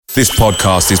This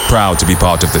podcast is proud to be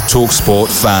part of the TalkSport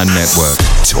Fan Network.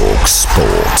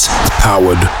 TalkSport.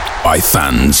 Powered by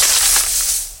fans.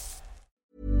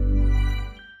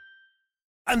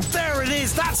 And there it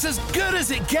is, that's as good as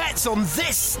it gets on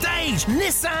this stage.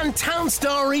 Nissan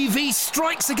Townstar EV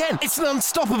strikes again. It's an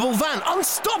unstoppable van,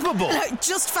 unstoppable.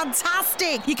 Just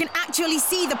fantastic. You can actually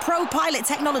see the ProPilot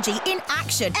technology in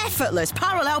action. Effortless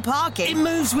parallel parking. It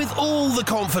moves with all the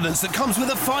confidence that comes with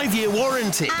a 5-year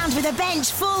warranty. And with a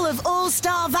bench full of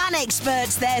all-star van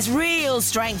experts, there's real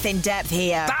strength in depth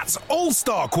here. That's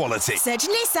all-star quality. Search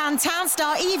Nissan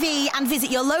Townstar EV and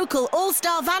visit your local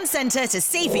all-star van centre to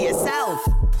see for yourself.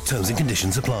 Terms and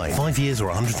conditions apply. 5 years or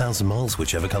 100,000 miles,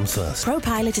 whichever comes first.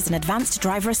 ProPilot is an advanced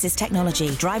driver assist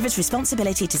technology. Driver's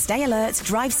responsibility to stay alert,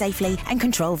 drive safely, and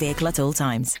control vehicle at all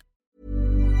times.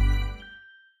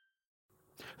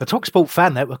 The TalkSport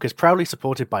Fan Network is proudly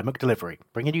supported by McDelivery,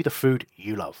 bringing you the food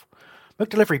you love.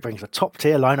 McDelivery brings a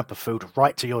top-tier lineup of food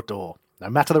right to your door. No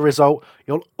matter the result,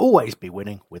 you'll always be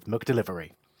winning with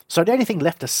McDelivery. So the only thing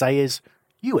left to say is,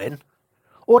 you in?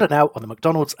 Order now on the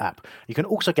McDonald's app. You can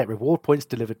also get reward points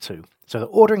delivered too, so that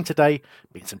ordering today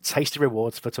means some tasty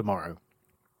rewards for tomorrow.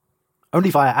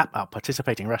 Only via app at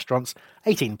participating restaurants,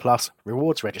 18 plus,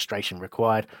 rewards registration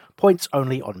required, points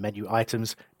only on menu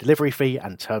items, delivery fee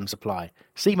and terms apply.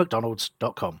 See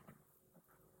mcdonalds.com.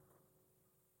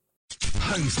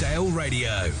 Homesdale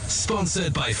Radio,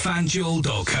 sponsored by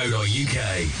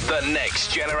FanDuel.co.uk. The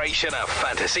next generation of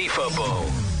fantasy football.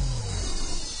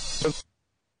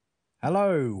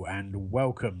 Hello and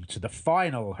welcome to the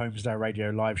final Homesdale Radio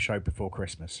live show before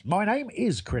Christmas. My name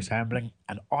is Chris Hambling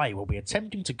and I will be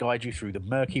attempting to guide you through the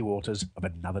murky waters of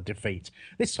another defeat,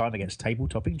 this time against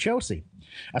table-topping Chelsea.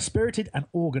 A spirited and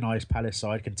organised Palace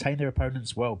side contained their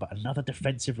opponents well, but another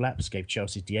defensive lapse gave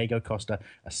Chelsea's Diego Costa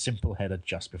a simple header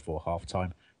just before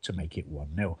half-time to make it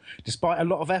 1-0. Despite a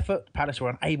lot of effort, Palace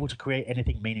were unable to create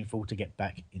anything meaningful to get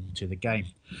back into the game.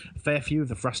 A fair few of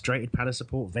the frustrated Palace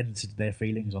support vented their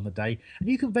feelings on the day, and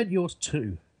you can vent yours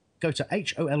too. Go to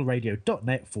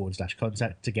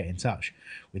holradio.net/contact to get in touch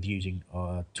with using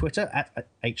our Twitter at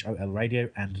holradio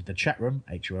and the chat room,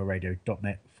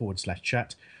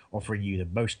 holradio.net/chat, offering you the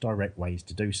most direct ways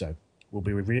to do so. We'll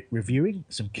be reviewing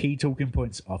some key talking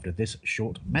points after this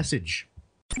short message.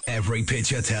 Every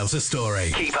picture tells a story.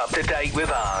 Keep up to date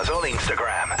with ours on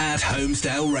Instagram at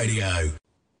Homesdale Radio.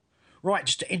 Right,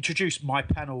 just to introduce my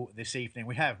panel this evening,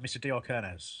 we have Mr. Dior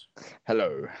Kernes.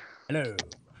 Hello. Hello.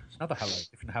 Another hello,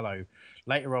 different hello.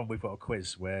 Later on, we've got a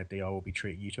quiz where Dior will be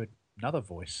treating you to another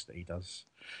voice that he does.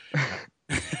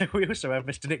 We also have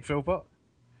Mr. Nick Philpott.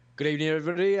 Good evening,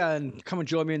 everybody, and come and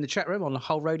join me in the chat room on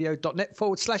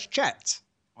holradio.net/chat.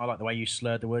 I like the way you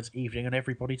slurred the words evening and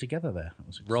everybody together there. That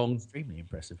was Wrong. Extremely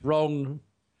impressive. Wrong.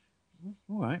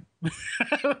 All right.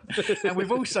 And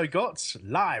we've also got,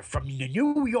 live from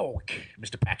New York,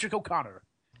 Mr. Patrick O'Connor.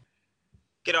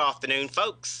 Good afternoon,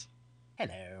 folks.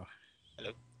 Hello.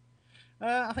 Hello.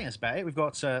 I think that's about it. We've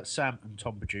got Sam and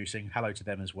Tom producing. Hello to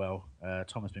them as well.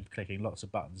 Tom has been clicking lots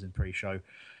of buttons in pre-show.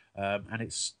 And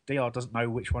it's DR doesn't know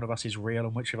which one of us is real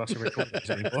and which of us are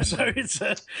recordings anymore, so it's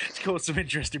caused some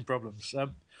interesting problems.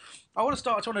 I want to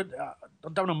start. I don't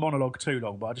want to monologue too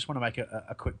long, but I just want to make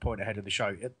a quick point ahead of the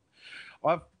show.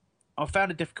 I've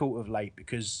found it difficult of late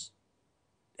because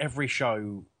every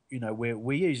show, you know,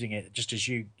 we're using it just as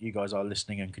you guys are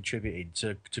listening and contributing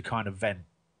to kind of vent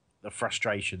the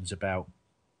frustrations about,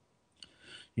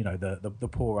 you know, the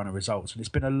poor run of results. And it's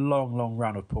been a long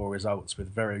run of poor results with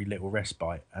very little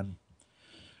respite.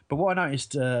 But what I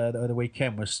noticed the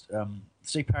weekend was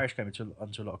Steve Parish came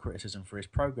onto a lot of criticism for his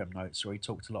programme notes, where he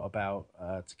talked a lot about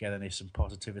togetherness and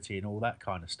positivity and all that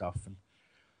kind of stuff. And,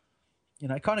 you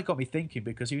know, it kind of got me thinking,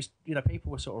 because he was, you know,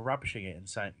 people were sort of rubbishing it and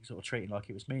saying, sort of treating like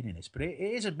it was meaningless. But it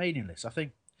isn't meaningless. I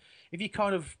think if you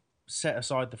kind of set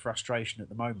aside the frustration at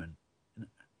the moment,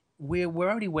 we're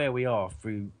only where we are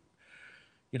through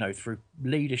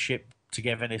leadership,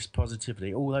 togetherness,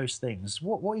 positivity, all those things.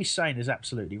 What he's saying is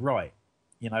absolutely right.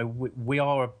 You know, we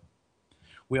are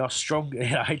stronger.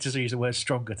 I hate to use the word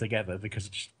stronger together, because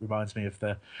it just reminds me of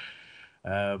the,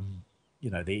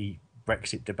 the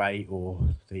Brexit debate, or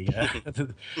the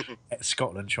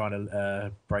Scotland trying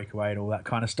to break away and all that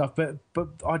kind of stuff. But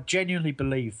I genuinely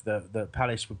believe that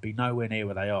Palace would be nowhere near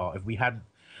where they are if we hadn't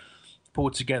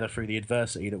pulled together through the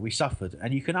adversity that we suffered.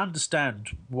 And you can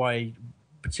understand why,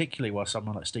 particularly why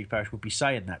someone like Steve Parish would be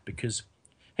saying that, because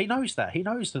he knows that. He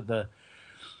knows that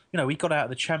we got out of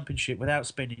the Championship without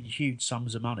spending huge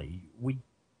sums of money. We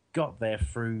got there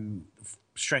through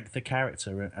strength of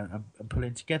character and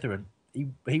pulling together. And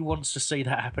he wants to see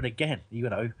that happen again. You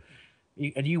know,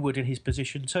 and you would in his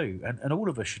position too, and all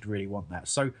of us should really want that.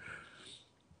 So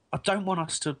I don't want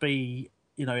us to be,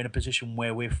 in a position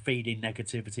where we're feeding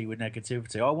negativity with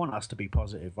negativity. I want us to be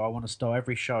positive. I want to start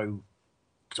every show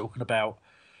talking about,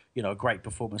 a great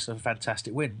performance and a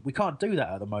fantastic win. We can't do that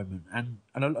at the moment, and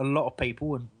a lot of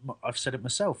people, and I've said it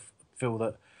myself, feel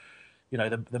that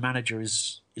the manager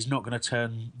is not going to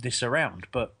turn this around.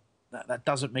 But that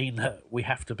doesn't mean that we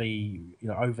have to be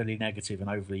overly negative and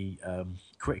overly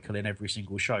critical in every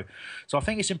single show. So I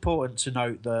think it's important to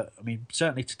note that,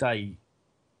 certainly today,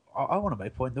 I want to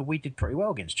make a point that we did pretty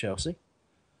well against Chelsea.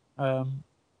 So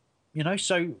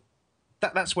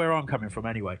that's where I'm coming from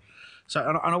anyway. So,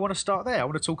 and I want to start there. I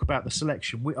want to talk about the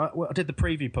selection. I did the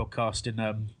preview podcast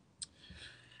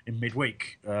in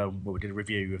midweek. We did a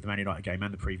review of the Man United game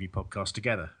and the preview podcast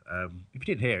together. If you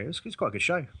didn't hear it, it's quite a good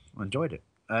show. I enjoyed it.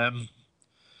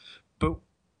 But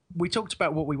we talked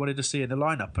about what we wanted to see in the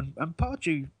lineup, and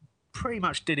Pardew pretty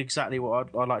much did exactly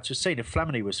what I'd like to have seen. If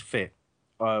Flamini was fit,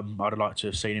 I'd have liked to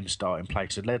have seen him start in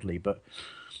place of Ledley. But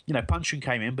Puncheon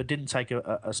came in, but didn't take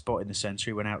a spot in the centre.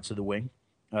 He went out to the wing.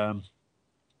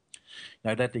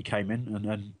 Ledley came in,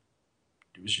 and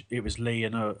it was Lee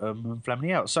and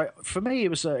Flamini out. So for me, it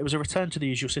was a return to the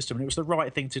usual system, and it was the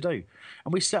right thing to do.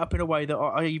 And we set up in a way that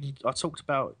I talked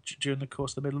about during the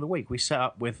course of the middle of the week. We set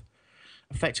up with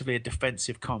effectively a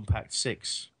defensive compact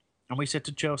six, and we said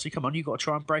to Chelsea, "Come on, you've got to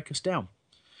try and break us down."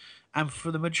 And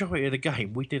for the majority of the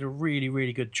game, we did a really,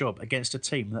 really good job against a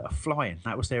team that are flying.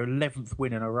 That was their 11th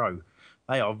win in a row.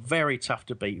 They are very tough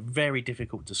to beat, very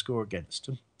difficult to score against.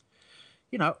 And,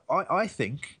 I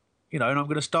think, and I'm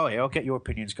going to start here. I'll get your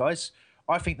opinions, guys.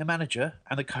 I think the manager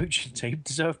and the coaching team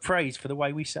deserve praise for the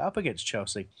way we set up against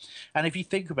Chelsea. And if you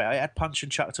think about it, had Puncheon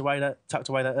tucked away that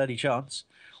early chance,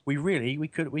 we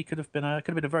could have been a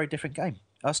very different game.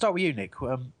 I'll start with you, Nick.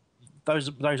 Those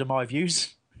are my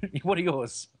views. What are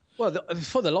yours? Well,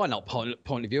 for the lineup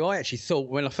point of view, I actually thought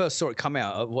when I first saw it come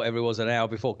out, whatever it was, an hour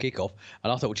before kickoff,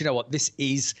 and I thought, well, do you know what? This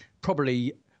is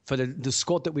probably, for the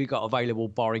squad that we've got available,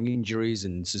 barring injuries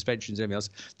and suspensions and everything else,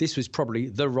 this was probably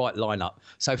the right lineup.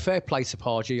 So fair play to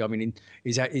Pardew.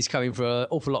 He's coming for an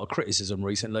awful lot of criticism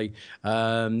recently.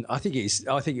 I think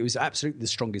it was absolutely the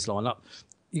strongest lineup.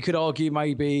 You could argue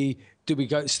maybe, do we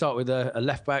start with a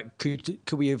left back? Could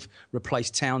we have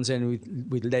replaced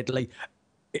Townsend with Ledley?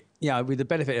 With the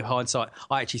benefit of hindsight,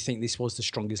 I actually think this was the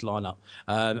strongest lineup.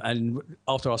 And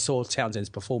after I saw Townsend's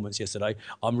performance yesterday,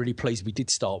 I'm really pleased we did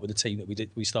start with the team that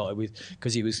we started with,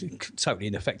 because he was totally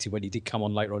ineffective when he did come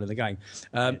on later on in the game.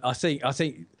 I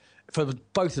think for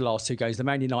both the last two games, the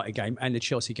Man United game and the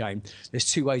Chelsea game, there's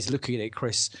two ways of looking at it,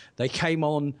 Chris. They came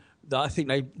on, I think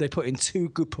they put in two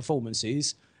good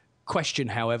performances. Question,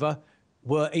 however,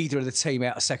 were either of the team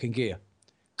out of second gear?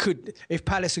 If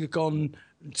Palace had gone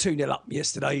 2-0 up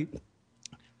yesterday,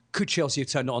 could Chelsea have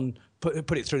turned it on,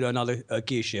 put it through another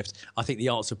gear shift? I think the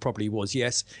answer probably was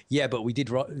yes. Yeah, but we did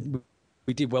well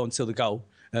until the goal,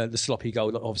 the sloppy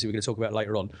goal that obviously we're going to talk about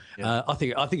later on. Yeah. I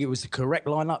think it was the correct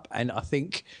lineup, and I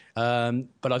think,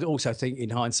 but I also think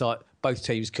in hindsight, both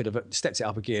teams could have stepped it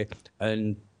up a gear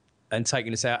and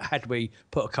taken us out had we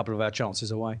put a couple of our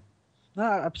chances away.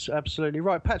 No, absolutely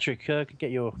right. Patrick, get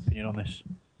your opinion on this.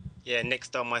 Yeah, Nick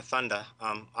stole my thunder.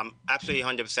 I'm absolutely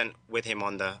 100% with him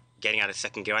on the getting out of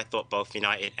second gear. I thought both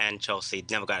United and Chelsea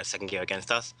never got out of second gear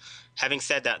against us. Having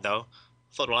said that, though,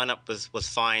 I thought the lineup was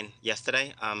fine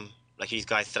yesterday. Like you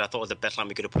guys said, I thought it was the best line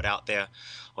we could have put out there.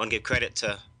 I want to give credit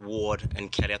to Ward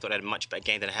and Kelly. I thought they had a much better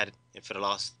game than I had for the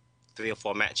last 3 or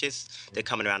 4 matches. They're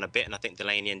coming around a bit, and I think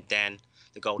Delaney and Dan,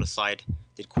 the Golden side,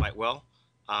 did quite well.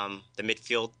 The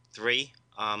midfield three,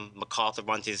 MacArthur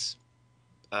runs his...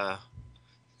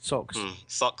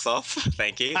 Socks off.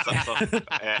 Thank you. Socks off.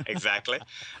 Exactly.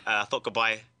 I thought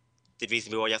Gabay did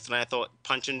reasonably well yesterday. I thought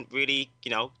Puncheon really,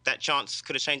 that chance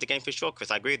could have changed the game for sure, Chris.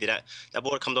 I agree with you. That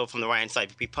ball comes over from the right hand side.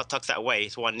 If he tucks that away,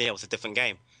 it's 1-0. It's a different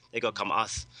game. They got to come at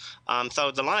us. So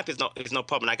the lineup is no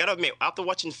problem. I got to admit, after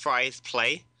watching Fries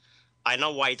play, I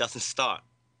know why he doesn't start.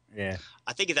 Yeah.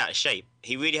 I think he's out of shape.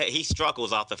 He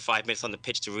struggles after 5 minutes on the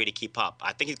pitch to really keep up.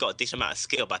 I think he's got a decent amount of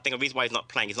skill, but I think the reason why he's not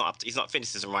playing, he's not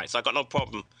finishing right. So I got no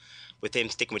problem with him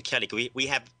sticking with Kelly. We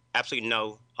have absolutely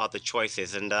no other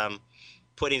choices, and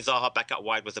putting Zaha back out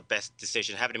wide was the best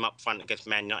decision. Having him up front against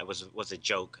Man United was a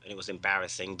joke, and it was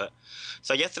embarrassing. But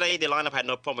so yesterday the lineup had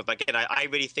no problem. But again, I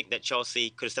really think that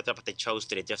Chelsea could have stepped up if they chose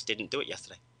to. They just didn't do it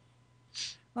yesterday.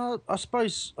 I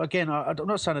suppose, again, I'm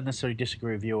not saying I necessarily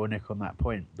disagree with you or Nick on that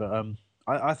point, but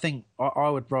I think I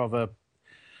would rather...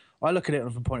 I look at it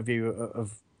from the point of view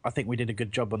of I think we did a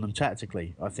good job on them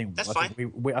tactically. I think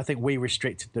we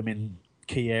restricted them in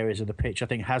key areas of the pitch. I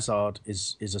think Hazard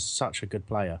is such a good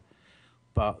player.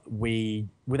 but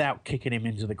without kicking him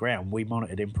into the ground, we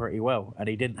monitored him pretty well, and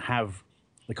he didn't have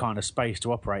the kind of space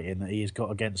to operate in that he has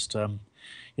got against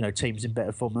teams in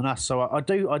better form than us. So I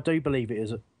do believe it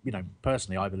is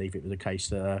personally I believe it was a case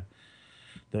that.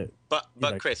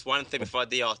 But Chris, one thing before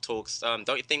DR talks, don't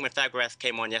you think when Fabregas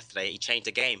came on yesterday, he changed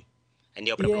the game and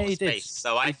he opened up a lot of space?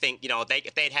 So I think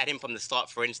if they'd had him from the start,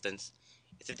 for instance,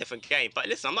 it's a different game. But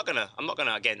listen, I'm not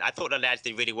gonna again. I thought the lads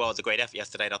did really well. It was a great effort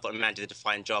yesterday, and I thought the manager did a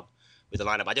fine job with the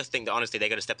lineup. I just think that honestly they're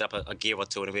going to step up a gear or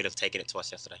two and really have taken it to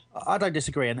us yesterday. I don't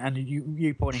disagree, and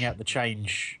you pointing out the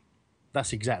change,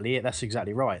 that's exactly it. That's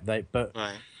exactly right. But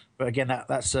again,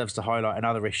 that serves to highlight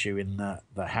another issue in that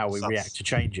how we react to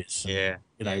changes. And,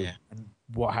 and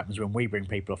what happens when we bring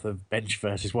people off the bench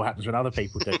versus what happens when other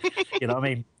people do. You know what I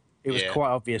mean? It was quite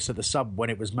obvious that the sub,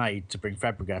 when it was made to bring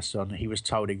Fabregas on, he was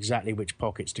told exactly which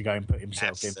pockets to go and put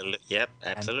himself in. Yep,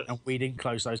 absolutely. And we didn't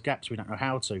close those gaps. We don't know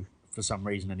how to for some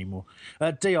reason anymore.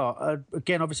 DR,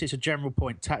 again, obviously it's a general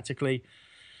point. Tactically,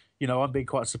 I'm being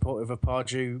quite supportive of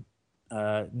Pardew.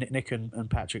 Nick and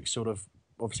Patrick sort of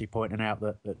obviously pointing out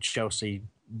that Chelsea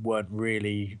weren't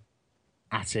really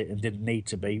at it and didn't need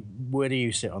to be. Where do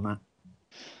you sit on that?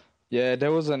 Yeah,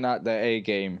 there wasn't at the A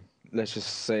game. Let's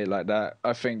just say it like that.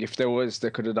 I think if there was, they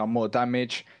could have done more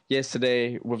damage.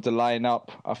 Yesterday, with the lineup,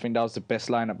 I think that was the best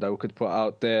lineup that we could put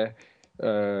out there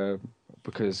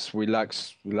because we lack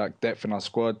depth in our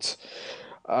squad.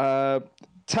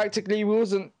 Tactically, we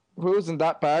wasn't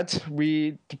that bad.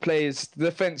 The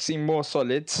defense seemed more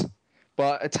solid,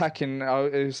 but attacking,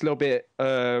 it was a little bit.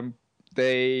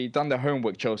 They done their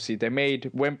homework, Chelsea.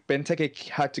 When Benteke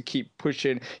had to keep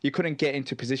pushing, he couldn't get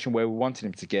into a position where we wanted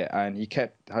him to get, and he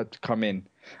had to come in,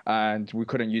 and we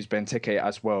couldn't use Benteke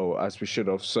as well as we should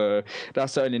have. So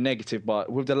that's the only negative.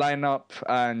 But with the lineup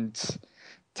and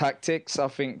tactics, I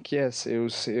think yes, it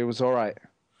was all right.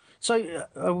 So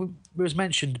it was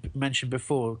mentioned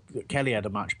before that Kelly had a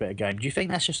much better game. Do you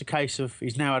think that's just a case of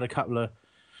he's now had a couple of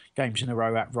games in a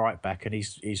row at right back, and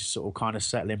he's sort of kind of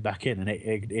settling back in, and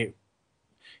it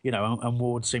and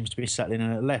Ward seems to be settling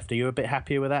in at left. Are you a bit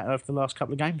happier with that after the last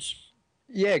couple of games?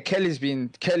 Yeah, Kelly's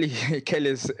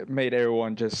made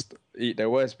everyone just eat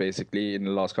their words basically in the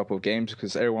last couple of games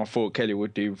because everyone thought Kelly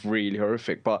would do really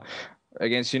horrific. But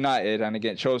against United and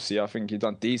against Chelsea, I think he's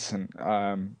done decent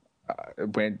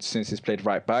since he's played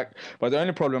right back. But the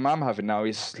only problem I'm having now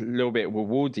is a little bit with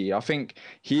Wardy. I think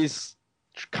he's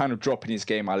kind of dropping his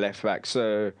game at left back.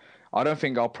 So I don't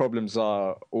think our problems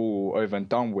are all over and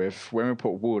done with. When we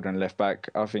put Ward on left back,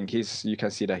 I think you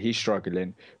can see that he's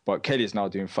struggling. But Kelly's now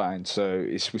doing fine. So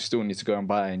we still need to go and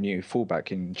buy a new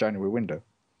fullback in January window.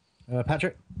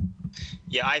 Patrick?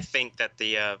 Yeah, I think that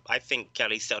I think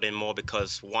Kelly settled in more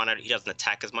because one, he doesn't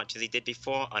attack as much as he did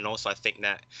before, and also I think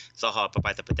that Zaha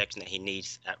provides the protection that he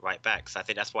needs at right back. So I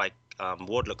think that's why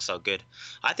Ward looks so good.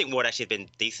 I think Ward actually has been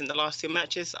decent the last two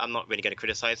matches. I'm not really going to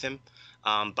criticize him,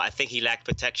 but I think he lacked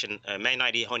protection. Man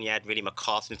United, he only had really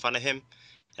McCarthy in front of him.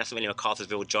 That's not really McCarthy's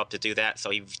real job to do that. So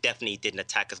he definitely didn't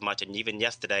attack as much, and even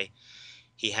yesterday,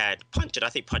 he had Punchard. I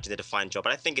think Punchard did a fine job,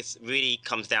 but I think it really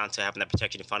comes down to having that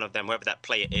protection in front of them. Whoever that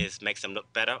player is makes them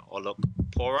look better or look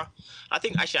poorer. I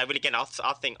think actually, I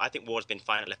think Ward's been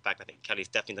fine at left back. I think Kelly's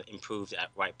definitely improved at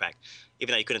right back,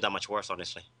 even though he couldn't have done much worse,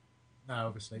 honestly. No,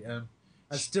 obviously.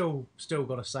 I've still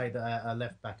got to say that our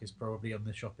left back is probably on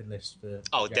the shopping list for.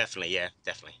 Oh, definitely, yeah,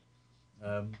 definitely.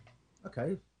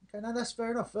 Okay, no, that's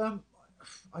fair enough.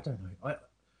 I don't know.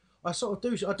 I sort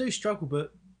of do struggle,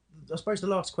 but. I suppose the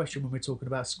last question when we're talking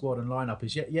about squad and lineup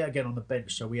is yet again on the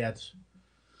bench. So we had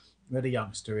a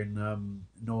youngster in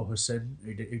Noor Hussain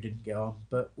who didn't get on,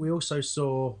 but we also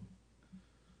saw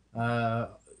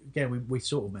again we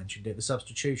sort of mentioned it, the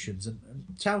substitutions, and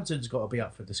Townsend's got to be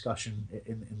up for discussion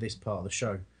in this part of the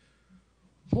show.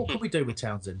 What can we do with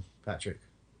Townsend, Patrick?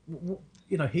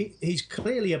 He's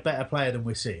clearly a better player than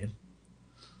we're seeing.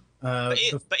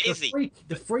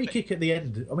 The free kick at the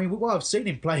end. I mean, I've seen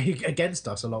him play against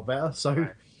us a lot better, so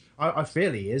right. I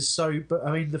feel he is. But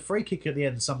I mean, the free kick at the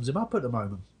end sums him up at the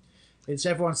moment. It's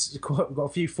everyone's got a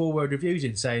few forward reviews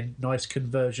in saying nice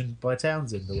conversion by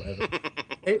Townsend or whatever.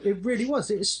 it really was.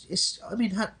 It's. I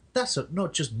mean, that's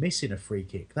not just missing a free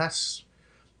kick. That's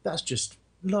just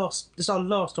It's our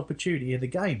last opportunity in the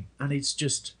game, and it's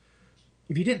just.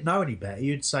 If you didn't know any better,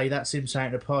 you'd say that's him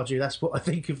saying to Pardew, that's what I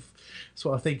think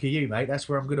of you, mate. That's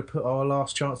where I'm going to put our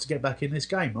last chance to get back in this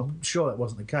game. I'm sure that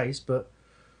wasn't the case, but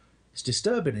it's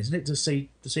disturbing, isn't it, to see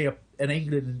an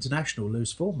England international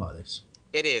lose form like this?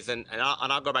 It is, and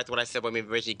I'll go back to what I said when we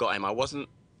originally got him. I wasn't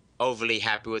overly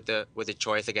happy with the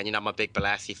choice. Again, I'm a big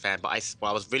Balassi fan, but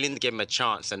I was willing to give him a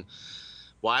chance. And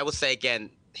what I will say again,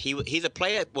 he's a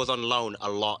player that was on loan a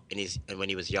lot when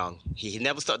he was young. He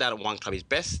never stuck down at one club. His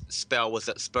best spell was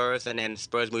at Spurs, and then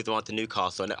Spurs moved him on to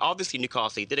Newcastle. And obviously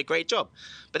Newcastle, he did a great job.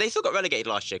 But they still got relegated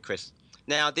last year, Chris.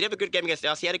 Now, did he have a good game against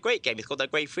us? He had a great game. He scored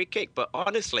that great free kick. But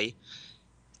honestly,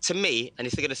 to me, and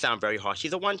it's going to sound very harsh,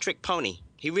 he's a one-trick pony.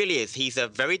 He really is. He's a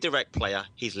very direct player.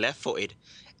 He's left-footed.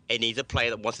 And he's a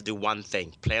player that wants to do one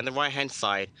thing, play on the right-hand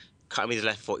side, cut him with his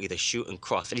left foot, either shoot and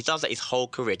cross. And he does that his whole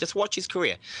career. Just watch his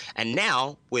career. And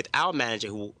now, with our manager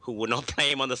who will not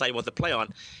play him on the side he wants to play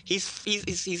on,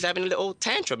 he's having a little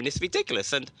tantrum, and it's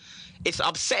ridiculous. And it's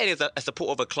upsetting as a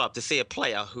supporter of a club to see a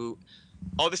player who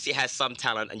obviously has some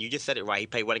talent, and you just said it right, he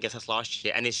played well against us last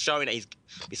year, and it's showing that he's,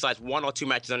 besides 1 or 2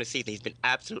 matches on the season, he's been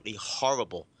absolutely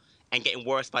horrible and getting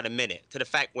worse by the minute, to the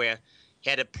fact where he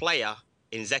had a player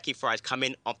in Zeki Fries come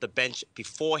in off the bench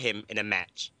before him in a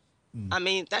match. I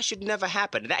mean, that should never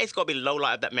happen. That is got to be the low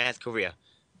light of that man's career.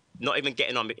 Not even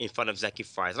getting on in front of Zeki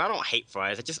Fries. And I don't hate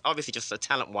Fries. It's just obviously just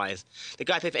talent-wise. The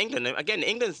guy played for England. And again,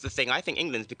 England's the thing. I think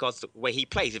England's because the way he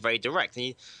plays is very direct.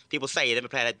 And people say he never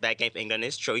played a bad game for England.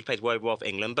 It's true. He plays very well for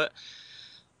England. But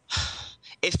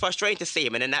it's frustrating to see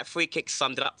him. And then that free kick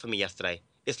summed it up for me yesterday.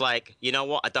 It's like, you know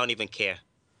what? I don't even care.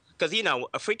 Because,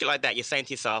 a free kick like that, you're saying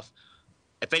to yourself,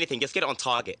 if anything, just get it on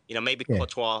target. Maybe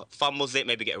Courtois fumbles it,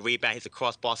 maybe get a rebound, hits a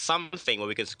crossbar, something where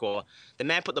we can score. The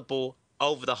man put the ball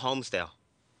over the Holmesdale.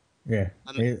 Yeah.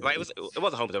 Right? It was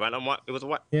a Holmesdale, right? It was a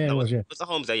what? Yeah, no, it was a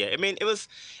Holmesdale, yeah. I mean,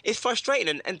 it's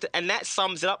frustrating, and that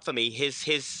sums it up for me,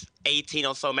 his 18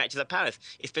 or so matches at Palace.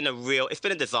 It's been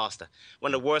a disaster.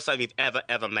 One of the worst we've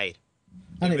ever made.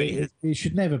 And it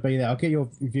should never be there. I'll get your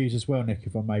views as well, Nick,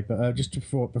 if I may. But just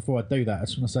before I do that, I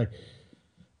just want to say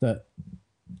that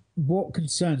what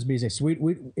concerns me is this: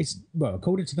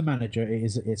 according to the manager,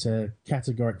 it's a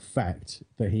categoric fact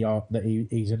that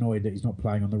he's annoyed that he's not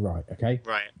playing on the right. Okay,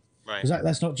 right. Because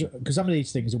that's not because some of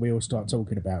these things that we all start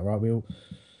talking about, right?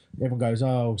 Everyone goes,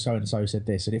 "Oh, so and so said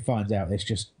this," and it finds out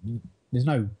there's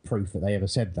no proof that they ever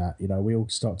said that. We all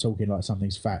start talking like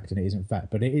something's fact and it isn't fact.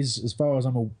 But it is, as far as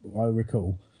I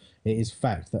recall, it is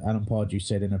fact that Alan Pardew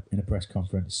said in a press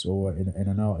conference or in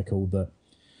an article that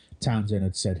Townsend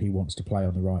had said he wants to play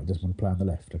on the right, doesn't want to play on the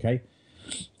left, okay?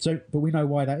 So, but we know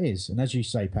why that is. And as you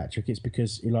say, Patrick, it's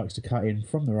because he likes to cut in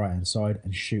from the right-hand side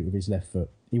and shoot with his left foot.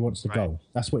 He wants the goal.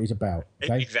 That's what he's about,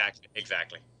 okay?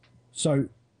 Exactly. So,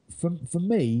 for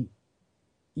me,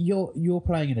 you're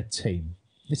playing in a team.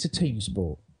 It's a team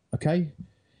sport, okay?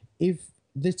 If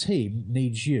the team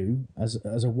needs you as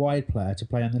a wide player to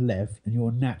play on the left and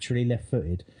you're naturally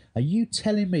left-footed, are you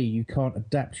telling me you can't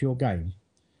adapt your game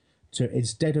to,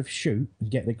 instead of shoot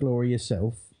and get the glory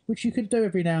yourself, which you can do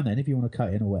every now and then if you want to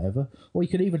cut in or whatever, or you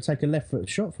can even take a left-foot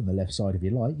shot from the left side if you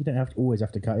like. You don't always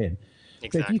have to cut in.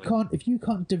 Exactly. But if you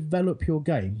can't develop your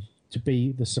game to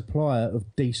be the supplier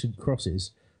of decent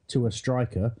crosses to a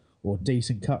striker or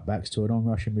decent cutbacks to an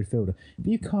on-rushing midfielder, if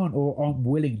you can't or aren't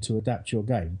willing to adapt your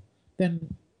game,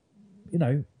 then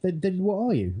then what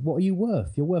are you? What are you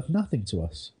worth? You're worth nothing to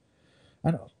us.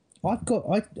 And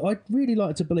I'd really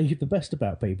like to believe the best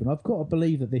about people, and I've got to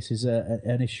believe that this is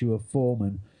an issue of form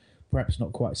and perhaps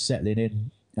not quite settling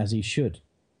in as he should.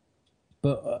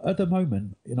 But at the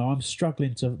moment, I'm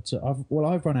struggling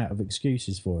I've run out of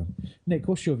excuses for him. Nick,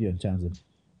 what's your view on Townsend?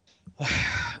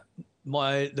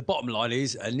 The bottom line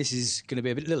is, and this is going to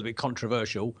be a little bit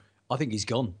controversial, I think he's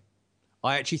gone.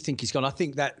 I actually think he's gone. I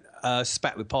think that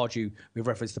spat with Pardew with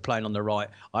reference to playing on the right,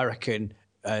 I reckon,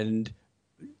 and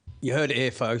you heard it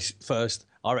here first.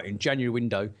 I reckon January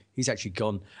window, he's actually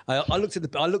gone. I looked at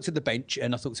the bench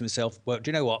and I thought to myself, well, do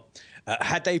you know what?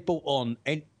 Had they brought on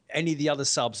any of the other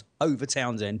subs over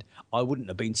Townsend, I wouldn't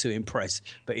have been too impressed.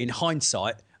 But in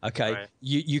hindsight, okay, right.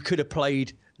 you could have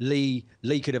played Lee.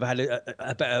 Lee could have had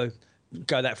a better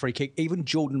go at that free kick. Even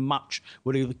Jordan Much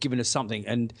would have given us something.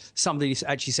 And somebody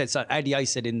actually said, so Adi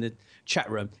said in the chat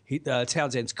room,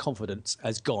 Townsend's confidence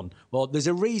has gone. Well, there's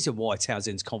a reason why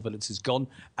Townsend's confidence has gone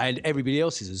and everybody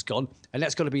else's has gone, and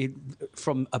that's got to be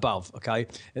from above, okay?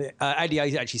 Adi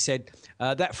actually said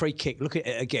that free kick, look at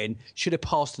it again, should have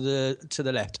passed to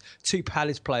the left. 2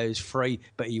 Palace players free,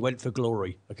 but he went for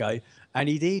glory, okay? And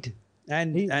he did.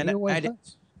 And he always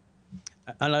does.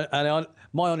 And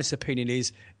my honest opinion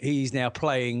is he's now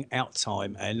playing out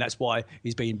time, and that's why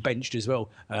he's being benched as well.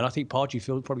 And I think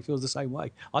Pardew probably feels the same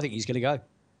way. I think he's going to go.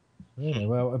 Really?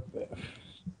 Well,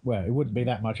 it wouldn't be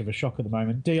that much of a shock at the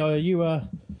moment. Di, are you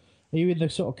in the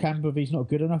sort of camp of he's not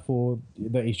good enough, or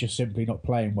that he's just simply not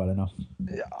playing well enough?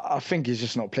 I think he's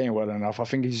just not playing well enough. I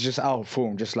think he's just out of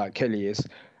form, just like Kelly is.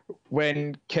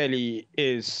 when Kelly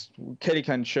has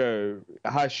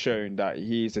shown that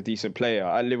he's a decent player.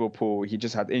 At Liverpool, he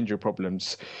just had injury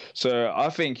problems. So I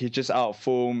think he's just out of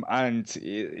form, and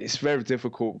it's very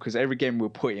difficult because every game we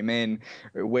put him in,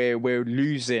 we're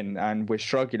losing and we're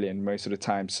struggling most of the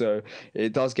time. So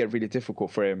it does get really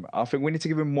difficult for him. I think we need to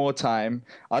give him more time.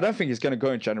 I don't think he's going to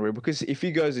go in January, because if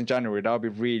he goes in January, that would be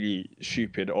really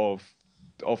stupid of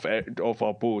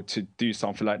our board to do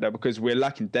something like that, because we're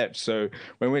lacking depth. So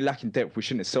when we're lacking depth, we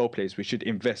shouldn't sell players, we should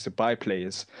invest to buy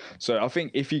players. So I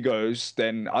think if he goes,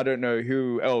 then I don't know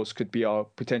who else could be our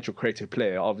potential creative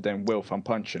player other than Will van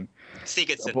Punchen.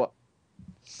 Sigurdsson. But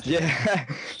yeah,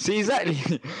 see,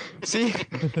 exactly. See,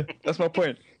 that's my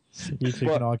point. You two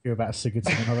can argue about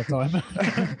Sigurdsson another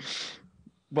time.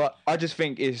 But I just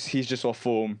think he's just off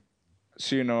form.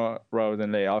 Sooner rather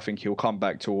than later, I think he'll come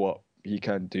back to what he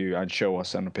can do and show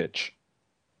us on the pitch.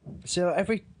 So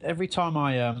every time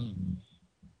I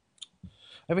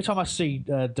see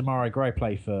Demarai Gray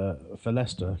play for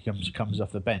Leicester, comes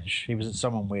off the bench. He was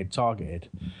someone we had targeted,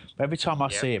 but every time I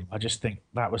see him, I just think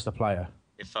that was the player.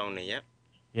 If only, yeah.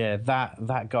 Yeah,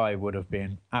 that guy would have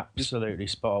been absolutely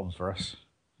spot on for us.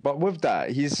 But with that,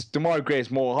 Demarai Gray is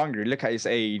more hungry. Look at his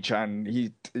age, and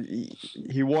he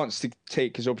wants to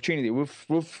take his opportunity.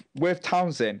 With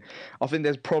Townsend, I think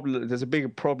there's a bigger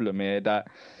problem here that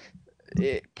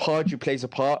Pardew plays a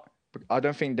part. I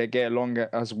don't think they get along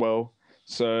as well.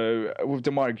 So with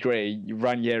Demarai Gray,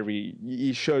 Ranieri,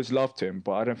 he shows love to him,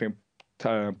 but I don't think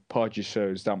Pardew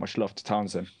shows that much love to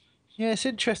Townsend. Yeah, it's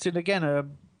interesting.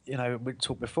 Again, we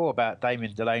talked before about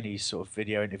Damien Delaney's sort of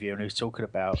video interview, and he was talking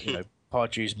about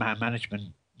Pardew's man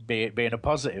management being a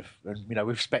positive, and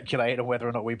we've speculated on whether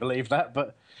or not we believe that,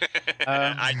 but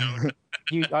I don't.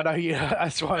 I know you.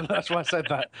 That's why I said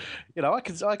that.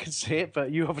 I can see it,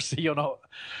 but you're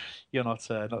not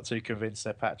too convinced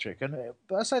there, Patrick.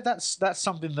 But I say that's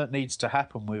something that needs to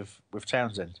happen with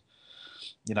Townsend.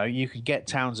 You can get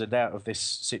Townsend out of this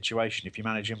situation if you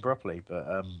manage him properly,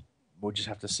 but we'll just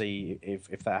have to see if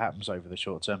that happens over the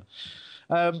short term.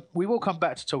 We will come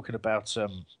back to talking about.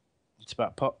 It's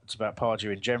about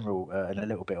Pardew in general in a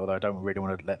little bit, although I don't really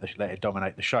want to let it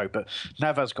dominate the show. But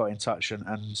Navas got in touch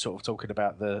and sort of talking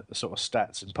about the sort of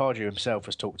stats, and Pardew himself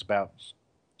has talked about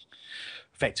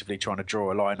effectively trying to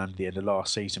draw a line under the end of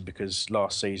last season, because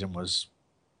last season was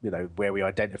where we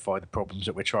identified the problems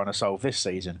that we're trying to solve this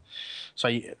season. So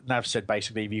Nav said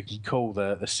basically, if you can call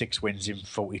the 6 wins in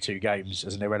 42 games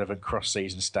as an irrelevant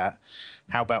cross-season stat,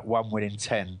 how about 1 win in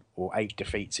 10 or 8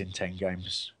 defeats in 10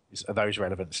 games? Are those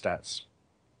relevant stats?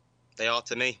 They are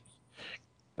to me.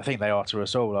 I think they are to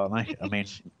us all, aren't they? I mean,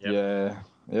 yeah,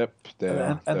 yep.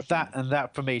 And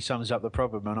that for me sums up the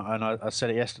problem. And I said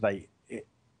it yesterday.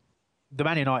 The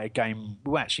Man United game,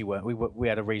 we actually weren't. We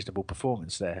had a reasonable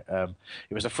performance there.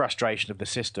 It was a frustration of the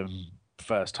system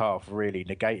first half really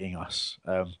negating us.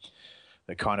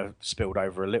 That kind of spilled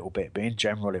over a little bit, but in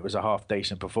general, it was a half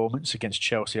decent performance. Against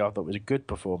Chelsea, I thought it was a good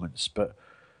performance, but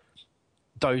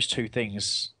those two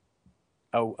things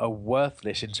are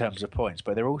worthless in terms of points,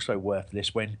 but they're also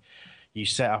worthless when you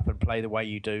set up and play the way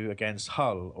you do against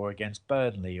Hull or against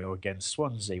Burnley or against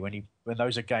Swansea. When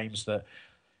those are games that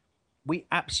we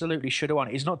absolutely should have won.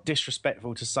 It's not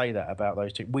disrespectful to say that about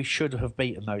those teams. We should have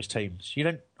beaten those teams.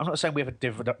 I'm not saying we have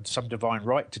some divine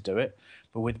right to do it,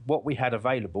 but with what we had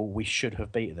available, we should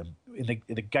have beaten them. In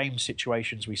the game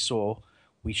situations we saw,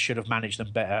 we should have managed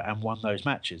them better and won those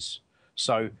matches.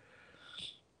 So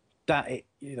that a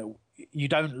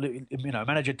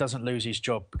manager doesn't lose his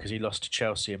job because he lost to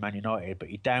Chelsea and Man United, but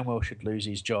he damn well should lose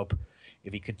his job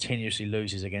if he continuously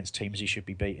loses against teams he should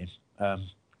be beating.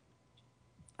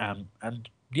 And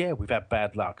yeah, we've had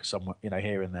bad luck somewhat,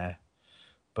 here and there,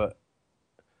 but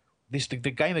the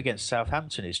game against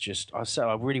Southampton is just.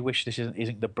 I really wish this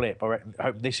isn't the blip. I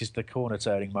hope this is the corner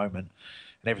turning moment,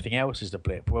 and everything else is the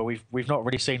blip. Well, we've not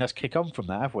really seen us kick on from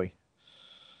that, have we?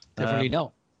 Definitely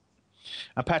not.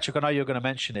 And Patrick, I know you're going to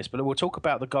mention this, but we'll talk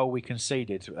about the goal we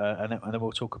conceded, and then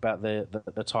we'll talk about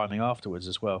the timing afterwards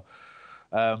as well.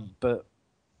 But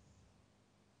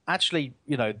actually,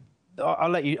 I'll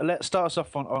let start us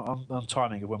off on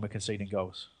timing of when we're conceding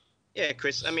goals. Yeah,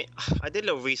 Chris. I mean, I did a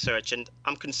little research, and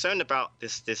I'm concerned about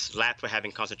this lapse we're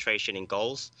having concentration in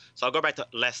goals. So I'll go back to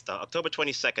Leicester. October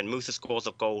 22nd, Musa scores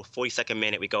a goal. 42nd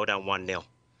minute, we go down 1-0.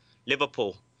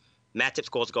 Liverpool, Matip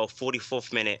scores a goal.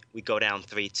 44th minute, we go down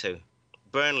 3-2.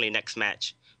 Burnley, next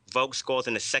match, Vogt scores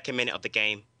in the 2nd minute of the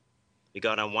game. We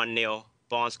go down 1-0.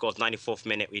 Barnes scores 94th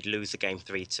minute, we lose the game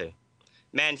 3-2.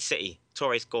 Man City,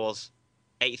 Torre scores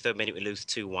 83rd minute, we lose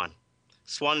 2-1.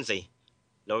 Swansea,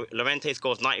 Llorente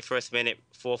scores 91st minute,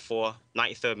 4-4.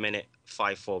 93rd minute,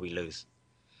 5-4, we lose.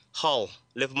 Hull,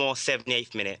 Livermore,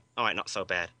 78th minute. All right, not so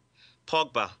bad.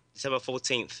 Pogba, December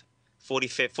 14th,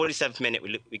 47th minute,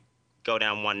 we go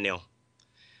down 1-0.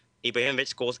 Ibrahimovic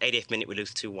scores 80th minute, we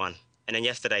lose 2-1. And then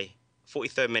yesterday,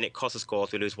 43rd minute, Costa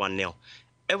scores, we lose 1-0.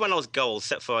 Everyone knows goals,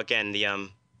 except for, again, the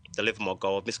Livermore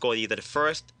goal. We scored either the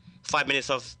first 5 minutes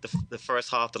of the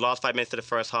first half, the last 5 minutes of the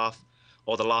first half,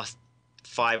 or the last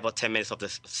 5 or 10 minutes of the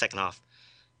second half.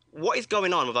 What is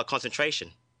going on with our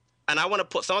concentration? And I want to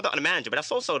put some of that on the manager, but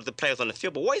that's also the players on the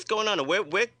field. But what is going on? And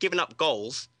we're giving up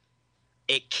goals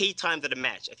at key times of the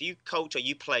match. If you coach or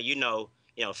you play, you know,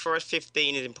 first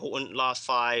 15 is important, last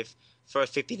 5,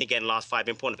 first 15 again, last 5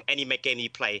 important for any game you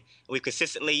play. And we've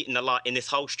consistently in this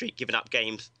whole streak given up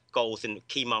goals in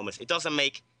key moments. It doesn't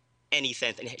make any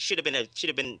sense, and it should have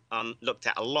been looked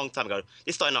at a long time ago.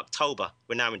 This started in October.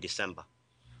 We're now in December.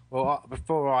 Well,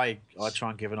 before I try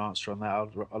and give an answer on that,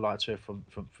 I'd like to hear from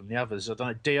the others. I don't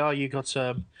know, DR, you got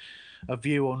a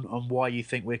view on why you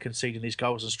think we're conceding these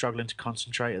goals and struggling to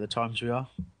concentrate at the times we are?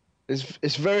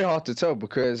 It's very hard to tell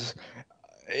because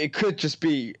it could just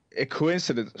be a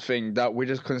coincidence thing that we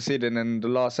just conceded in the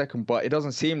last second, but it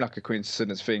doesn't seem like a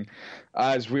coincidence thing,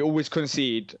 as we always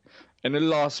concede in the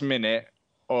last minute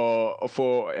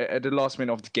or at the last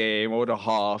minute of the game or the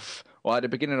half or at the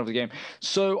beginning of the game.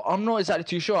 So I'm not exactly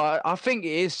too sure. I think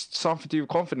it is something to do with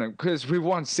confidence because we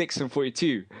won 6 and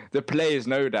 42. The players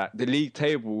know that. The league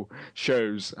table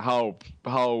shows how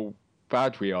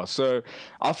bad we are. So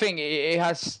I think it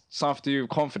has something to do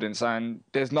with confidence, and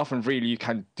there's nothing really you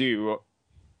can do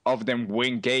other than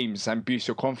win games and boost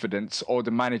your confidence, or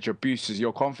the manager boosts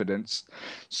your confidence.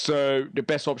 So the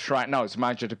best option right now is the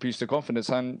manager to boost the confidence,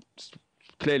 and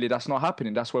clearly that's not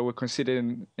happening. That's why we're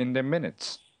considering in the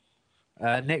minutes.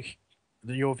 Nick,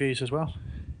 your views as well?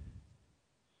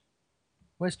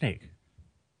 Where's Nick?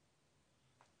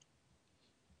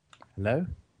 Hello?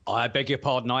 I beg your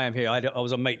pardon, I am here. I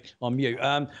was on mute.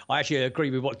 I actually agree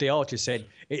with what DR just said.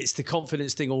 It's the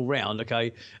confidence thing all round,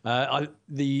 okay?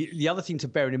 The other thing to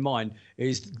bear in mind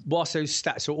is, whilst those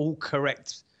stats are all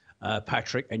correct,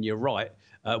 Patrick, and you're right,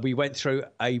 we went through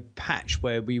a patch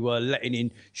where we were letting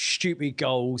in stupid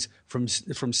goals from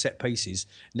set pieces.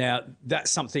 Now,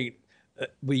 that's something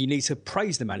we need to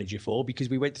praise the manager for, because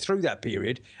we went through that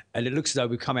period and it looks as though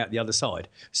we've come out the other side.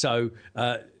 So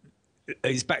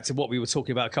it's back to what we were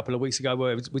talking about a couple of weeks ago,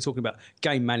 where we're talking about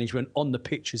game management on the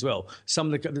pitch as well.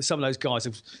 Some of those guys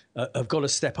have got to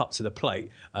step up to the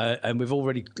plate, and we've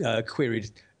already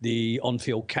queried the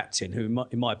on-field captain, who,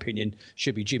 in my opinion,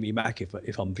 should be Jimmy Mack,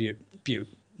 if I'm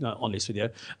honest with you.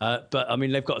 But I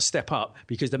mean, they've got to step up,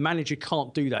 because the manager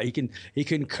can't do that. He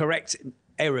can correct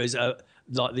errors,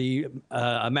 like the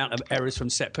amount of errors from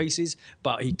set pieces,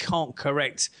 but he can't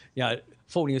correct,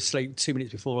 falling asleep 2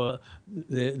 minutes before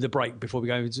the break, before we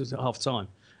go into half time.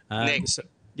 Nick,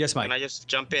 yes, mate. Can I just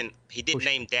jump in? He did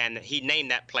name Dan. He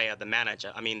named that player the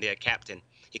manager. I mean, the captain.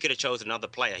 He could have chosen another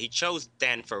player. He chose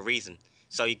Dan for a reason.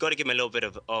 So you've got to give him a little bit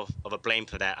of a blame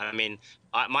for that. I mean,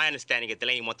 my understanding is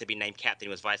Delaney wanted to be named captain. He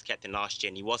was vice captain last year,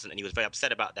 and he wasn't, and he was very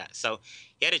upset about that. So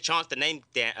he had a chance to name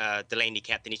Delaney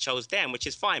captain. He chose Dan, which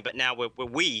is fine. But now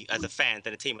we as a fan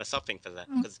and the team are suffering for that,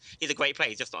 because he's a great player.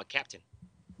 He's just not a captain.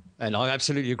 And I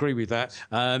absolutely agree with that.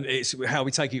 It's how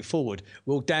we take it forward.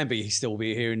 Will Danby still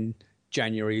be here in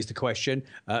January is the question.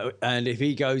 And if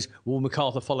he goes, will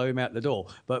MacArthur follow him out the door?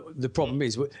 But the problem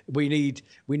is we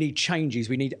need changes.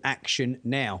 We need action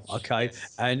now, okay?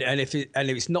 Yes. And if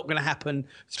it's not going to happen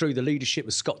through the leadership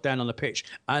of Scott Dann on the pitch,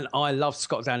 and I love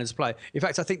Scott Dann as a player. In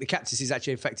fact, I think the captaincy has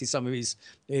actually affected some of his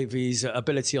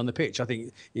ability on the pitch. I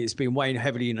think it's been weighing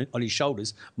heavily on his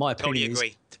shoulders. My opinion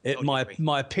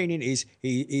my opinion is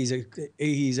he's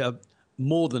a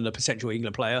more than a potential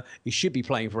England player. He should be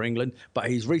playing for England, but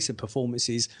his recent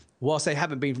performances, whilst they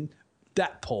haven't been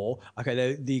that poor,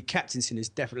 okay, the captaincy has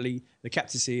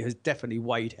definitely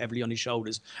weighed heavily on his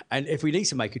shoulders. And if we need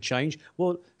to make a change,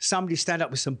 well, somebody stand up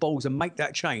with some balls and make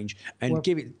that change, and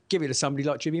give it to somebody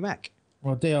like Jimmy Mack.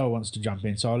 Well, DR wants to jump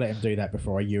in, so I'll let him do that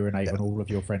before I urinate on all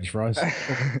of your French fries.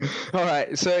 All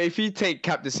right, so if you take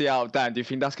captaincy out of Dan, do you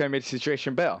think that's going to make the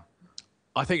situation better?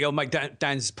 I think it'll make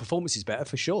Dan's performances better,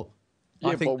 for sure.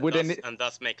 Yeah, and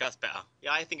thus make us better.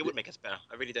 Yeah, I think it would make us better.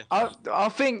 I really do. I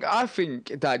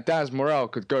think that Dan's morale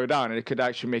could go down, and it could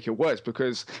actually make it worse,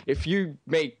 because if you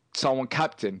make someone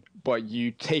captain but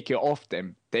you take it off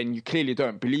them, then you clearly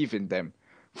don't believe in them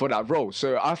for that role.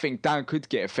 So I think Dan could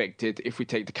get affected if we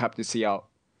take the captaincy out.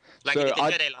 Like he did the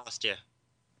Jedi last year.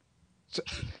 So,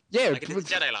 yeah, like he did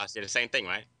the Jedi last year. The same thing,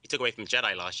 right? He took away from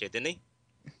Jedi last year, didn't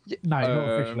he? No, not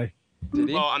officially. Did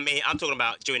he? Well, I mean, I'm talking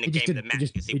about during the game, the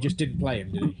match. He just didn't play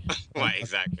him, did he? Right,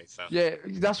 exactly. So Yeah,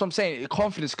 that's what I'm saying.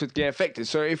 Confidence could get affected.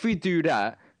 So if we do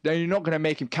that, then you're not going to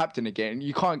make him captain again.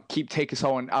 You can't keep taking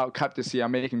someone out captaincy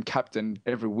and make him captain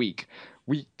every week.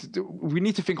 We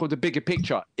need to think of the bigger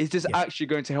picture. Is this actually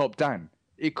going to help Dan?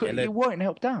 It could. It won't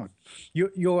help Dan.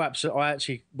 You're absolutely. I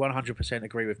actually 100%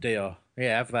 agree with DR.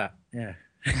 Yeah, have that. Yeah.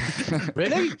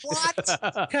 Really?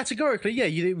 what? Categorically,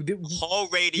 yeah. Whole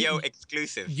radio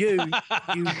exclusive.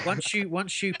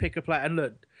 Once you pick a player, and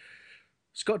look,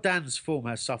 Scott Dan's form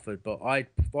has suffered, but I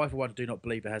for one do not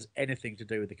believe it has anything to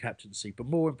do with the captaincy. But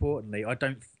more importantly, I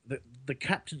don't. The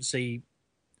captaincy,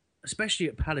 especially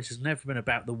at Palace, has never been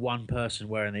about the one person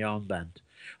wearing the armband.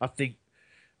 I think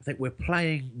we're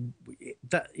playing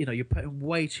that. You're putting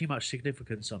way too much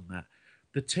significance on that.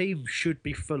 The team should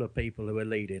be full of people who are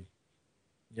leading.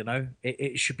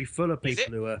 It should be full of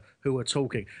people who are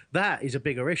talking. That is a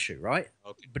bigger issue, right?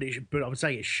 Okay. But I'm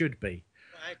saying it should be.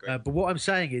 I agree. But what I'm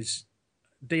saying is,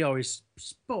 DR is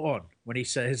spot on when he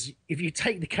says, if you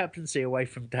take the captaincy away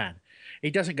from Dan, he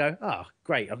doesn't go,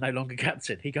 great, I'm no longer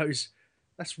captain. He goes,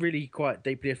 that's really quite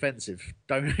deeply offensive.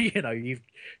 Don't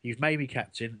you've made me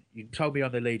captain. You told me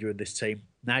I'm the leader of this team.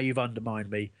 Now you've undermined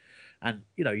me. And,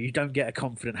 you don't get a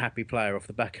confident, happy player off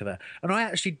the back of that. And I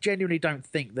actually genuinely don't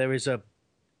think there is a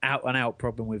out-and-out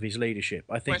problem with his leadership.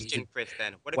 I think. Question, Chris,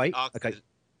 then. What if he asks to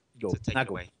take it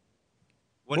away?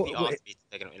 What if he asks me to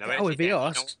take it away? If he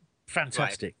asks,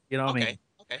 fantastic. Right. You know what I mean?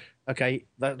 Okay.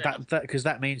 That because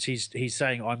that means he's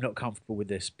saying I'm not comfortable with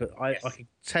this. But I can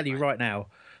tell you right now,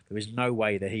 there is no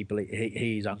way that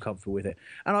he's uncomfortable with it.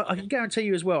 And I can guarantee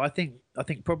you as well. I think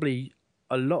probably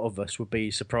a lot of us would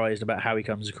be surprised about how he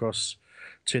comes across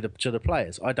to the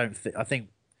players. I think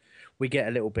we get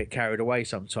a little bit carried away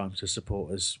sometimes as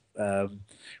supporters when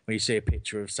you see a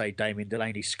picture of, say, Damien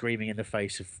Delaney screaming in the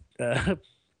face of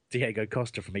Diego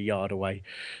Costa from a yard away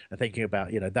and thinking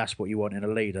about, that's what you want in a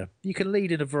leader. You can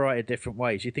lead in a variety of different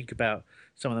ways. You think about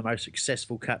some of the most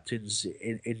successful captains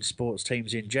in sports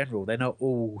teams in general. They're not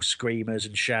all screamers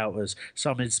and shouters.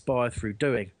 Some inspire through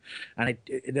doing. And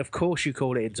of course you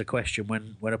call it into question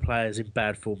when a player's in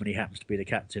bad form and he happens to be the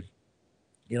captain.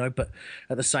 But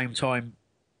at the same time,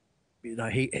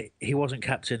 he wasn't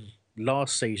captain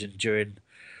last season during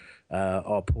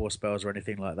our poor spells or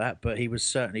anything like that, but he was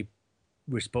certainly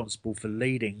responsible for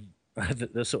leading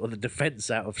the sort of the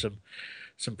defence out of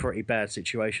some pretty bad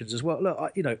situations as well.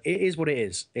 Look, it is what it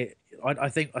is. I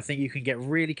think you can get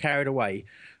really carried away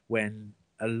when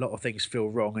a lot of things feel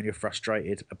wrong and you're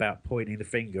frustrated about pointing the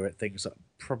finger at things that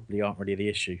probably aren't really the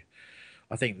issue.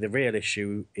 I think the real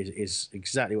issue is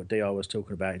exactly what DR was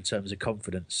talking about in terms of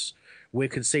confidence. We're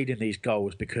conceding these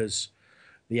goals because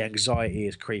the anxiety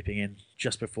is creeping in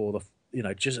just before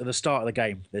just at the start of the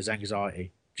game. There's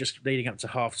anxiety just leading up to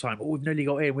half time. Oh, we've nearly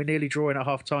got in. We're nearly drawing at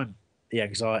half time. The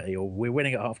anxiety, or we're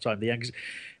winning at half time. The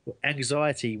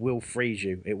anxiety will freeze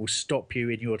you. It will stop you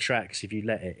in your tracks if you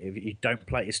let it. If you don't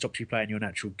play, it stops you playing your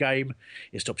natural game.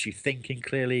 It stops you thinking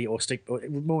clearly, or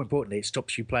more importantly, it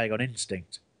stops you playing on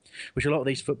instinct, which a lot of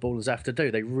these footballers have to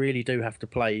do. They really do have to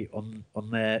play on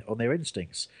their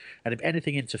instincts, and if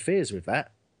anything interferes with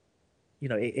that,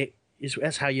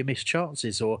 that's how you miss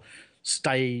chances or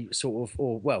stay sort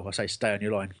of, I say stay on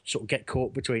your line, sort of get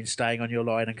caught between staying on your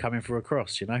line and coming for a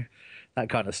cross. That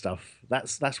kind of stuff.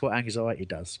 That's what anxiety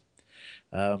does.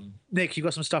 Nick, you've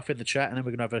got some stuff in the chat, and then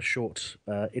we're going to have a short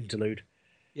interlude.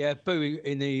 Yeah, Boo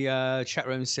in the chat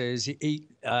room says he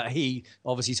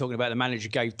obviously talking about the manager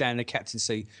gave Dan the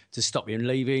captaincy to stop him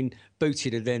leaving.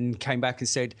 Booted then came back and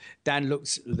said Dan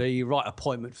looked the right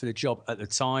appointment for the job at the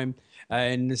time.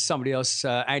 And somebody else,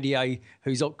 Andy A,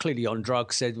 who's clearly on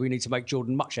drugs, said we need to make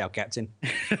Jordan Much our captain.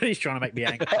 He's trying to make me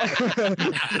angry.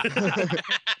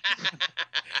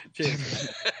 Cheers.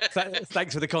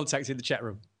 Thanks for the contact in the chat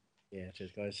room. Yeah,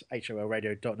 cheers, guys.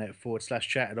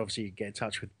 HOLradio.net/chat. And obviously, you can get in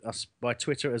touch with us by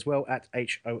Twitter as well, at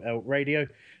HOL Radio.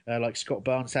 Like Scott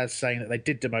Barnes has, saying that they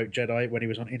did demote Jedi when he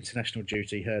was on international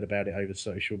duty. Heard about it over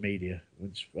social media.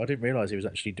 Which I didn't realise he was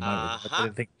actually demoted.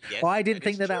 I didn't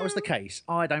think that was the case.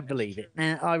 I don't believe it.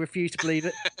 I refuse to believe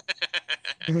it.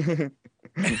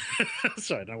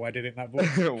 Sorry, I don't know why I did it in that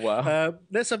voice. Wow.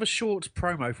 Let's have a short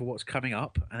promo for what's coming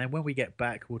up. And then when we get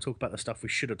back, we'll talk about the stuff we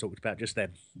should have talked about just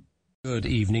then. Good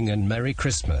evening and Merry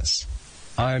Christmas.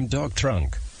 I'm Dog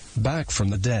Trunk, back from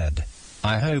the dead.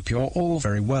 I hope you're all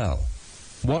very well.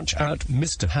 Watch out,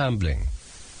 Mr. Hambling.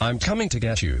 I'm coming to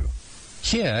get you.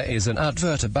 Here is an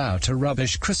advert about a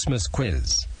rubbish Christmas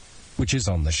quiz, which is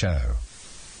on the show.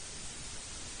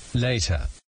 Later.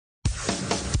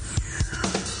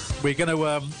 We're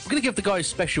gonna give the guy a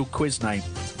special quiz name.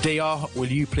 DR, will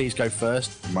you please go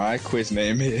first? My quiz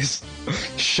name is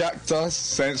Shakhtar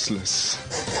Senseless.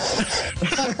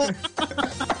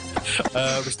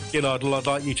 Mr. Gillard, I'd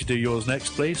like you to do yours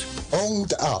next, please.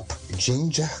 Onged up,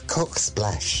 ginger cock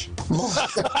splash.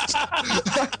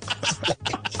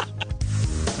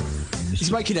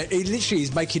 He's making it. He literally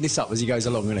is making this up as he goes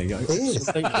along, isn't he?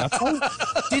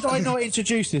 Did I not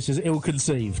introduce this as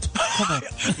ill-conceived? Come on.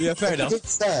 Yeah, fair enough.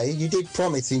 You did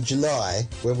promise in July,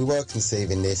 when we were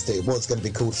conceiving this, that it was going to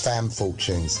be called Fan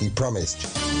Fortunes. You promised.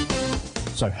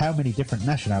 So how many different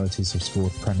nationalities have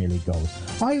scored Premier League goals?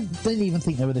 I didn't even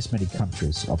think there were this many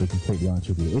countries, I'll be completely honest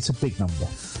with you. It's a big number.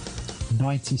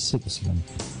 96 of them.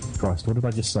 Christ, what did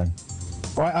I just say?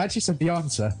 Well, I actually said the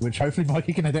answer, which hopefully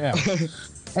Mikey can edit out.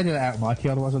 Edit it out, Mikey,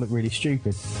 otherwise I look really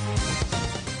stupid.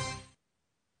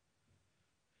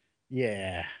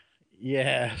 Yeah.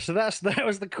 So that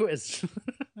was the quiz.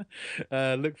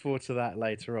 Look forward to that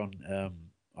later on.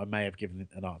 I may have given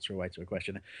an answer away to a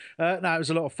question. No, it was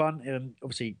a lot of fun.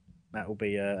 Obviously, that will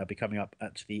be coming up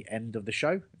at the end of the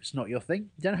show. If it's not your thing,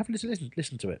 you don't have to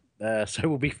listen to it. So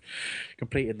we'll be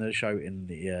completing the show in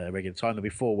the regular time. There'll be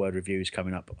 4 word reviews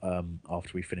coming up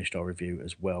after we finished our review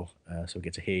as well. So we'll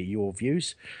get to hear your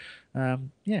views.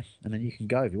 And then you can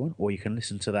go if you want, or you can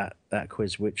listen to that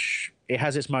quiz, which it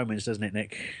has its moments, doesn't it,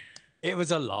 Nick? It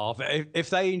was a laugh. If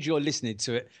they enjoy listening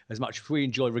to it as much as we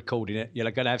enjoy recording it,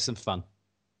 you're going to have some fun.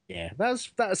 Yeah,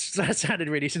 that sounded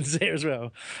really sincere as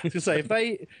well. I was going to say, if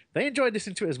they enjoyed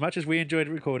listening to it as much as we enjoyed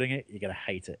recording it, you're going to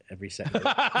hate it every second.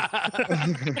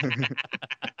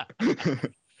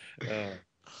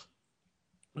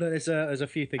 There's a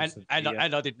few things. And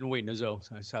I didn't win as well.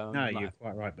 So no, you're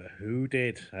quite right. But who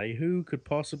did? Hey, who could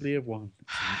possibly have won?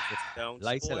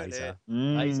 Later.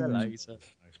 No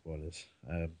spoilers.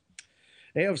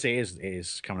 It obviously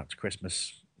is coming up to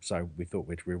Christmas. So we thought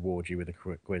we'd reward you with a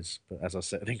quiz. But as I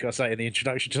said, I think I say in the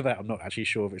introduction to that, I'm not actually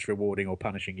sure if it's rewarding or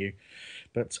punishing you.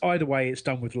 But either way, it's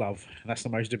done with love. That's the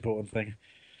most important thing.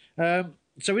 So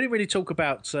we didn't really talk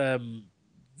about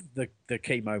the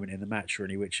key moment in the match,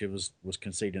 really, which it was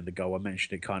conceding the goal. I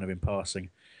mentioned it kind of in passing.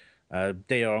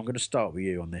 DR, I'm going to start with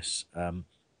you on this.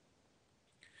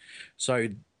 So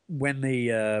when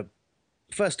the...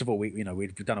 First of all,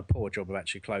 we've done a poor job of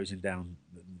actually closing down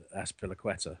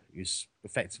Azpilicueta, who's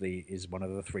effectively is one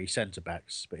of the 3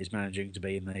 centre-backs, but is managing to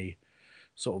be in the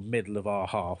sort of middle of our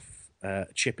half,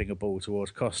 chipping a ball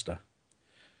towards Costa.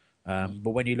 But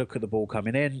when you look at the ball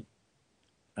coming in,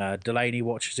 Delaney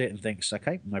watches it and thinks,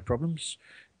 okay, no problems.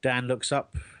 Dan looks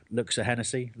up, looks at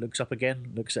Hennessy, looks up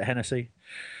again, looks at Hennessy.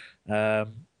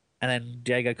 And then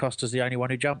Diego Costa's the only one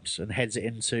who jumps and heads it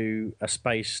into a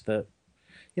space that,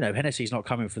 Hennessy's not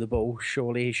coming for the ball.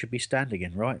 Surely he should be standing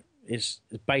in, right? It's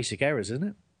basic errors, isn't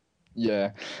it?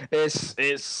 Yeah,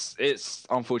 it's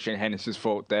unfortunately Hennessy's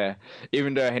fault there.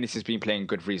 Even though Hennessy's been playing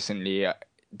good recently,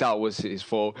 that was his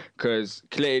fault, because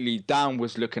clearly Dan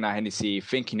was looking at Hennessy,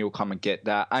 thinking he'll come and get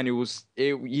that, and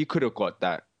he could have got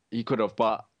that. He could have,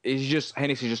 but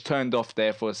Hennessy just turned off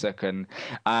there for a second,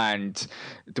 and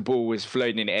the ball was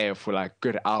floating in the air for like a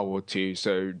good hour or two.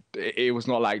 So it was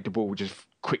not like the ball just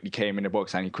quickly came in the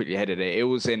box and he quickly headed it. It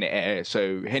was in the air,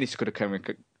 so Hennessy could have come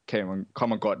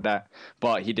and got that,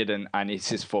 but he didn't, and it's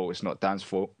his fault. It's not Dan's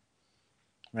fault.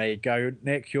 There you go,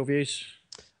 Nick. Your views?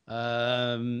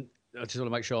 I just want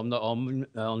to make sure I'm not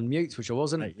on mute, which I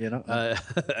wasn't. You're not.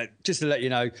 Just to let you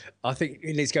know, I think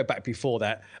it needs to go back before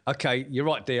that. Okay, you're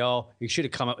right, DR. He should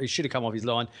have come up. He should have come off his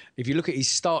line. If you look at his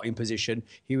starting position,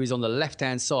 he was on the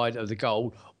left-hand side of the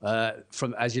goal.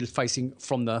 From as you're facing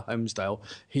from the Holmesdale,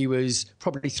 he was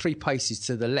probably 3 paces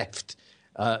to the left.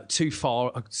 Too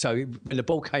far, so when the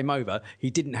ball came over, he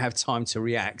didn't have time to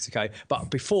react. Okay, but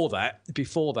before that,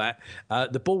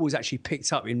 the ball was actually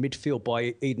picked up in midfield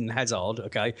by Eden Hazard.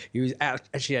 Okay, he was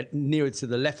actually nearer to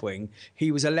the left wing.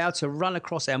 He was allowed to run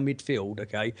across our midfield.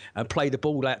 Okay, and play the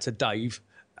ball out to Dave,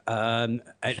 and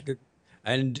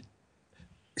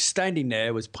standing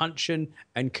there was Punchin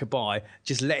and Cabaye.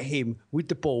 Just let him, with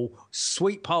the ball,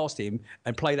 sweep past him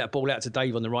and play that ball out to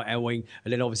Dave on the right-hand wing.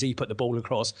 And then obviously he put the ball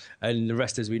across, and the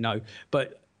rest as we know.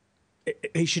 But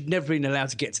he should never have been allowed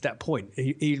to get to that point.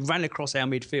 He ran across our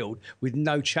midfield with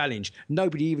no challenge.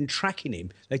 Nobody even tracking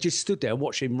him. They just stood there and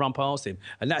watched him run past him.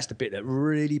 And that's the bit that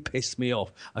really pissed me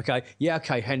off. Okay,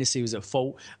 Hennessy was at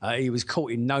fault. He was caught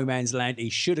in no man's land.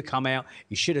 He should have come out.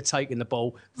 He should have taken the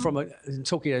ball.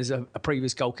 Talking as a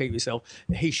previous goalkeeper himself,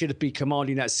 he should have been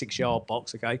commanding that 6-yard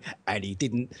box, okay? And he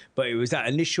didn't. But it was that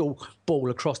initial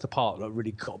ball across the park that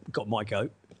really got my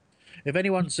goat. If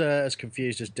anyone's as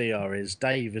confused as DR is,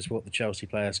 Dave is what the Chelsea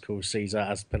players call Cesar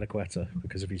Azpilicueta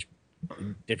because of his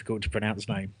difficult to pronounce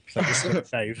name. So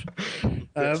Dave.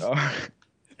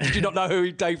 Did you not know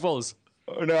who Dave was?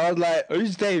 No, I was like,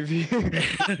 who's Dave?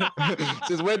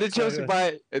 Says, when did Chelsea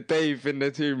buy Dave in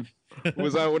the team?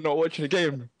 Was I not watching the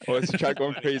game? Or was the track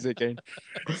going crazy again?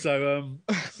 So,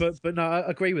 but no, I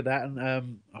agree with that.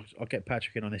 And I'll get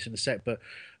Patrick in on this in a sec. But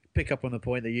pick up on the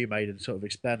point that you made and sort of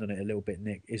expand on it a little bit,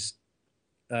 Nick, is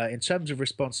in terms of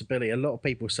responsibility, a lot of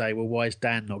people say, well, why is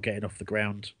Dan not getting off the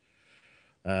ground?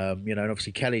 And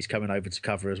obviously Kelly's coming over to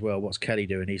cover as well. What's Kelly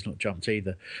doing? He's not jumped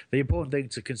either. The important thing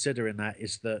to consider in that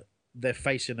is that they're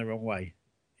facing the wrong way.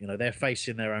 They're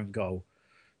facing their own goal.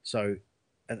 So,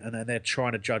 and then they're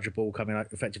trying to judge a ball coming out,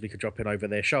 effectively dropping over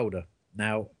their shoulder.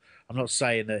 Now, I'm not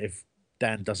saying that if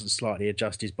Dan doesn't slightly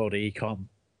adjust his body, he can't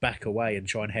back away and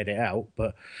try and head it out.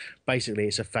 But basically,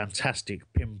 it's a fantastic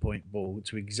pinpoint ball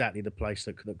to exactly the place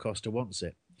that Costa wants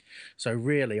it. So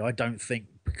really, I don't think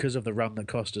because of the run that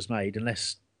Costa's made,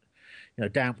 unless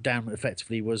Dan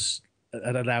effectively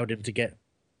had allowed him to get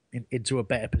into a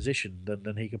better position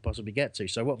than he could possibly get to.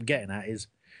 So what I'm getting at is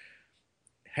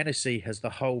Hennessy has the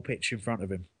whole pitch in front of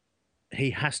him.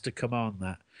 He has to command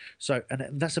that. So,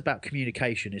 and that's about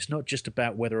communication. It's not just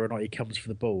about whether or not he comes for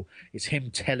the ball. It's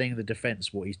him telling the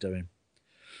defence what he's doing.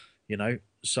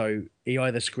 So he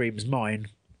either screams mine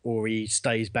or he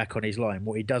stays back on his line.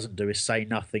 What he doesn't do is say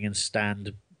nothing and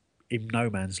stand in no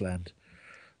man's land.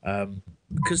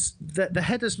 Because the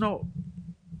header's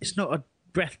it's not a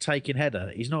breathtaking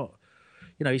header. He's not,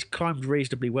 he's climbed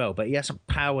reasonably well, but he hasn't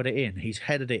powered it in. He's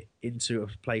headed it into a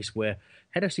place where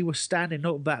Hennessy was standing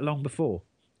not that long before,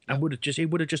 and he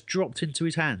would have just dropped into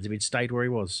his hands if he'd stayed where he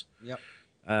was. Yep.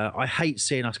 I hate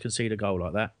seeing us concede a goal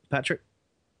like that, Patrick.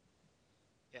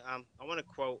 Yeah, I want to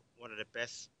quote one of the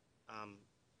best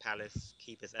Palace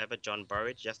keepers ever, John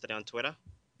Burridge, yesterday on Twitter.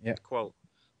 Yeah. Quote: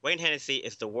 Wayne Hennessy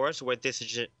is the worst Wayne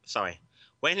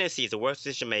Hennessy is the worst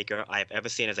decision maker I have ever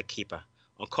seen as a keeper.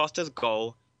 On Costa's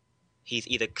goal, he's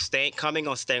either coming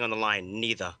or staying on the line.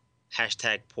 Neither.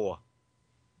 #poor.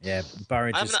 Yeah,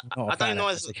 Burridge is not a fan.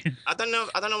 I don't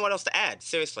know what else to add.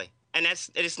 Seriously, and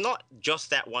it's not just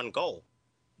that one goal.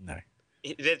 No.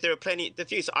 There are plenty. The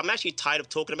few. So I'm actually tired of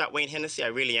talking about Wayne Hennessy. I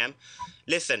really am.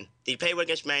 Listen, did he play well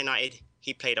against Man United?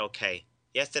 He played okay.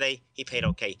 Yesterday, he played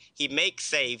okay. He makes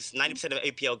saves. 90% of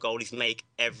APL goalies make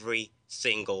every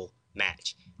single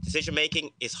match. Decision making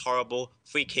is horrible.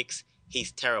 Free kicks,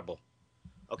 he's terrible.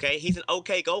 Okay, he's an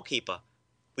okay goalkeeper.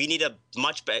 We need a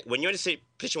much better. When you're in a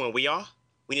position where we are,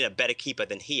 we need a better keeper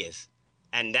than he is.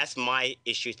 And that's my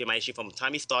issue. It's been my issue from the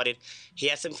time he started. He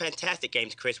had some fantastic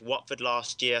games, Chris. Watford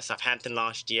last year, Southampton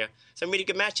last year. Some really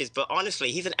good matches. But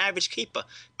honestly, he's an average keeper.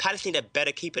 Palace need a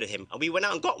better keeper than him. And we went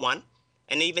out and got one.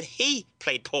 And even he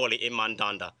played poorly in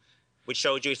Mandanda, which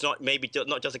shows you it's not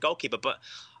just a goalkeeper. But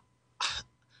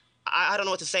I don't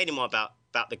know what to say anymore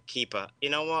about the keeper. You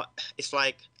know what? It's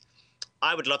like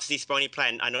I would love to see Speroni play.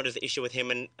 And I know there's an issue with him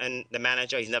and the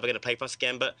manager. He's never going to play for us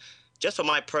again. But just for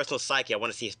my personal psyche, I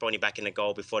want to see Speroni back in the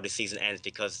goal before the season ends,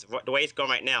 because the way it's going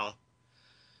right now,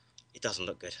 it doesn't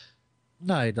look good.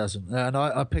 No, it doesn't. And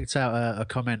I picked out a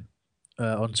comment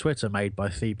on Twitter made by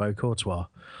Thibaut Courtois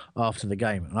after the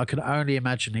game, and I can only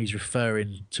imagine he's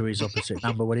referring to his opposite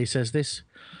number when he says this.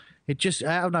 It just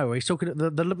out of nowhere, he's talking.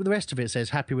 The rest of it says,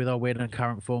 "Happy with our win and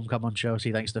current form. Come on,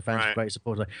 Chelsea! Thanks to the fans for great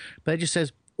support." But it just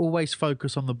says, "Always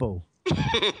focus on the ball."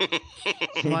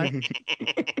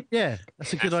 Yeah,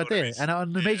 that's a good idea.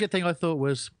 And the major thing I thought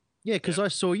was, because I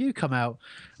saw you come out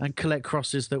and collect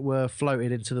crosses that were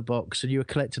floated into the box, and you were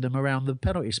collecting them around the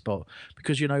penalty spot,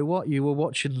 because you know what? You were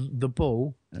watching the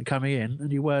ball coming in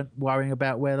and you weren't worrying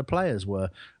about where the players were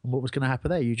and what was going to happen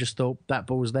there. You just thought, that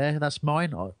ball's there, that's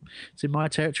mine, it's in my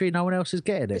territory, no one else is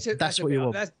getting it. That's what you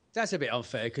want. That's a bit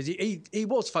unfair, because he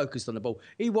was focused on the ball.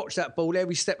 He watched that ball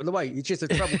every step of the way. It's just the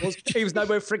trouble was he was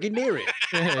nowhere frigging near it.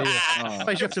 I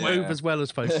suppose you have to move as well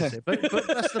as focus it.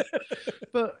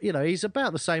 But he's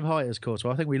about the same height as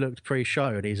Courtois. I think we looked pre-show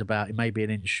and he's about maybe an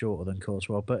inch shorter than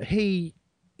Courtois. But he's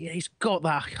got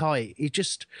that height. He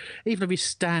just, even if he's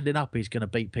standing up, he's going to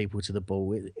beat people to the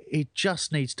ball. He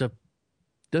just needs to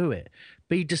do it.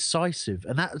 Be decisive.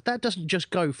 And that doesn't just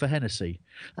go for Hennessy.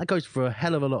 That goes for a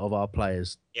hell of a lot of our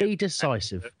players. Yep. Be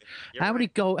decisive. How many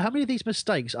of these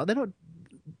mistakes are they not?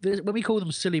 When we call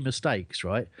them silly mistakes,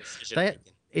 right?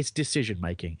 It's decision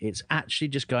making. It's actually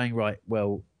just going, right,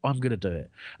 well, I'm going to do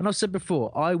it. And I've said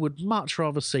before, I would much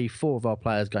rather see 4 of our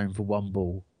players going for one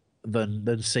ball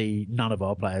than see none of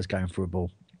our players going for a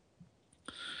ball.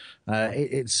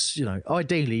 It's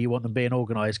ideally you want them being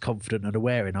organised, confident and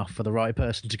aware enough for the right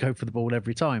person to go for the ball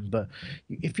every time. But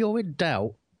if you're in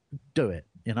doubt, do it.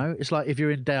 You know, it's like if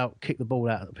you're in doubt, kick the ball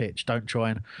out of the pitch. Don't try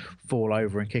and fall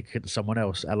over and kick it to someone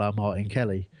else, a la Martin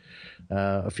Kelly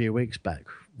a few weeks back,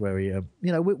 where he,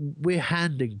 we're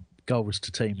handing goals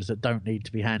to teams that don't need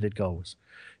to be handed goals.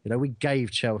 You know, we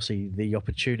gave Chelsea the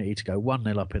opportunity to go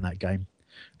 1-0 up in that game,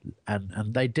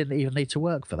 and they didn't even need to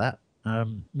work for that.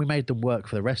 We made them work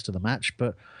for the rest of the match,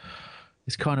 but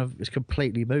it's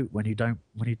completely moot when you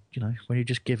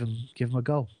just give them a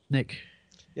goal. Nick.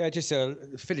 Yeah, just to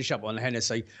finish up on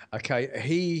Hennessy. Okay,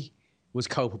 he was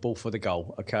culpable for the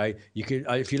goal. Okay, you could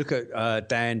if you look at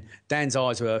Dan's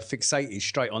eyes were fixated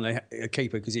straight on the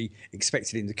keeper because he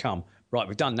expected him to come. Right,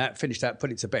 we've done that, finished that,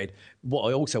 put it to bed. What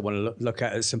I also want to look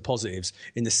at is some positives.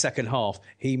 In the second half,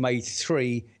 he made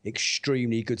 3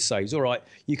 extremely good saves. All right,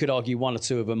 you could argue 1 or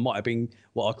 2 of them might have been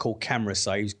what I call camera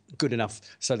saves, good enough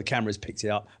so the cameras picked it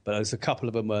up, but there's a couple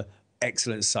of them were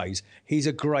excellent saves. He's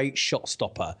a great shot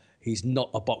stopper. He's not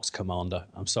a box commander.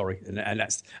 I'm sorry, and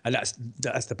that's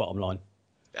the bottom line.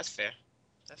 That's fair.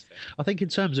 That's fair. I think in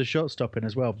terms of shot stopping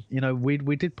as well,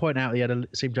 we did point out he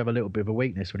seemed to have a little bit of a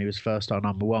weakness when he was first our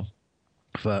number one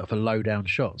for low down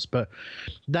shots, but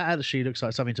that actually looks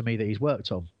like something to me that he's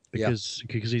worked on because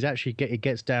he's actually it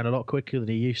gets down a lot quicker than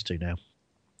he used to now.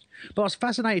 But I was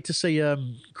fascinated to see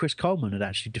Chris Coleman had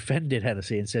actually defended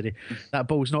Hennessy and said that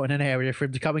ball's not in an area for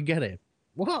him to come and get it.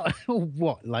 What?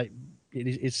 What? Like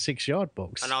it's 6-yard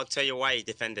box. And I'll tell you why he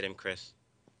defended him, Chris.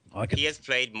 He has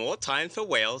played more time for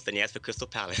Wales than he has for Crystal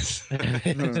Palace.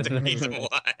 That's the reason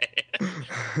why.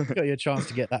 Got your chance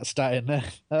to get that stat in there.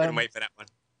 Couldn't wait for that one.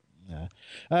 Yeah.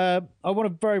 I want a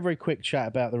very, very quick chat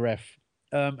about the ref.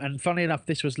 And funnily enough,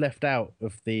 this was left out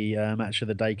of the match of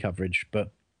the day coverage,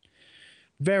 but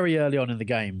very early on in the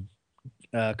game,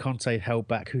 Conte held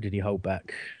back. Who did he hold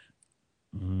back?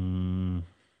 My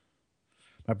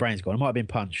brain's gone. It might have been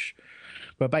Punch.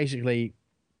 But basically, it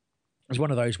was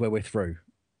one of those where we're through.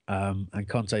 And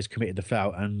Conte's committed the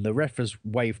foul, and the ref has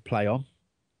waved play on.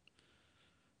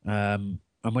 And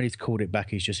when he's called it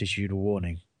back, he's just issued a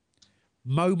warning.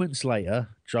 Moments later,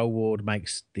 Joel Ward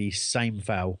makes the same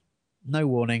foul. No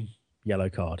warning, yellow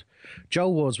card.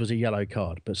 Joel Ward's was a yellow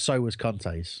card, but so was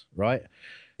Conte's, right?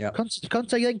 Yeah.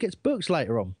 Conte then gets booked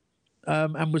later on,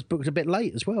 and was booked a bit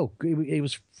late as well. It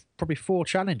was probably 4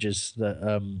 challenges that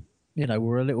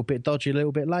were a little bit dodgy, a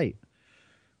little bit late.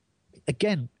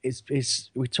 Again, I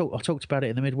talked about it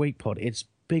in the midweek pod. It's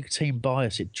big team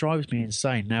bias. It drives me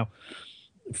insane. Now,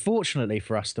 fortunately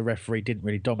for us, the referee didn't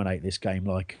really dominate this game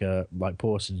like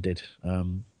Pawson did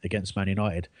against Man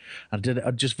United.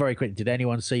 And just very quickly, did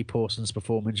anyone see Pawson's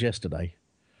performance yesterday?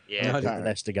 Yeah, the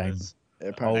Leicester game.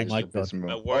 Oh my It god!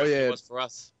 was for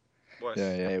us. Worse.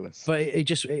 Yeah, it was.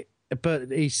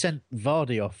 But he sent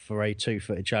Vardy off for a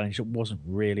 2-footed challenge that wasn't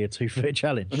really a 2-footed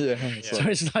challenge. Yeah. So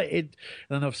it's like and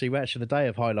then obviously we actually the day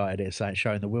have highlighted it,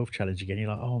 showing the Wilf challenge again. You're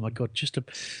like, oh my god, just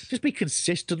be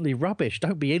consistently rubbish.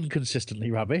 Don't be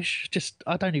inconsistently rubbish.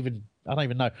 I don't even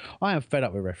know. I am fed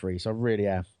up with referees. I really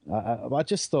am. I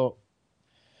just thought.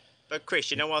 But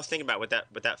Chris, you know what I was thinking about with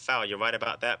that foul? You're right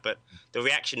about that, but the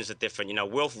reactions are different.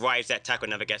 Wilf rides that tackle,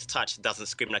 never gets touched, doesn't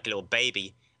scream like a little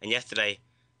baby. And yesterday,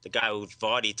 the guy who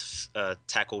Vardy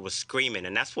tackled was screaming,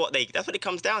 and that's what it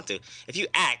comes down to. If you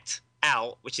act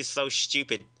out, which is so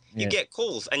stupid, you get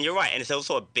calls, and you're right. And it's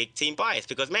also a big team bias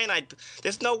because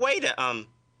there's no way that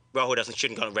Rahul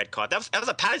shouldn't got a red card. That was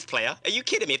a Palace player. Are you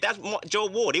kidding me? If that's Joe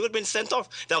Ward, he would have been sent off.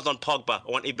 That was on Pogba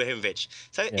or on Ibrahimovic.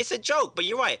 So it's a joke, but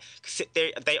you're right.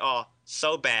 They are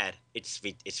so bad. It's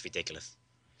ridiculous.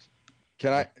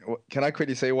 Can I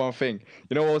quickly say one thing?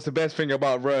 You know what was the best thing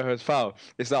about Rojo's foul?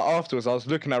 It's that afterwards I was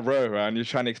looking at Rojo and he's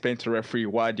trying to explain to the referee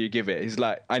why do you give it.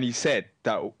 And he said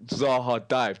that Zaha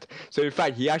dived. So in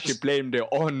fact he actually blamed it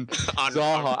on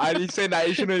Zaha, and he said that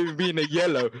it shouldn't even be in a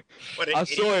yellow. I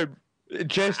saw him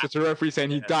gesture to the referee saying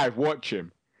he dived. Watch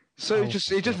him. So it's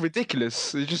just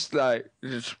ridiculous. It's just like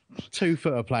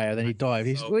 2-footer player. Then he dived.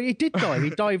 He did dive.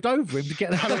 He dived over him to get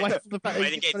the hell away from the back.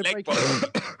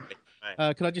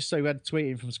 Can I just say we had a tweet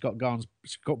in from Scott Barnes,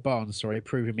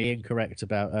 proving me incorrect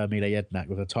about Mile Jednak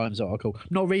with a Times article. I'm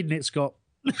not reading it, Scott.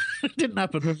 It didn't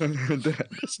happen.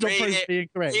 Stop proving me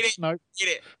incorrect. No.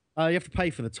 You have to pay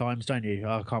for the Times, don't you?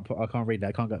 I can't read that.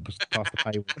 I can't get past the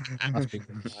paywall. Must be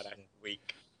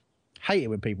weak. Hate it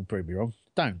when people prove me wrong.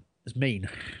 Don't. It's mean.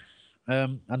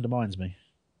 Undermines me.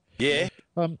 Yeah.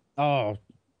 And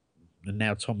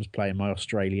now Tom's playing my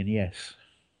Australian yes.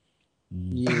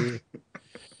 Yeah.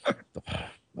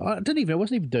 I wasn't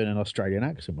even doing an Australian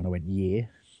accent when I went yeah.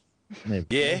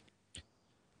 Yeah.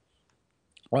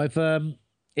 I've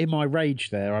in my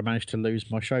rage there, I managed to lose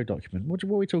my show document. What are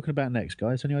we talking about next,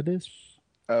 guys? Any ideas?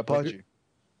 Pardew.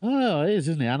 Oh, it is,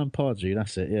 isn't it? Alan Pardew,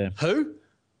 that's it. Yeah. Who?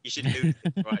 You should lose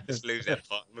it, right? Just lose that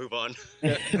part. Move on.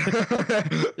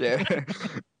 Yeah.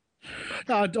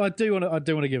 No, I do want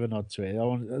to give a nod to it. I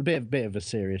want a bit of a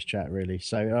serious chat, really.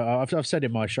 So I've said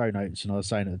in my show notes, and I was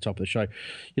saying at the top of the show,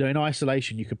 in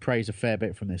isolation, you could praise a fair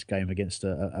bit from this game against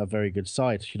a very good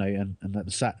side, and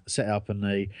the set up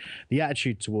and the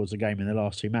attitude towards the game in the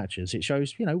last two matches. It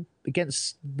shows,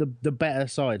 against the better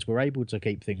sides, we're able to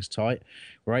keep things tight.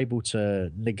 We're able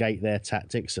to negate their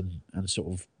tactics and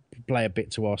sort of play a bit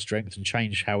to our strength and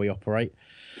change how we operate.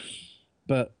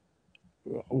 But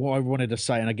what I wanted to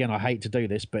say, and again, I hate to do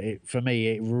this, but for me,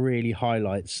 it really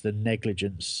highlights the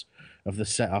negligence of the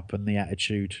setup and the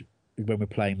attitude when we're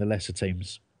playing the lesser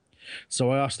teams. So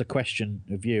I asked the question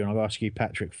of you, and I'll ask you,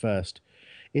 Patrick, first.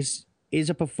 Is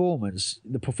a performance,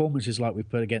 the performances like we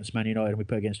put against Man United and we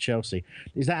put against Chelsea,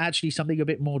 is that actually something a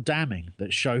bit more damning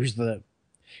that shows that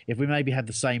if we maybe had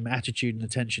the same attitude and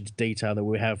attention to detail that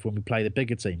we have when we play the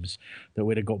bigger teams, that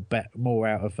we'd have got more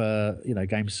out of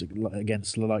games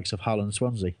against the likes of Hull and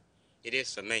Swansea? It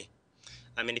is for me.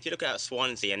 I mean, if you look at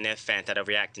Swansea and their fans that are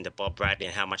reacting to Bob Bradley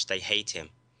and how much they hate him,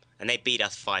 and they beat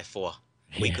us 5-4.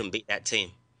 We couldn't beat that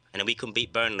team. And then we couldn't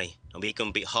beat Burnley, and we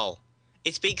couldn't beat Hull.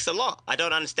 It speaks a lot. I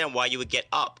don't understand why you would get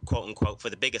up, quote unquote,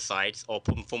 for the bigger sides or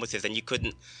performances, and you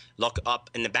couldn't lock up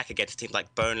in the back against teams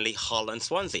like Burnley, Hull, and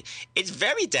Swansea. It's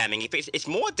very damning. It's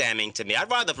more damning to me.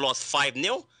 I'd rather have lost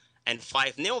 5-0 and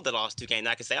 5-0 the last two games.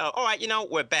 I could say, oh, all right,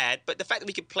 we're bad. But the fact that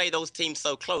we could play those teams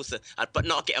so close, but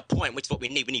not get a point, which is what we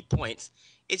need. We need points.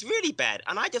 It's really bad.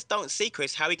 And I just don't see,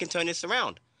 Chris, how we can turn this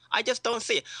around. I just don't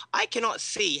see it. I cannot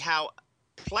see how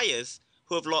players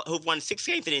who've won 6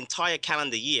 games in the entire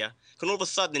calendar year can all of a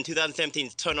sudden in 2017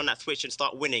 turn on that switch and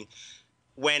start winning.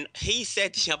 When he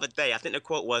said the other day, I think the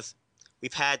quote was,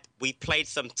 "We played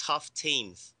some tough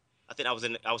teams." I think I was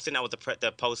saying that was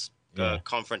the post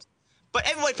conference, but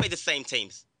everybody played the same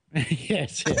teams.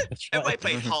 Yes, yeah, that's right. Everybody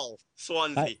played Hull,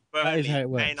 Swansea, Burnley,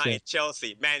 Man United,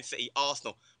 Chelsea, Man City,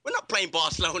 Arsenal. We're not playing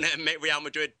Barcelona and Real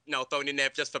Madrid, thrown in there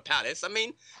just for Palace. I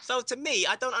mean, so to me,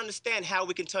 I don't understand how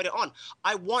we can turn it on.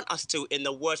 I want us to, in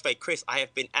the worst way. Chris, I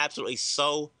have been absolutely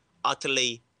so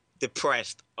utterly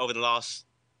depressed over the last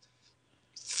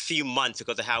few months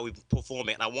because of how we've been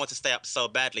performing, and I want to stay up so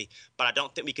badly, but I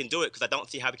don't think we can do it because I don't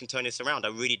see how we can turn this around. I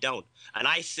really don't. And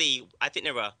I think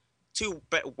there are 2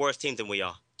 worse teams than we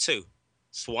are. 2,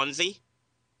 Swansea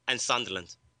and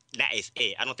Sunderland. That is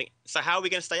it. I don't think so. How are we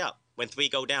going to stay up when 3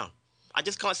 go down? I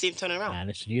just can't see him turning around. Man,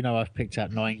 listen, I've picked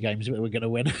out 9 games that we're going to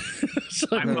win. So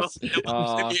I'm not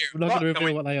going to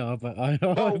reveal what they are, but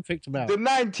I've picked them out. The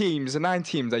 9 teams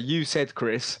that you said,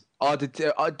 Chris, are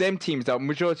them teams, the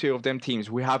majority of them teams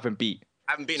we haven't beat.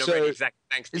 Haven't been already, exactly.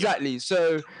 Thanks to you.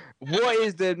 So what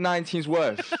is the 9 teams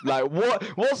worth? Like,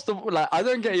 what's the, I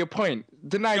don't get your point.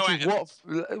 The 9 teams,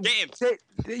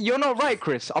 you're not right,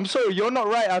 Chris. I'm sorry, you're not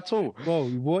right at all.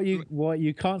 Well,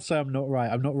 you can't say I'm not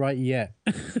right. I'm not right yet.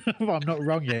 But I'm not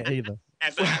wrong yet either.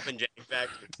 As it happened, Jack.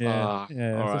 Exactly. Yeah,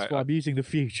 that's why I'm using the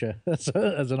future as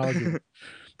an argument.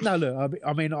 No, look,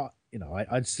 I mean,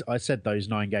 I said those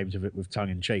 9 games of it with tongue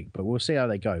in cheek, but we'll see how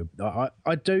they go.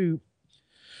 I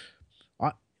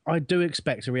do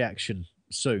expect a reaction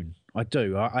soon. I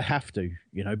do. I have to,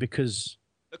 because.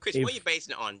 But Chris, what are you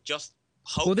basing it on? Just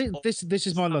hope. Well, this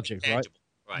is my logic, right?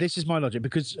 This is my logic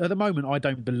because at the moment I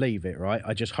don't believe it, right?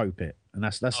 I just hope it, and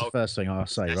that's the first thing I'll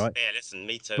say, right? Yeah, listen,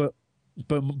 me too.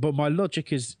 But my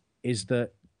logic is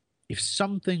that if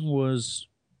something was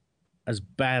as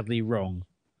badly wrong,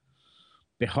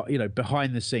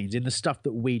 behind the scenes in the stuff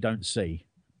that we don't see,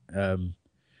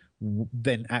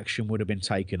 then action would have been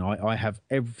taken. I have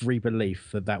every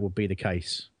belief that would be the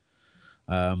case.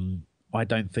 I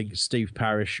don't think Steve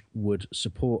Parish would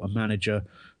support a manager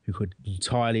who had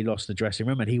entirely lost the dressing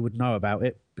room, and he would know about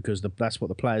it because that's what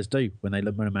the players do when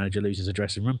a manager loses a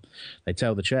dressing room. They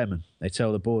tell the chairman, they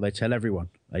tell the board, they tell everyone.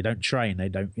 They don't train. They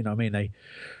don't,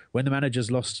 when the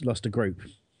manager's lost a group,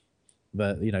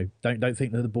 don't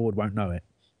think that the board won't know it.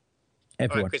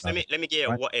 Everyone. All right, Chris, let me give you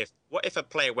a what if. What if a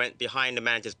player went behind the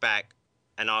manager's back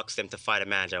and asked them to fire the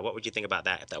manager? What would you think about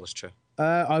that if that was true?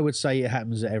 I would say it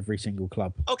happens at every single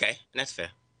club. Okay, that's fair.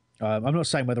 I'm not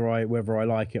saying whether I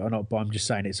like it or not, but I'm just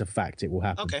saying it's a fact. It will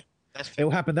happen. Okay, that's fair. It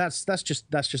will happen. That's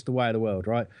just the way of the world,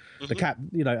 right?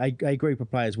 Mm-hmm. A group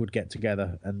of players would get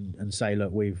together and say,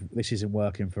 look, this isn't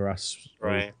working for us.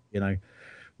 Right.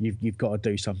 You've got to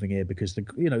do something here because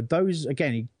those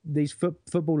again, these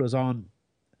footballers aren't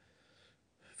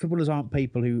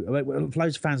people who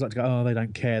loads of fans like to go, oh, they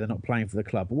don't care, they're not playing for the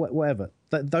club, whatever.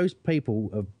 Those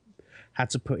people have had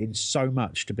to put in so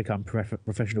much to become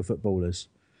professional footballers.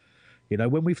 You know,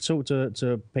 when we've talked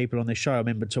to people on this show, I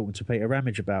remember talking to Peter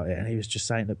Ramage about it, and he was just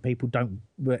saying that people don't,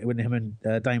 when him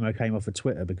and Damo came off of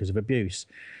Twitter because of abuse,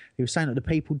 he was saying that the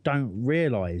people don't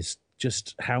realise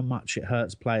just how much it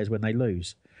hurts players when they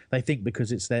lose. They think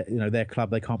because it's their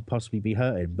club, they can't possibly be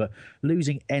hurting. But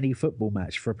losing any football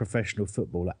match for a professional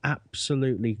footballer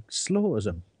absolutely slaughters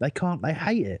them. They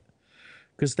hate it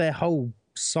because their whole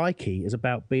psyche is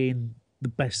about being the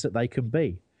best that they can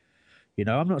be. You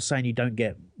know, I'm not saying you don't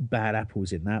get bad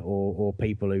apples in that or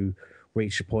people who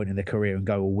reach a point in their career and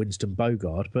go, well, Winston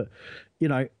Bogard. But, you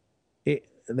know,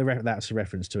 that's a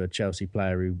reference to a Chelsea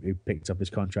player who picked up his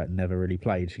contract and never really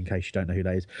played, in case you don't know who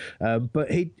that is. But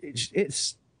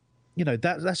it's you know,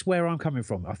 that's where I'm coming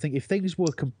from. I think if things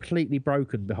were completely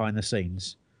broken behind the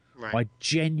scenes, right, I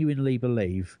genuinely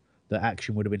believe that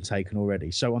action would have been taken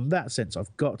already. So on that sense,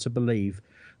 I've got to believe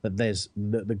that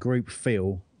the group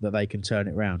feel that they can turn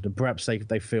it around, and perhaps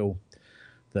they feel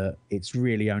that it's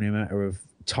really only a matter of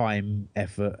time,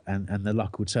 effort, and the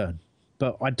luck will turn.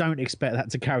 But I don't expect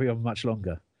that to carry on much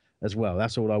longer as well.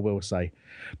 That's all I will say.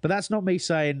 But that's not me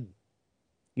saying,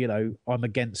 you know, I'm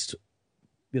against,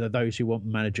 you know, those who want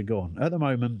the manager gone. At the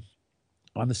moment,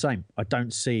 I'm the same. I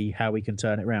don't see how we can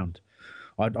turn it around.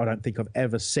 I don't think I've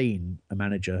ever seen a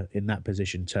manager in that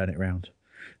position turn it around.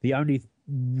 The only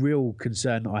real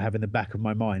concern that I have in the back of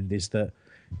my mind is that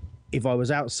if I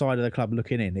was outside of the club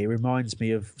looking in, it reminds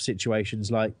me of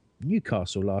situations like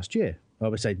Newcastle last year. I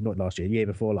would say not last year, the year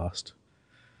before last,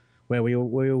 where we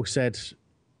all said,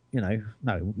 you know,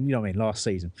 no, you know what I mean, last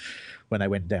season when they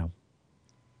went down,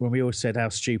 when we all said how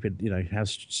stupid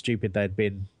they'd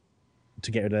been to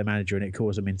get rid of their manager, and it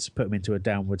caused them to put them into a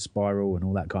downward spiral and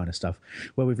all that kind of stuff.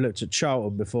 Well, we've looked at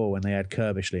Charlton before when they had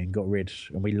Kirbishley and got rid,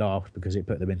 and we laughed because it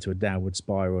put them into a downward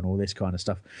spiral and all this kind of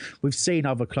stuff. We've seen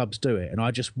other clubs do it, and I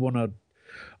just want to.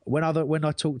 When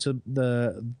I talk to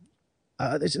the,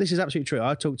 this is absolutely true.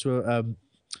 I talked to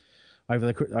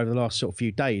over the last sort of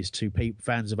few days to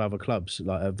fans of other clubs,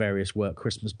 like at various work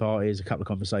Christmas parties, a couple of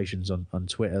conversations on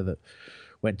Twitter that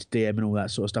went to DM and all that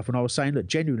sort of stuff. And I was saying, look,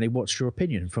 genuinely, what's your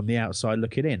opinion from the outside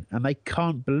looking in? And they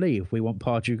can't believe we want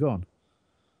Pardew gone.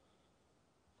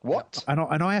 What? And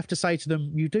I have to say to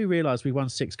them, you do realise we won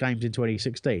 6 games in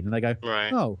 2016. And they go,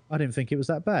 right. Oh, I didn't think it was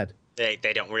that bad. They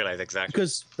don't realise exactly.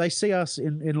 Because they see us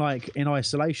in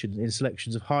isolation, in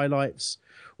selections of highlights,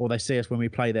 or they see us when we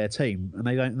play their team, and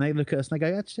they look at us and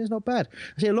they go, actually, it's not bad.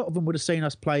 I see a lot of them would have seen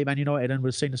us play Man United and would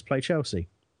have seen us play Chelsea.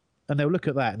 And they'll look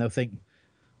at that and they'll think,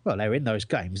 well, they were in those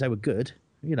games. They were good.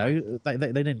 You know, they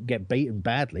didn't get beaten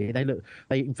badly.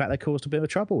 In fact, they caused a bit of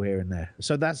trouble here and there.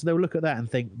 So they'll look at that and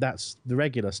think that's the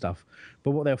regular stuff.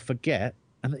 But what they'll forget,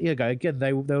 and you go again,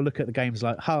 they'll look at the games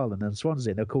like Hull and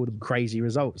Swansea. They'll call them crazy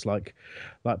results, like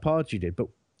Pardew did. But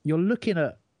you're looking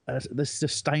at the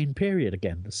sustained period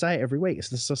again. I say it every week. It's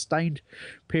the sustained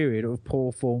period of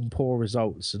poor form, poor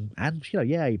results, and you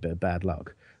know, a bit of bad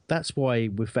luck. That's why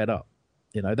we're fed up.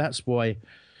 You know, that's why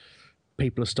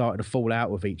people are starting to fall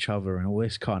out with each other and all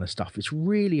this kind of stuff. It's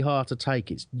really hard to take.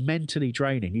 It's mentally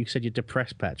draining. You said you're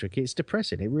depressed, Patrick. It's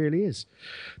depressing. It really is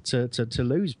to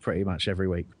lose pretty much every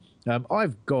week.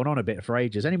 I've gone on a bit for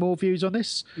ages. Any more views on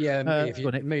this? Yeah, if you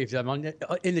don't mind.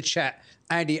 In the chat,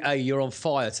 Andy A, you're on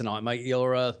fire tonight, mate.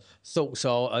 Your thoughts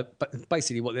are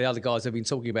basically what the other guys have been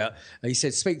talking about. He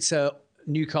said, speak to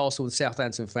Newcastle and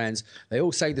Southampton fans. They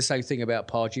all say the same thing about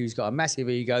Pardew. He's got a massive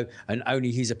ego and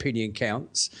only his opinion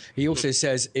counts. He also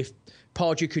says if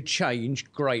Pardew could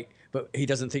change, great, but he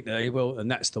doesn't think that he will,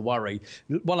 and that's the worry.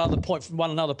 One other point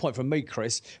from me,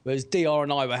 Chris, was DR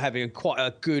and I were having quite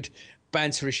a good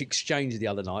banterish exchange the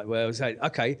other night where I was saying,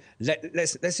 okay,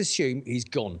 let's assume he's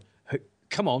gone.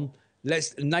 Come on,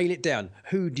 let's nail it down.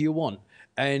 Who do you want?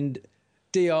 And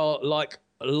DR, like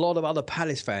a lot of other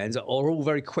Palace fans, are all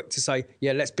very quick to say,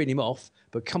 yeah, let's bin him off.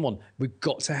 But come on, we've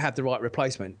got to have the right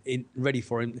replacement ready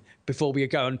for him before we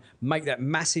go and make that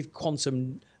massive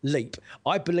quantum leap.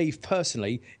 I believe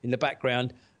personally in the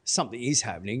background something is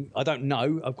happening. I don't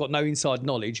know. I've got no inside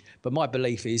knowledge, but my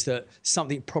belief is that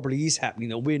something probably is happening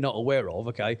that we're not aware of,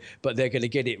 okay? But they're going to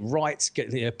get it right,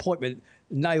 get the appointment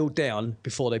nailed down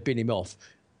before they bin him off.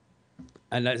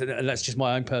 And that's just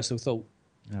my own personal thought.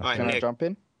 Right, Can I jump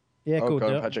in? Yeah, cool.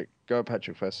 Go Patrick. Go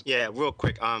Patrick first. Yeah, real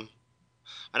quick. I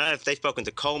don't know if they've spoken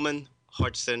to Coleman,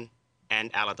 Hodgson, and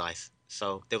Allardyce.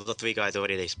 So there were the 3 guys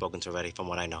already they've spoken to already, from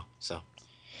what I know. So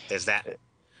there's that.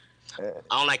 I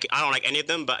don't like any of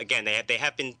them, but again, they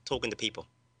have been talking to people.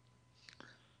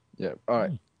 Yeah. All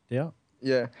right. Yeah.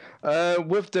 Yeah.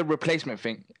 With the replacement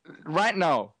thing, right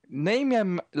now, name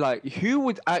him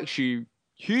who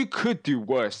could do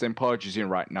worse than Pardew's in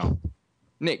right now.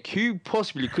 Nick, who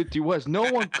possibly could do worse? No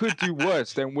one could do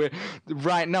worse than what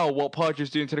Pardew's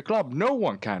doing to the club. No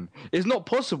one can. It's not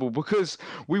possible because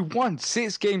we won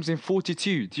 6 games in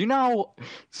 42. Do you know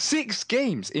 6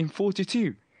 games in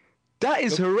 42? That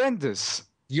is horrendous.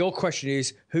 Your question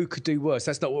is, who could do worse?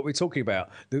 That's not what we're talking about.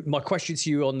 My question to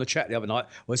you on the chat the other night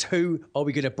was, who are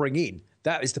we going to bring in?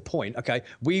 That is the point, okay?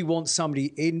 We want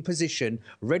somebody in position,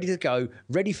 ready to go,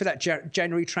 ready for that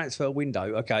January transfer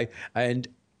window, okay? And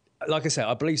like I said,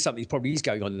 I believe something probably is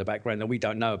going on in the background that we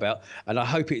don't know about, and I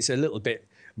hope it's a little bit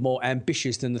more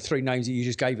ambitious than the 3 names that you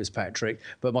just gave us, Patrick.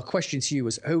 But my question to you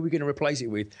was, who are we going to replace it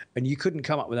with? And you couldn't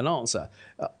come up with an answer.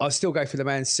 I still go for the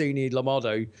Mancini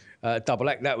Lombardo double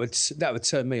act. That would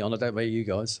turn me on. I don't know you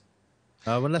guys.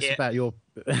 Well, that's about your.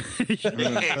 It's a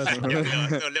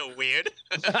little weird.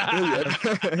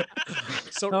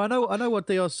 No, I know what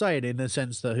Dior's saying in the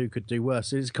sense that who could do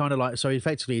worse. It's kind of like, so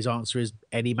effectively his answer is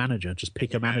any manager. Just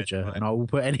pick a manager, right, and I will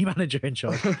put any manager in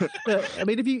charge. I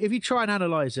mean, if you try and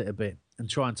analyse it a bit and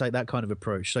try and take that kind of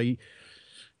approach, so you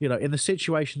know, in the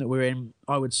situation that we're in,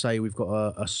 I would say we've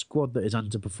got a squad that is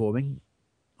underperforming.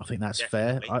 I think that's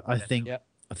fair. I think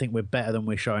we're better than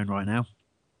we're showing right now.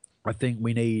 I think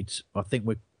the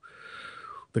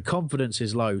confidence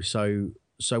is low. So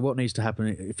what needs to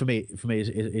happen for me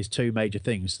is 2 major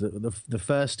things. The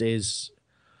first is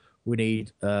we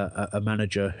need a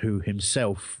manager who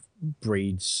himself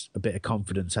breeds a bit of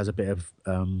confidence, has a bit of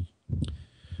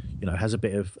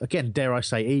again, dare I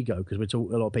say, ego, because a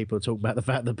lot of people are talking about the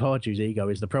fact that Pardew's ego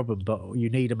is the problem, but you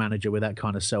need a manager with that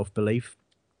kind of self-belief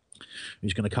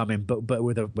who's going to come in, but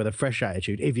with a fresh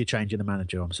attitude. If you're changing the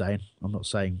manager, I'm not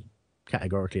saying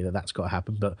categorically that's got to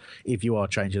happen, but if you are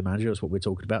changing the manager, that's what we're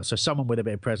talking about. So someone with a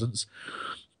bit of presence.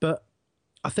 But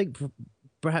I think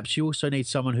perhaps you also need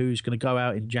someone who's going to go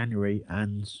out in January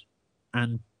and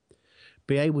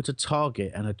be able to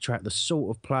target and attract the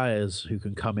sort of players who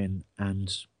can come in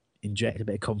and inject a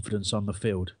bit of confidence on the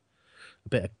field, a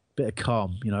bit of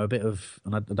calm, a bit of,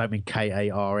 and I don't mean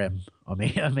KARM, I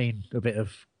mean a bit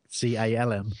of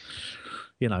CALM,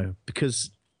 because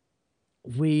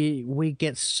we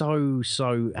get so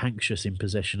anxious in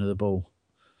possession of the ball.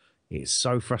 It's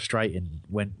so frustrating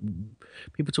when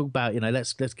people talk about,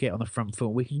 let's get on the front foot.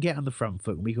 We can get on the front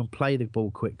foot and we can play the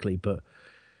ball quickly, but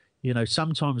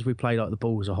sometimes we play like the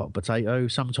ball's a hot potato.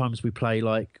 Sometimes we play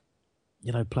like,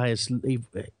 players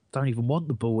don't even want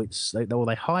the ball.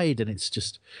 They hide, and it's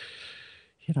just,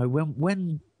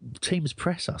 when teams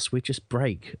press us, we just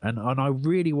break. And I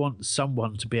really want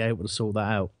someone to be able to sort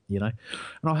that out, And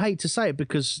I hate to say it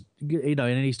because,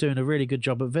 and he's doing a really good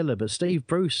job at Villa, but Steve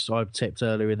Bruce, I tipped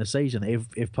earlier in the season,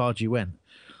 if Pardew went,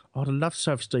 I'd love to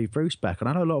have Steve Bruce back. And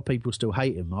I know a lot of people still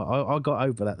hate him. I got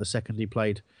over that the second he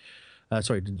played.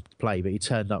 Didn't play, but he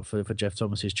turned up for Jeff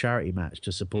Thomas's charity match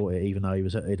to support it, even though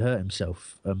he'd hurt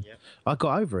himself. I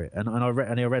got over it, and I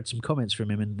read some comments from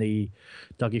him in the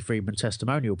Dougie Freedman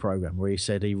testimonial program where he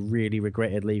said he really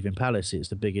regretted leaving Palace. It's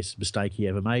the biggest mistake he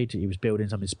ever made. He was building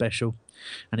something special,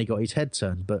 and he got his head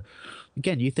turned. But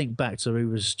again, you think back to who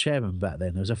was chairman back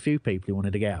then. There was a few people who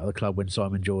wanted to get out of the club when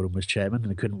Simon Jordan was chairman,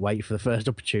 and they couldn't wait for the first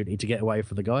opportunity to get away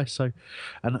from the guy. So,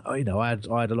 and I had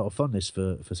a lot of fondness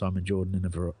for Simon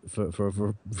Jordan for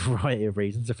a variety of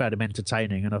reasons. I found him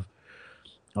entertaining, and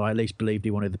I at least believed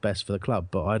he wanted the best for the club.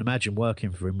 But I'd imagine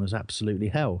working for him was absolutely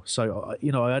hell. So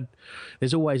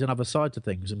there's always another side to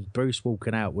things. And Bruce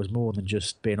walking out was more than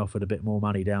just being offered a bit more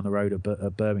money down the road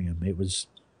at Birmingham. It was,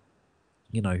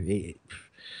 he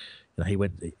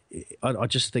went. I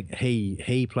just think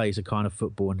he plays a kind of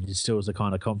football and instills the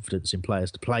kind of confidence in players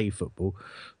to play football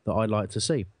that I'd like to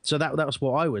see. So that was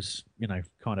what I was,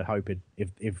 kind of hoping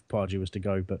if Pardew was to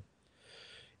go, but.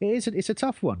 It's a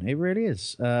tough one. It really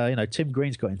is. Tim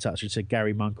Green's got in touch and said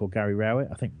Gary Monk or Gary Rowett.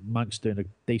 I think Monk's doing a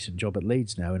decent job at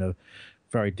Leeds now in a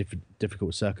very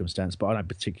difficult circumstance, but I don't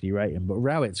particularly rate him. But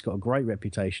Rowett's got a great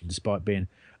reputation despite being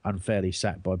unfairly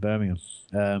sacked by Birmingham.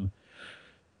 Carl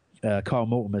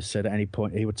Mortimer said at any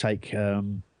point he would take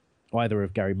either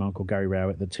of Gary Monk or Gary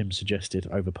Rowett that Tim suggested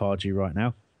over Pardew right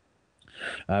now.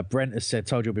 Brent has said,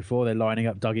 told you before, they're lining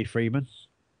up Dougie Freedman.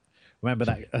 Remember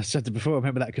that, I said it before,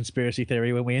 remember that conspiracy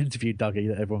theory when we interviewed Dougie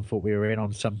that everyone thought we were in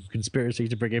on some conspiracy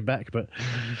to bring him back, but...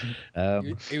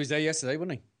 he was there yesterday,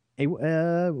 wasn't he?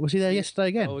 Was he there yesterday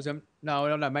again?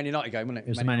 No, Man United game, wasn't it? It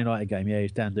was the Man United game, yeah. He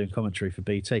was down doing commentary for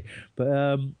BT.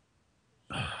 But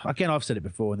again, I've said it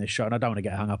before in this show, and I don't want to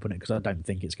get hung up on it because I don't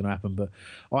think it's going to happen, but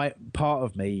part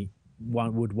of me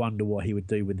would wonder what he would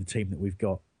do with the team that we've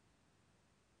got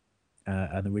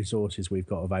and the resources we've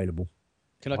got available.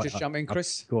 Can I just jump in,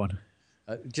 Chris? Go on.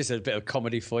 Just a bit of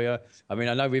comedy for you. I mean,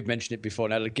 I know we've mentioned it before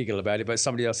and had a giggle about it, but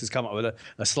somebody else has come up with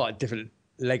a slight different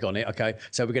leg on it. Okay,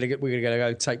 so we're gonna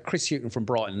go take Chris Hughton from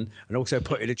Brighton and also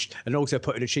put in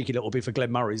a cheeky little bid for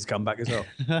Glenn Murray's come back as well.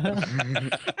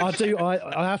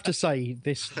 I have to say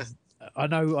this. I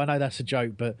know that's a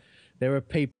joke, but there are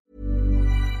people.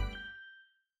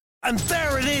 And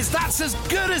there it is, that's as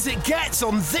good as it gets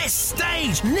on this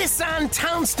stage. Nissan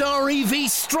Townstar EV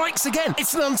strikes again.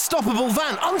 It's an unstoppable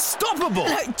van, unstoppable.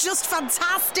 Look, just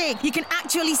fantastic. You can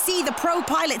actually see the Pro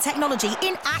Pilot technology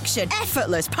in action.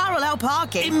 Effortless parallel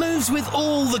parking. It moves with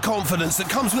all the confidence that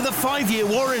comes with a 5-year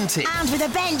warranty. And with a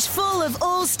bench full of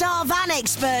all-star van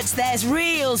experts, there's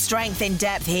real strength in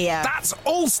depth here. That's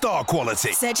all-star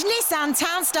quality. Search Nissan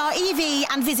Townstar EV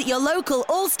and visit your local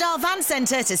all-star van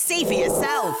centre to see for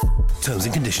yourself. Terms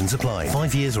and conditions apply.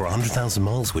 5 years or 100,000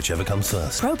 miles, whichever comes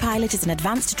first. ProPilot is an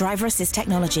advanced driver assist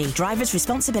technology. Driver's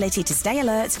responsibility to stay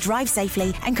alert, drive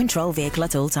safely, and control vehicle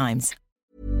at all times.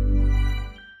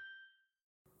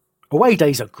 Away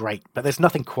days are great, but there's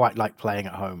nothing quite like playing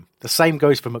at home. The same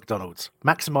goes for McDonald's.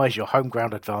 Maximise your home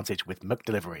ground advantage with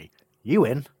McDelivery. You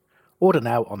in? Order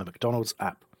now on the McDonald's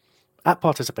app. At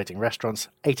participating restaurants,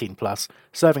 18 plus,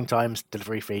 serving times,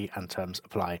 delivery fee and terms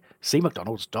apply. See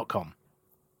mcdonalds.com.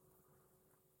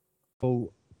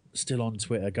 Still on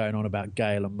Twitter going on about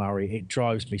Gale and Murray. It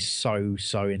drives me so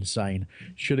insane.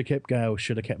 Should have kept Gale,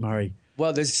 should have kept Murray.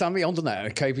 Well, there's something on that,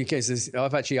 okay? Because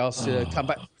I've actually asked to come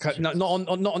back. Not on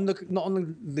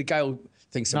the Gale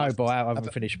thing. So no, much. but I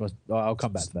haven't finished. I'll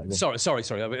come back to that.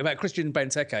 Sorry. About Christian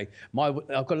Benteke,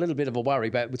 I've got a little bit of a worry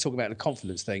about. We're talking about the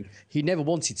confidence thing. He never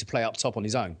wanted to play up top on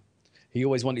his own. He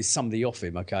always wanted somebody off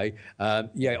him, okay?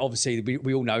 Obviously,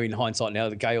 we all know in hindsight now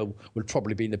that Gale would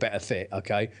probably be in the better fit,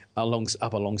 okay,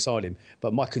 alongside him.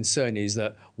 But my concern is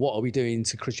that what are we doing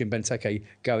to Christian Benteke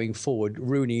going forward,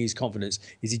 ruining his confidence?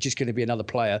 Is he just going to be another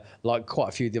player like quite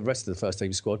a few of the rest of the first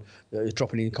team squad,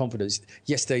 dropping in confidence?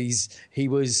 Yesterday, he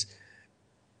was...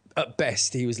 At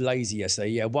best, he was lazy yesterday.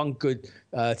 Yeah, one good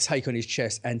take on his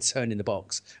chest and turn in the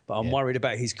box. But I'm worried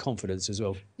about his confidence as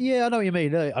well. Yeah, I know what you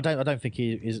mean. I don't think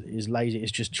he is lazy.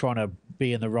 It's just trying to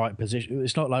be in the right position.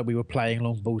 It's not like we were playing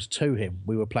long balls to him.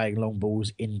 We were playing long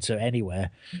balls into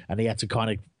anywhere, and he had to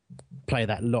kind of play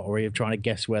that lottery of trying to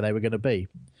guess where they were going to be.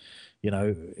 You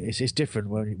know, it's different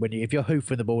when if you're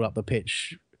hoofing the ball up the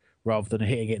pitch rather than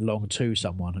hitting it long to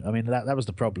someone. I mean, that was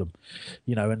the problem.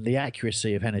 You know, and the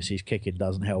accuracy of Hennessy's kicking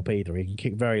doesn't help either. He can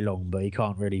kick very long, but he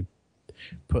can't really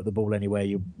put the ball anywhere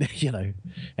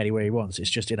anywhere he wants.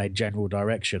 It's just in a general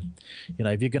direction. You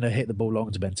know, if you're going to hit the ball long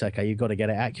to Benteke, you've got to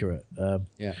get it accurate.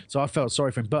 So I felt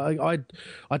sorry for him. But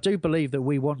I do believe that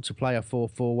we want to play a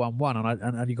 4-4-1-1,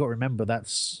 and you've got to remember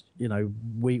that's, you know,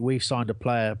 we signed a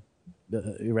player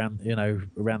around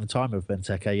the time of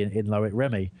Benteke in Loic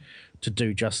Remy to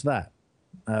do just that.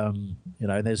 You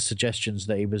know, and there's suggestions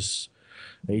that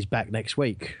he's back next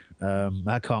week.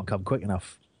 That can't come quick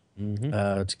enough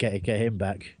to get him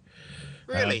back.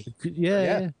 Really?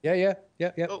 Yeah.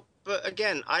 Well, but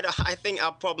again, I think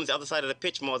our problem's the other side of the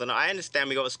pitch more than I understand.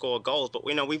 We got to score goals, but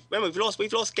we've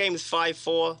lost games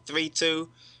 5-4, 3-2.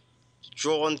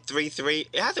 Drawn 3-3.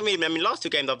 It hasn't really. I mean, last two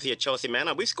games obviously at Chelsea,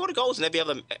 man. We've scored goals in every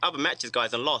other matches,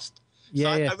 guys, and lost. So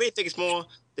I really think it's more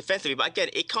defensively. But again,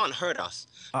 it can't hurt us.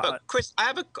 But Chris,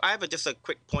 I have just a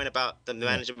quick point about the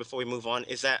manager before we move on.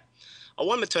 Is that I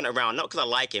want him to turn it around, not because I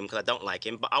like him, because I don't like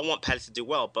him, but I want Palace to do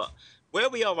well. But where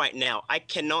we are right now, I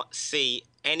cannot see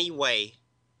any way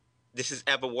this has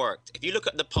ever worked. If you look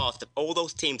at the past of all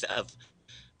those teams that have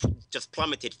just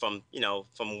plummeted from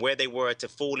where they were to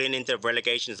falling into the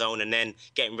relegation zone and then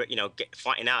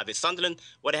fighting out of it. Sunderland,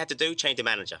 what they had to do, change the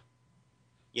manager.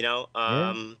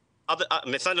 Sunderland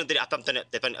did it. I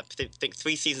think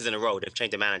 3 seasons in a row they've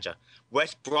changed the manager.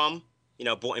 West Brom,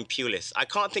 brought in Pulis. I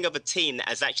can't think of a team that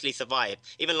has actually survived.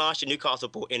 Even last year, Newcastle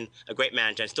brought in a great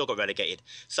manager and still got relegated.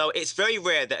 So it's very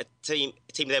rare that a team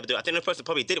is able to do it. I think the person who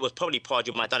probably did it was probably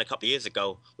Pardew, might have done a couple of years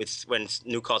ago when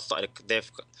Newcastle started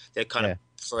their kind of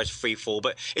first free fall,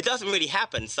 but it doesn't really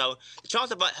happen. So the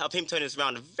chance of him turning this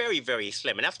around is very, very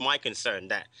slim, and that's my concern,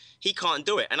 that he can't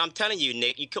do it. And I'm telling you,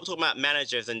 Nick, you keep talking about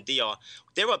managers and DR.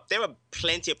 There are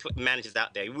plenty of managers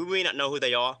out there. We may not know who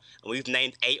they are, and we've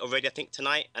named 8 already, I think,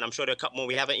 tonight, and I'm sure there are a couple more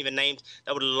we haven't even named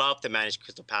that would love to manage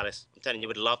Crystal Palace. I'm telling you,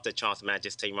 would love the chance to manage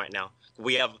this team right now.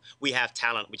 We have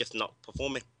talent, we're just not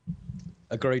performing.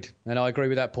 Agreed, and I agree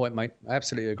with that point, mate. I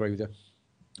absolutely agree with you.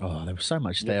 Oh, there was so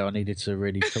much there I needed to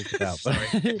really talk about.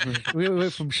 We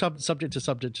went from subject to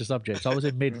subject to subject. I was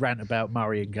in mid-rant about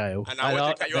Murray and Gale. And I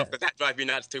wanted to cut you off because that drives me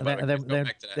nuts too.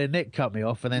 Then Nick cut me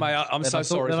off. And then, mate, I'm so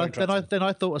sorry. Then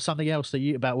I thought of something else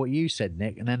about what you said,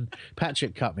 Nick. And then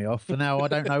Patrick cut me off. And now I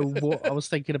don't know what I was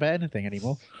thinking about anything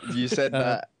anymore. You said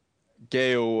that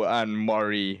Gale and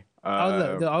Murray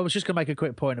I was just going to make a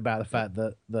quick point about the fact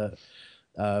that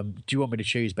do you want me to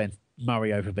choose Ben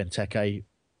Murray over Benteke?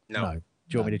 No.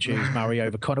 Do you want me to choose Murray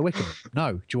over Connor Wickham?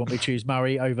 No. Do you want me to choose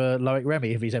Murray over Loic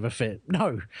Remy if he's ever fit?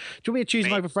 No. Do you want me to choose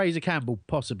him over Fraser Campbell?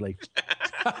 Possibly.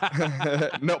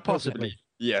 Not possibly.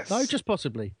 Yes. No, just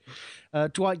possibly.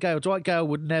 Dwight Gale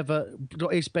would never.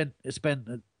 He spent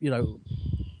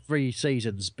 3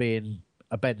 seasons being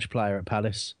a bench player at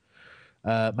Palace.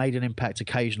 Made an impact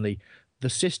occasionally. The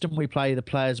system we play, the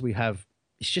players we have,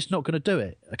 it's just not going to do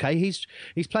it. Okay, he's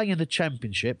playing in the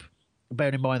Championship.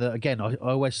 Bearing in mind that, again, I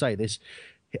always say this,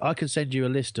 I can send you a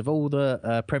list of all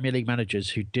the Premier League managers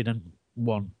who didn't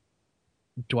want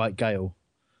Dwight Gale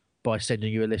by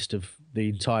sending you a list of the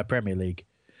entire Premier League.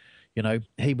 You know,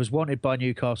 he was wanted by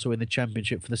Newcastle in the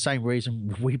Championship for the same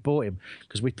reason we bought him,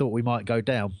 because we thought we might go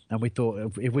down, and we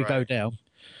thought if we go down,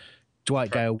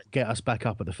 Dwight Gale will get us back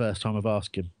up at the first time of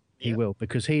asking. He will,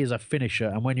 because he is a finisher.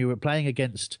 And when you were playing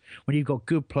against, when you've got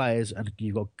good players and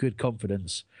you've got good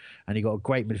confidence and you've got a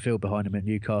great midfield behind him at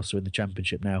Newcastle in the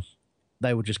Championship now,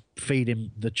 they will just feed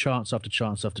him the chance after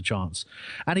chance after chance.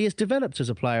 And he has developed as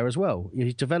a player as well.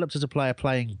 He's developed as a player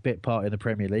playing bit part in the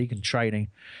Premier League and training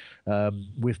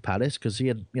with Palace, because he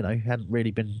hadn't really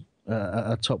been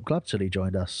a top club till he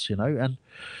joined us, and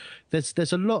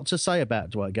there's a lot to say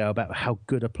about Dwight Gale, about how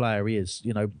good a player he is.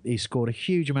 He scored a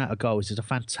huge amount of goals. He's a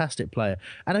fantastic player.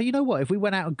 And you know what? If we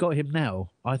went out and got him now,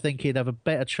 I think he'd have a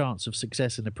better chance of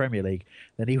success in the Premier League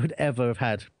than he would ever have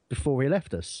had before he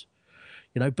left us.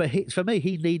 But for me,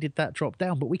 he needed that drop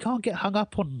down. But we can't get hung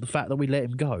up on the fact that we let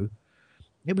him go.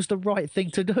 It was the right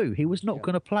thing to do. He was not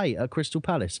going to play at Crystal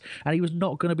Palace, and he was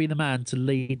not going to be the man to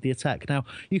lead the attack. Now,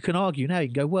 you can argue now, you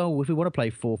can go, well, if we want to play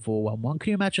 4-4-1-1, can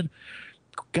you imagine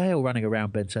Gale running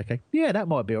around Benteke? Yeah, that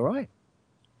might be all right.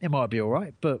 It might be all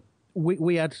right, but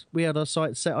we had our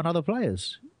sights set on other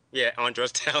players. Yeah,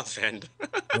 Andros Townsend.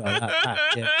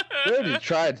 Yeah. We already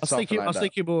tried. I was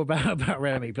thinking more about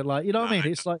Remy, but what I mean?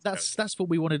 It's like that's what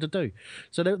we wanted to do.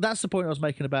 So that's the point I was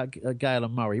making about Gale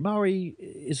and Murray. Murray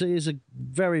is a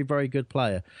very, very good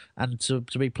player, and to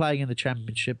be playing in the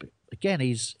Championship again,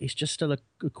 he's just still a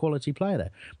quality player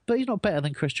there. But he's not better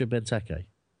than Christian Benteke.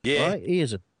 Yeah, right? He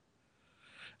isn't.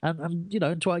 And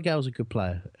Dwight Gale's a good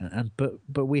player,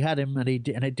 but we had him and it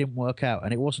didn't work out.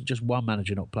 And it wasn't just one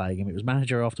manager not playing him; it was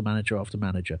manager after manager after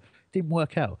manager. It didn't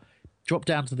work out. Drop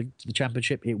down to the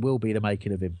Championship, it will be the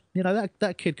making of him.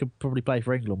 That kid could probably play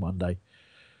for England one day.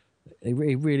 He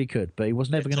really could, but he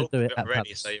was never going to do it at already.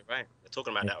 Palace. So you're right. They're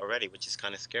talking about that already, which is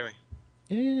kind of scary.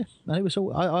 Yeah, and it was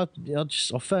all. I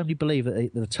firmly believe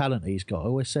that the talent he's got. I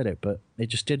always said it, but it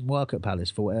just didn't work at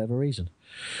Palace for whatever reason.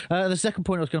 The second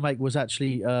point I was going to make was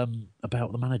actually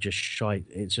about the manager shite.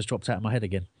 It's just dropped out of my head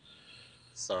again.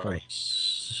 Sorry,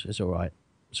 it's all right.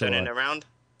 Turning around.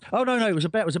 Oh no, it was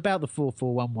about the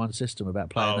 4-4-1-1 system,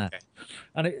 about playing that,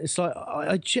 and it's like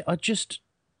I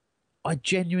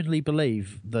genuinely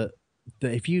believe that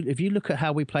if you look at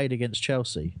how we played against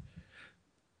Chelsea.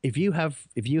 If you have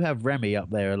Remy up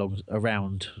there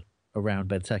around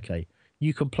Benteke,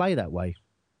 you can play that way.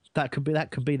 That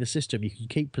can be the system. You can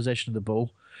keep possession of the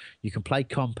ball. You can play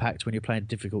compact when you're playing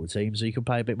difficult teams, or you can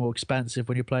play a bit more expansive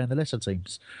when you're playing the lesser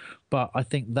teams. But I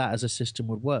think that as a system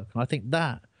would work, and I think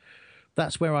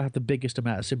that's where I have the biggest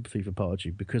amount of sympathy for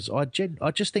Pardew, because I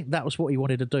just think that was what he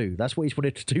wanted to do. That's what he's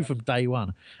wanted to do from day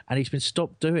one, and he's been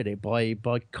stopped doing it by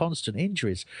constant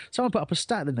injuries. Someone put up a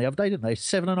stat the other day, didn't they?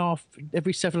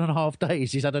 Every 7.5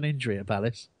 days he's had an injury at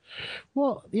Palace.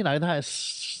 What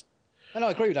that's. And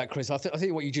I agree with that, Chris. I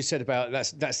think what you just said about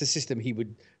that's the system he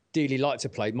would dearly like to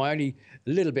play. My only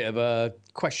little bit of a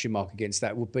question mark against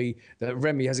that would be that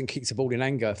Remy hasn't kicked a ball in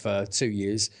anger for 2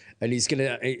 years, and he's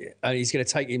gonna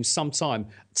take him some time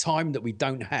that we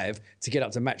don't have to get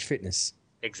up to match fitness.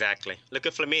 Exactly. Look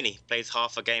at Flamini. Plays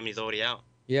half a game and he's already out.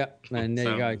 Yeah, and there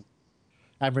you go.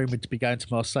 I'm rumoured to be going to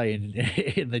Marseille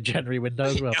in the January window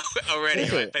as well.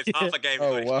 Already, right? Plays half a game.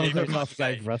 Oh wow, half a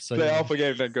game for us. So play half a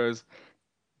game, then goes.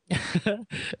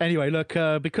 Anyway, look,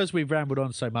 because we've rambled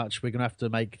on so much, we're going to have to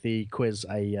make the quiz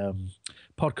a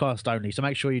podcast only. So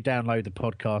make sure you download the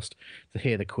podcast to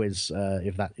hear the quiz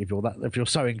if you're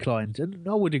so inclined. And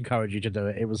I would encourage you to do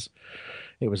it. It was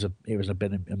a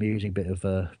bit amusing bit of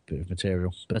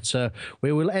material. But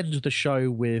we will end the show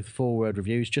with 4-word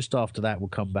reviews. Just after that, we'll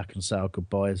come back and say our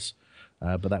goodbyes.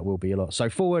 But that will be a lot. So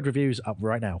 4-word reviews up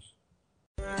right now.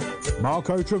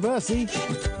 Marco Traversi,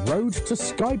 road to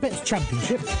Sky Bet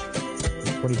Championship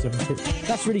 2017.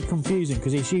 That's really confusing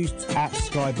because it's used at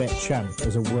Sky Bet Champ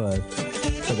as a word.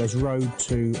 So there's road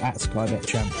to at Sky Bet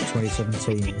Champ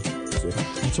 2017.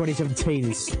 And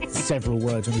 2017 is several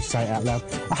words when you say it out loud.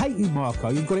 I hate you, Marco.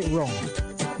 You've got it wrong.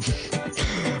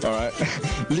 All right.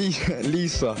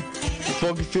 Lisa.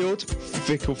 Fogfield,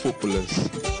 Fickle Footballers.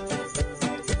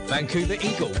 Vancouver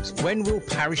Eagles. When will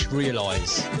Parish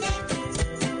realise?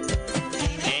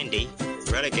 Andy,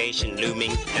 relegation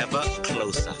looming ever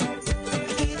closer.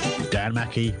 Dan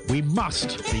Mackey, we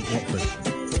must beat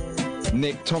Watford.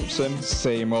 Nick Thompson,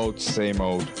 same old, same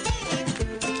old.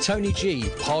 Tony G,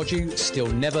 Pardew still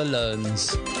never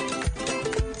learns.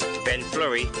 Ben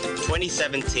Fleury,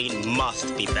 2017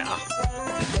 must be better.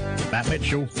 Matt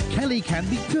Mitchell, Kelly can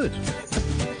be good.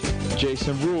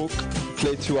 Jason Rourke,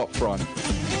 play 2 up front.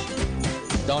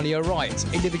 Dania Wright,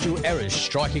 individual errors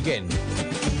strike again.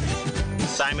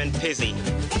 Simon Pizzi,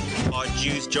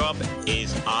 Pardew's job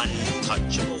is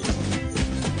untouchable.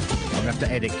 I'm going to have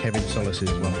to edit Kevin Solis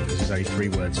as well because there's only 3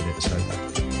 words in it, so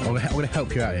I'm going to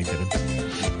help you out here, Kevin.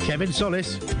 Kevin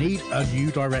Solis, need a new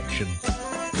direction.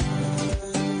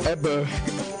 Ebba,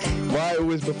 why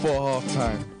always before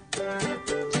half-time?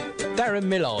 Darren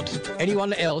Millard,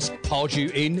 anyone else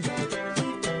Pardew in?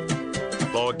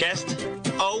 For a guest,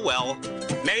 oh well,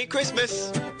 Merry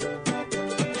Christmas!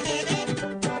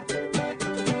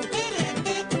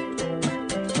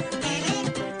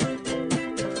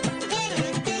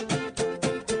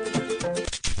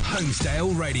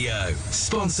 Homesdale Radio,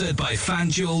 sponsored by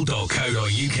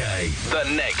FanDuel.co.uk.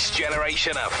 The next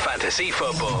generation of fantasy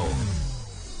football.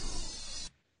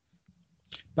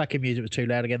 Backing music was too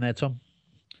loud again there, Tom.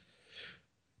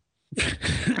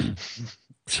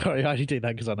 Sorry, I only do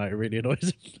that because I know it really annoys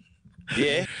him.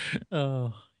 Yeah.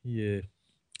 Oh, yeah.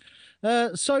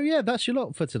 So, yeah, that's your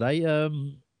lot for today.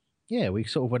 Yeah, we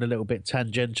sort of went a little bit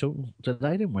tangential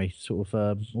today, didn't we? Sort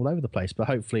of all over the place, but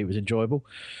hopefully it was enjoyable.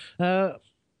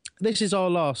 This is our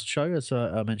last show, as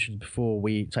I mentioned before.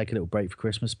 We take a little break for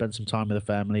Christmas, spend some time with the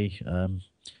family,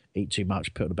 eat too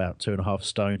much, put on about 2.5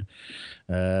 stone,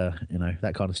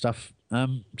 that kind of stuff.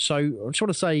 So I just want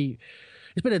to say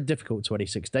it's been a difficult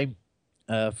 2016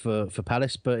 for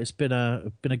Palace, but it's been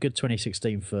a good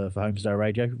 2016 for Homesdale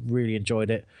Radio. Really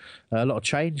enjoyed it. A lot of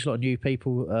change, a lot of new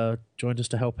people joined us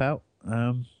to help out.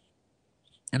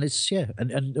 And it's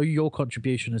and your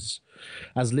contribution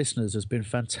as listeners has been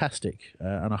fantastic,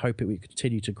 and I hope it will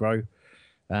continue to grow.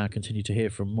 Continue to hear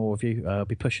from more of you. I'll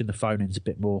be pushing the phone-ins a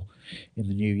bit more in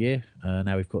the new year.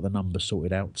 Now we've got the numbers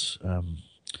sorted out,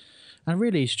 and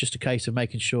really it's just a case of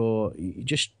making sure you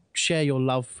just share your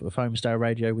love of Homesdale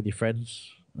Radio with your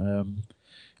friends. It'd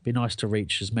be nice to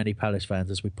reach as many Palace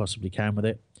fans as we possibly can with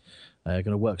it. Going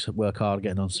to work hard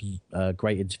getting on some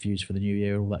great interviews for the new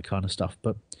year, all that kind of stuff.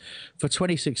 But for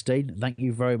 2016, thank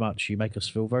you very much. You make us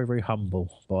feel very, very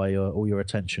humble by all your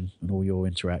attention and all your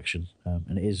interaction.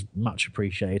 And it is much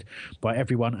appreciated by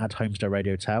everyone at Homesdale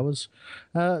Radio Towers.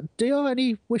 DR,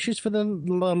 any wishes for the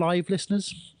live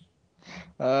listeners?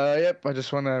 Yep, I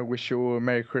just want to wish you all a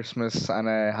Merry Christmas and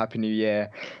a Happy New Year.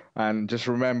 And just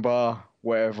remember,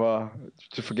 whatever,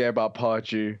 to forget about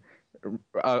Pardew.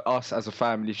 Us as a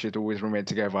family should always remain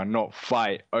together and not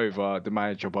fight over the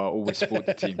manager, but always support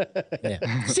the team.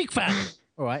 Yeah. Sick fan.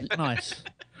 All right, nice.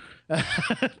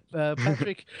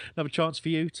 Patrick, another chance for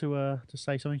you to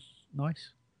say something nice.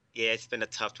 Yeah, it's been a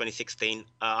tough 2016.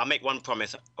 I'll make one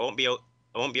promise. I won't be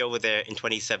over there in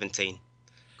 2017.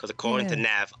 Because according to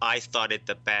Nav, I started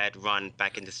the bad run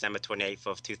back in December 28th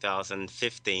of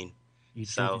 2015. You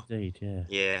did indeed, yeah.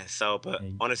 Yeah, but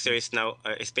on a serious note,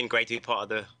 it's been great to be part of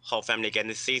the whole family again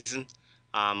this season,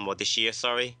 or this year,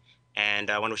 sorry. And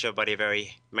I want to wish everybody a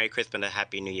very Merry Christmas and a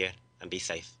Happy New Year, and be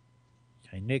safe.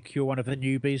 Okay, Nick, you're one of the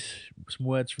newbies. Some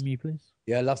words from you, please.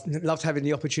 Yeah, loved having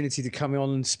the opportunity to come on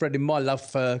and spreading my love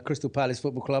for Crystal Palace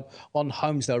Football Club on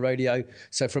Homesdale Radio.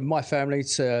 So from my family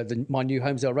to my new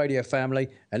Homesdale Radio family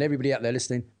and everybody out there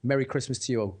listening, Merry Christmas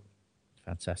to you all.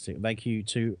 Fantastic. Thank you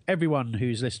to everyone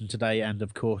who's listened today and,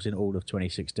 of course, in all of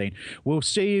 2016. We'll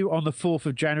see you on the 4th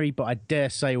of January, but I dare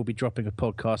say we'll be dropping a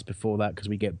podcast before that because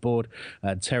we get bored.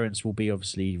 Terence will be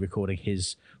obviously recording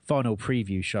his final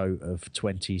preview show of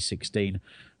 2016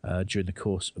 during the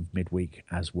course of midweek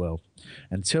as well.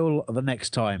 Until the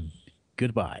next time,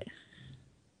 goodbye.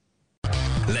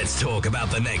 Let's talk about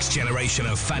the next generation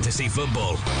of fantasy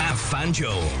football at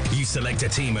FanDuel. You select a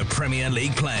team of Premier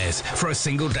League players for a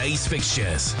single day's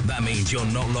fixtures. That means you're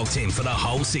not locked in for the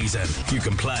whole season. You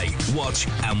can play, watch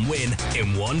and win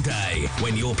in one day.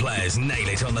 When your players nail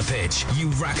it on the pitch, you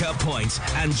rack up points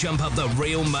and jump up the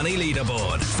real money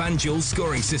leaderboard. FanDuel's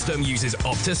scoring system uses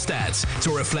Opta stats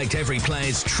to reflect every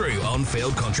player's true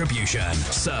on-field contribution.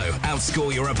 So,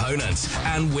 outscore your opponents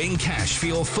and win cash for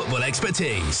your football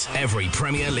expertise. Every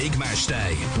Premier Premier League match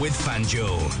day with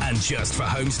FanDuel. And just for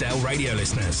Homesdale radio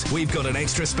listeners, we've got an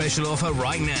extra special offer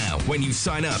right now. When you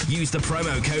sign up, use the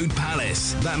promo code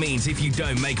PALACE. That means if you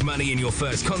don't make money in your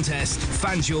first contest,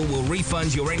 FanDuel will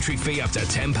refund your entry fee up to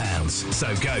 £10. So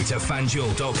go to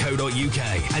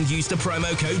fanduel.co.uk and use the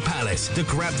promo code PALACE to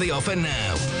grab the offer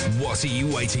now. What are you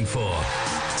waiting for?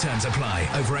 Terms apply.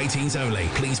 Over 18s only.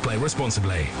 Please play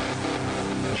responsibly.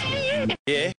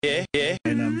 Yeah.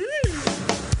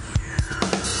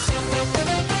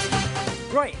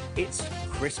 Right, it's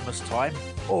Christmas time.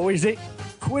 Or is it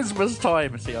Quizmas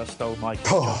time? See, I stole my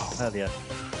earlier.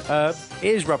 It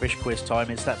is rubbish quiz time.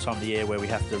 It's that time of the year where we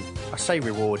have to, I say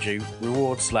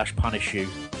reward/punish you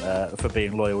for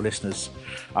being loyal listeners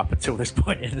up until this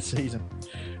point in the season.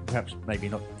 Perhaps maybe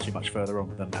not too much further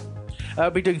on than that.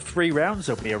 We'll be doing 3 rounds.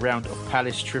 There'll be a round of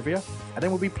Palace trivia, and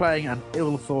then we'll be playing an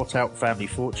ill-thought-out Family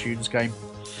Fortunes game,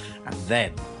 and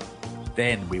then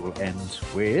we will end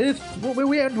with... What will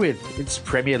we end with? It's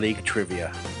Premier League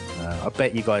trivia. I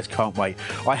bet you guys can't wait.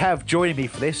 I have joining me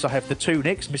for this, I have the 2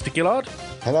 Nicks, Mr. Gillard.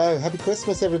 Hello, happy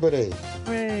Christmas, everybody.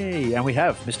 Hey, and we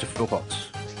have Mr. Philpott.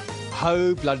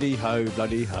 Ho, bloody ho,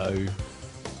 bloody ho.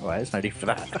 Well, there's no need for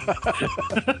that.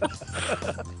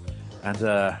 And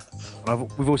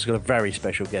we've also got a very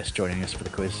special guest joining us for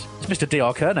the quiz. It's Mr.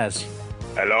 D.R. Kernaz.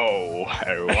 Hello,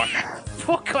 everyone.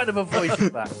 What kind of a voice is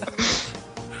that?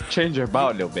 Change your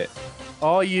about a little bit.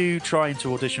 Are you trying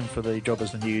to audition for the job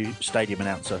as the new stadium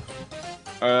announcer?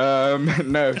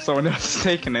 No, someone else is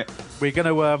taking it. We're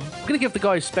gonna give the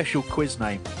guy a special quiz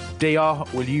name. DR,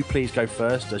 will you please go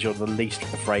first, as you're the least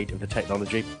afraid of the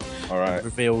technology? All right. And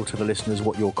reveal to the listeners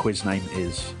what your quiz name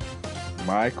is.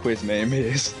 My quiz name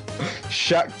is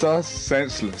Shakhtar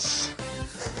Senseless.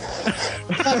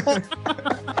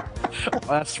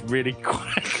 That's really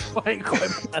quite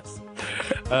bad.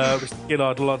 Mr.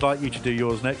 Gillard, I'd like you to do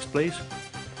yours next, please.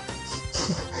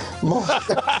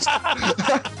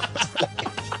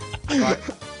 Right.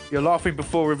 You're laughing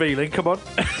before revealing. Come on.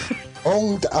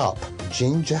 Onged up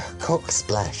ginger cock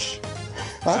splash.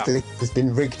 I think it's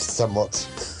been rigged somewhat.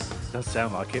 Does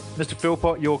sound like it. Mr.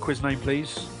 Philpott, your quiz name,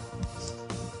 please.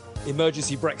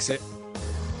 Emergency Brexit.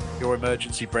 Your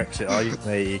emergency Brexit, are you?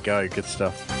 There you go. Good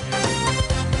stuff.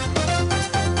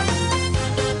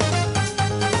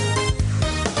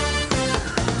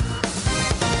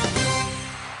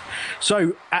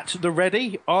 So, at the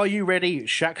ready, are you ready,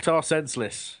 Shakhtar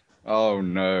Senseless? Oh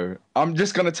no. I'm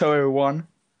just going to tell everyone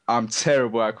I'm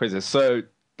terrible at quizzes, so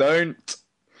don't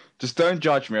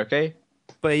judge me, okay?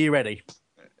 But are you ready?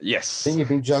 Yes. I think you've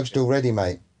been judged already,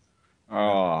 mate.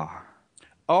 Oh.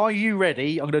 Are you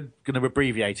ready? I'm going to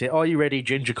abbreviate it. Are you ready,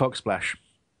 Ginger Cocksplash?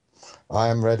 I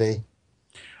am ready.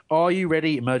 Are you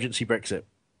ready, Emergency Brexit?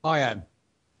 I am.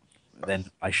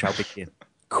 Then I shall begin.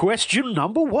 Question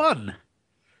number 1.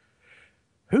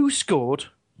 Who scored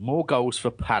more goals for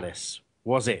Palace?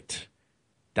 Was it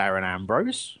Darren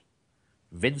Ambrose,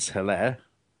 Vince Hilaire,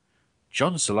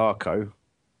 John Solarco,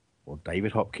 or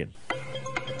David Hopkin?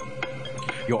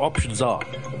 Your options are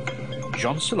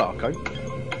John Solarco,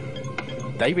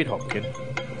 David Hopkin,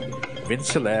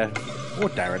 Vince Hilaire, or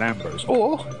Darren Ambrose.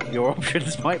 Or your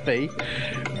options might be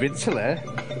Vince Hilaire,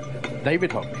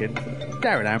 David Hopkin,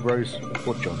 Darren Ambrose,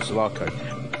 or John Solarco.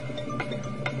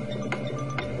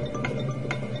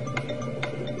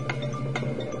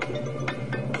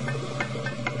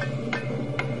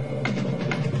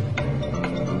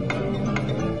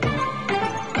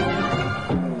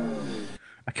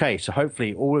 Okay, so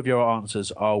hopefully all of your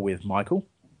answers are with Michael.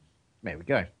 There we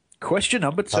go. Question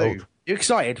number 2. You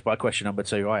excited by question number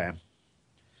 2? I am.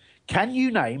 Can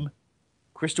you name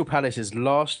Crystal Palace's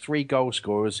last 3 goal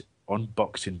scorers on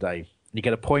Boxing Day? You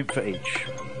get a point for each.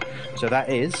 So that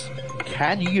is,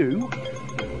 can you,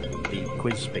 the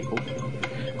quiz people,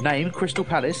 name Crystal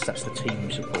Palace, that's the team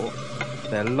you support,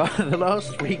 the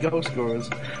last 3 goal scorers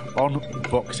on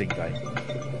Boxing Day?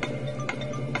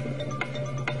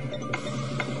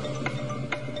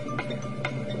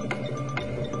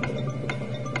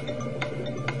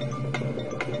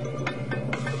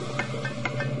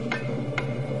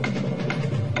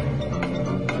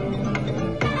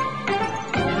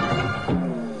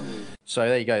 So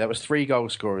there you go. That was 3 goal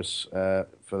scorers in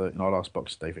our last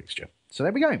Boxing Day fixture. So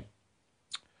there we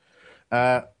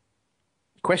go.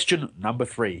 Question number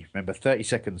 3. Remember, 30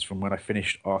 seconds from when I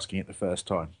finished asking it the first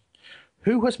time.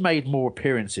 Who has made more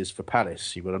appearances for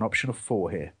Palace? You've got an option of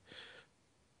 4 here.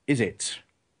 Is it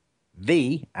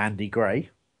the Andy Gray?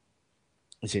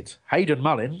 Is it Hayden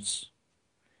Mullins?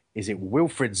 Is it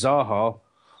Wilfried Zaha?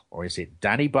 Or is it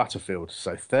Danny Butterfield?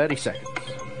 So 30 seconds.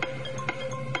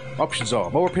 Options are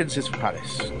more appearances for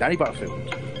Palace, Danny Butterfield,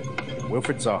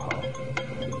 Wilfried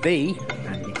Zaha, B.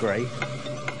 Andy Gray,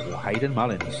 or Hayden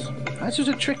Mullins? This is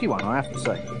a tricky one, I have to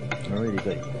say. I really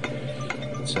do.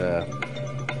 It's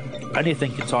only a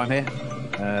thinking time here.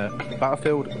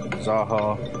 Butterfield,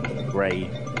 Zaha, Gray,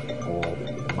 or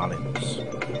Mullins?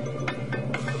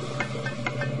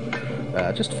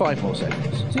 Just 5 more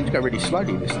seconds. Seems to go really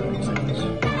slowly this 30 seconds.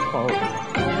 Oh.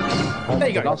 There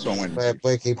you go.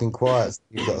 We're keeping quiet. So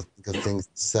you've got good things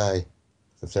to say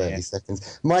for 30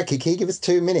 seconds. Mikey, can you give us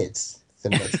 2 minutes?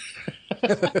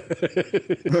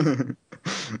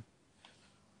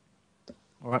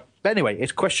 All right. But anyway,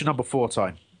 it's question number 4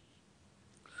 time.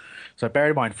 So bear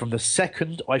in mind, from the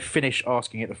second I finish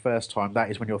asking it the first time, that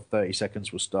is when your 30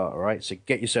 seconds will start. All right. So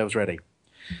get yourselves ready.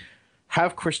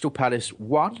 Have Crystal Palace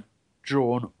won,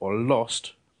 drawn, or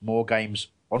lost more games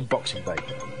on Boxing Day?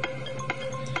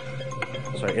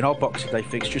 So in our Boxing Day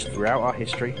fixtures throughout our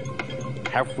history,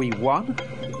 have we won,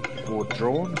 or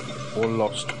drawn, or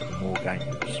lost more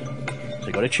games? So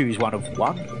you've got to choose one of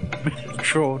won,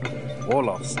 drawn, or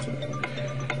lost.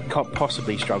 Can't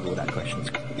possibly struggle with that question.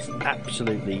 It's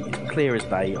absolutely, it's clear as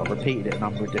day. I've repeated it a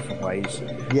number of different ways.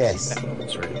 Yes.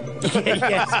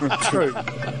 Yes, true.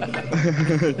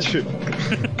 True.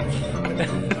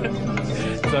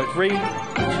 So 3, 2,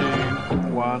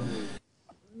 1.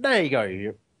 There you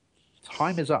go.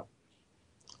 Time is up.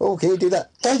 Oh, can you do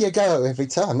that? There you go, every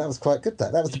time. That was quite good.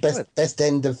 That was the best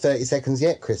end of 30 seconds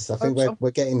yet, Chris. I think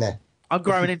we're getting there. I'm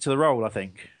growing into the role, I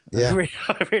think. Yeah.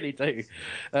 I really do.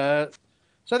 So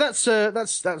that's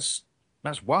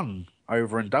one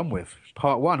over and done with.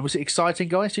 Part 1. Was it exciting,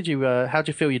 guys? Did you? How do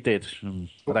you feel you did? I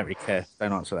don't really care.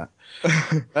 Don't answer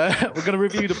that. We're going to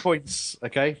review the points.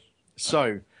 Okay.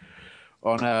 So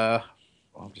on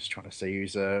I'm just trying to see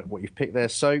who's what you've picked there.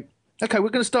 So okay, we're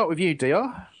going to start with you,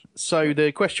 DR. So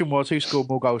the question was, who scored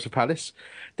more goals for Palace?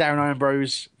 Darren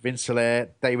Ambrose, Vince Hilaire,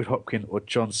 David Hopkin, or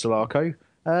John Solarco?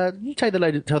 You tell the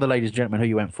ladies and gentlemen who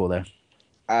you went for there.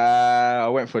 I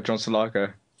went for John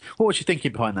Solarco. What was you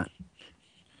thinking behind that?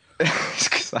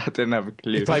 Because I didn't have a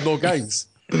clue. He played more games.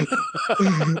 Okay,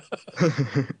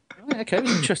 it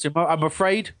was interesting. I'm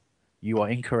afraid you are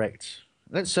incorrect.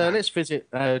 Let's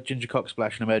visit Ginger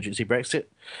Cocksplash and Emergency Brexit.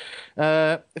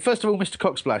 First of all, Mr.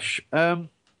 Cocksplash,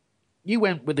 you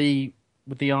went with the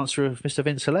answer of Mr.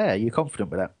 Vince Hilaire. Are you confident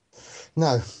with that?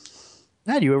 No.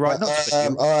 No, you were right. I've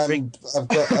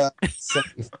got a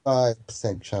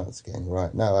 75% chance of getting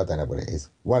right. No, I don't know what it is.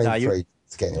 1 in 3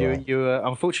 is getting it right.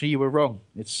 Unfortunately, you were wrong.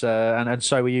 It's and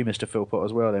so were you, Mr. Philpott,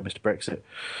 as well. There, Mr. Brexit.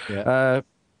 Yeah.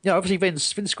 Obviously,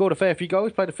 Vince scored a fair few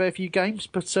goals, played a fair few games,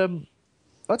 but I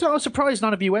was surprised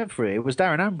none of you went for it. It was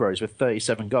Darren Ambrose with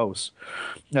 37 goals.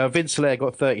 Vince Hilaire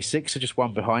got 36, so just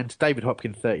one behind. David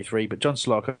Hopkin 33, but John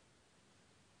Solarco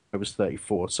was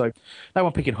 34. So no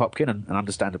one picking Hopkin, and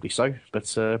understandably so.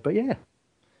 But yeah,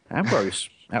 Ambrose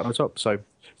out on the top. So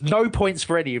no points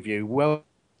for any of you. Well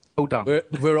done.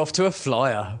 We're off to a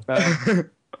flyer.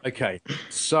 Okay,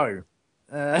 so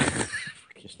all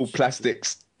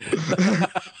plastics.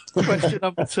 Question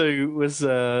number 2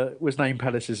 was name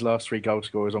Palace's last 3 goal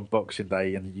scorers on Boxing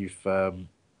Day, and you've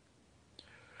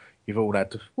all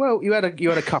had you had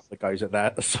a couple of goes at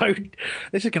that. So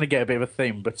this is going to get a bit of a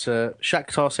theme. But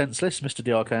Shakhtar senseless, Mr.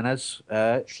 Diarcanaz.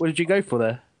 What did you go for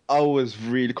there? I was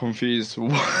really confused.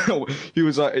 He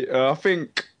was like, I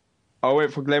think I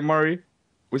went for Glenn Murray.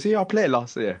 Was he our player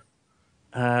last year?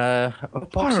 I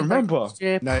don't remember.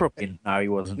 Yeah, No. probably. No, he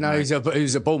wasn't. No, he was at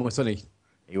Bournemouth, wasn't he?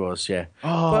 He was, yeah.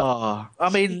 Oh. But, I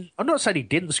mean, I'm not saying he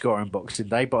didn't score on Boxing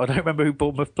Day, but I don't remember who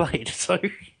Bournemouth played. So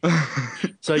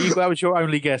that was your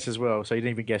only guess as well. So you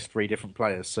didn't even guess 3 different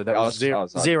players. So that was 0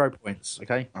 points,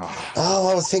 okay? Oh,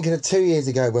 I was thinking of 2 years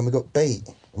ago when we got beat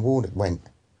and Warnock went.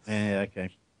 Yeah, okay.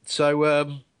 So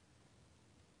I'm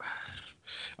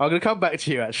going to come back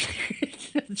to you, actually,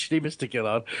 Mr.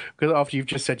 Gillard, because after you've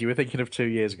just said you were thinking of 2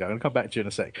 years ago. I'm going to come back to you in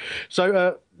a sec.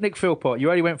 So, Nick Philpott, you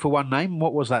only went for one name.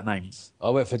 What was that name? I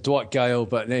went for Dwight Gale,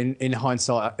 but then in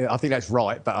hindsight, I think that's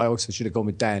right, but I also should have gone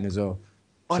with Dan as well.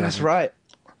 Oh, that's right.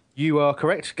 You are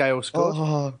correct. Gale scored.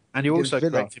 Oh, and you're also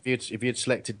Villa. correct if you'd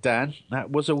selected Dan.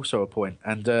 That was also a point.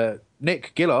 And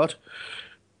Nick Gillard,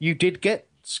 you did get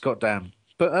Scott Dan.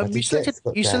 But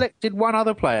you selected one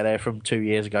other player there from 2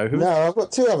 years ago. Who? No, I've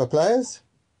got 2 other players.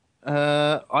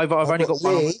 I've only got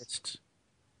one on the list.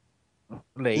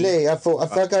 Lee. I thought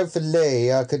if I go for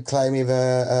Lee, I could claim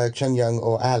either Chung Young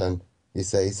or Allen. You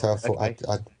see, so I thought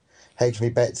I'd hedge my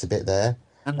bets a bit there.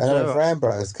 And I went for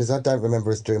Ambrose because I don't remember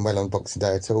us doing well on Boxing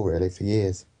Day at all, really, for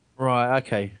years. Right.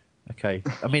 Okay.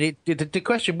 I mean, the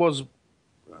question was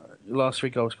last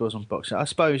 3 goal scores on Boxing. I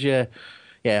suppose, yeah.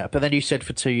 Yeah, but then you said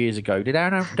for 2 years ago. Did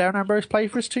Darren Ambrose play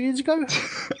for us 2 years ago?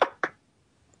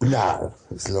 No,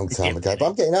 it was a long time ago. But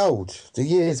I'm getting old. The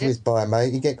years whiz by,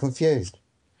 mate. You get confused.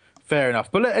 Fair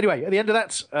enough. But anyway, at the end of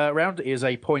that round is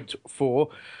a point for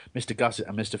Mr. Gussett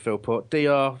and Mr. Philpott.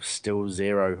 DR still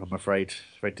 0, I'm afraid.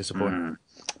 Very disappointing.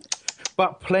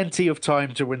 But plenty of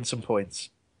time to win some points.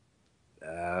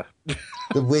 The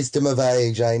wisdom of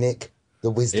age, eh, Nick?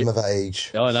 The wisdom of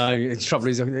age. I know. The trouble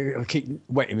is, I keep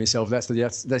wetting myself. That's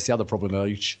the other problem,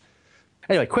 age.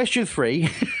 Anyway, question 3.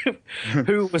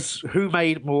 Who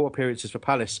made more appearances for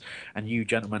Palace? And you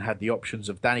gentlemen had the options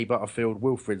of Danny Butterfield,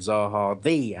 Wilfred Zaha,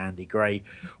 the Andy Gray,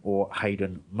 or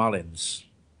Hayden Mullins.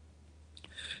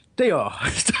 DR,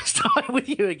 start with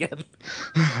you again.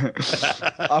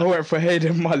 I went for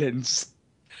Hayden Mullins.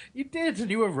 You did, and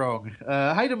you were wrong.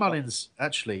 Hayden Mullins,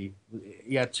 actually,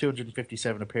 he had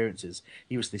 257 appearances.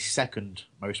 He was the second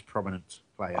most prominent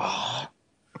player.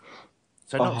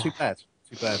 So not too bad.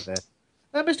 Too bad there.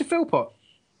 Mr. Philpott.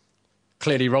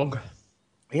 Clearly wrong.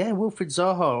 Yeah, Wilfred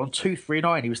Zaha on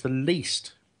 239. He was the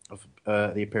least of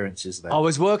the appearances there. I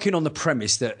was working on the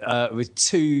premise that with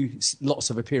lots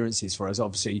of appearances for us,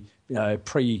 obviously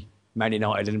pre-Man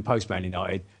United and post-Man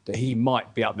United, that he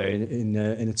might be up there in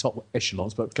the top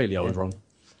echelons, but clearly I was wrong.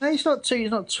 No, he's not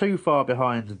too far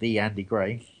behind the Andy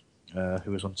Gray,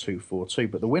 who was on 242,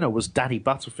 but the winner was Danny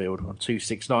Butterfield on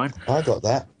 269. I got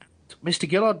that. Mr.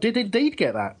 Gillard did indeed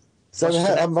get that. So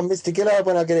I'm Mr. Gillard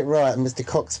when I get it right and Mr.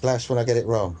 Cocksplash when I get it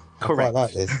wrong. Correct. I quite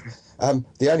like this.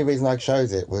 The only reason I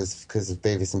chose it was because of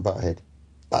Beavis and Butthead.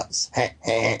 Butts.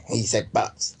 He said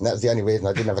butts. And that was the only reason.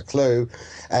 I didn't have a clue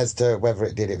as to whether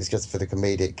it was just for the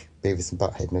comedic Beavis and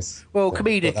Buttheadness. Well,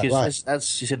 comedic is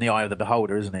as in the eye of the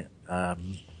beholder, isn't it?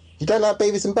 You don't like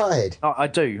Beavis and Butthead? Oh, I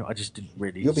do. I just didn't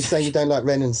really... You'll be saying you don't like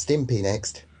Ren and Stimpy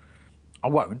next. I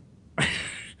won't.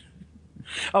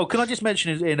 Oh, can I just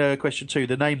mention in question 2,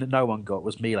 the name that no one got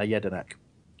was Mile Jedinak,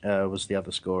 was the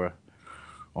other scorer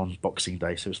on Boxing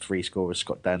Day. So it was 3 scorers: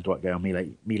 Scott Dan, Dwight Gale, Mile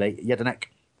Jedinak.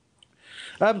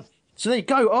 So there you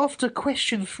go. After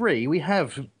question 3, we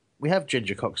have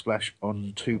Ginger Cocksplash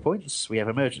on 2 points. We have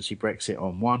Emergency Brexit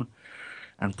on 1,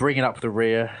 and bringing up the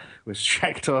rear was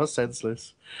Shakhtar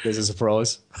Senseless. There's a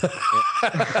surprise.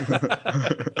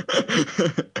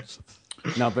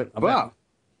 No, but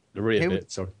the rear bit.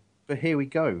 Sorry. But here we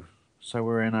go. So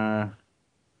we're in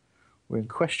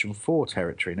question 4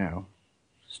 territory now.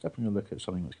 Just having a look at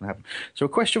something that's going to happen. So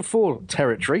question 4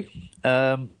 territory.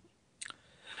 Mr.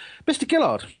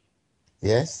 Gillard.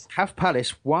 Yes? Have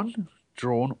Palace won,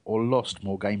 drawn, or lost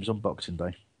more games on Boxing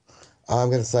Day? I'm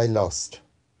going to say lost.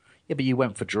 Yeah, but you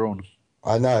went for drawn.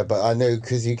 I know, but I knew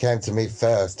because you came to me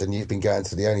first and you've been going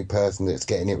to the only person that's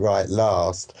getting it right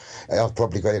last. I've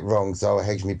probably got it wrong, so I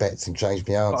hedged my bets and changed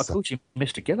my answer. But I called you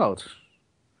Mr. Gillard.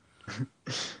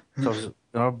 So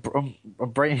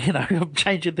I'm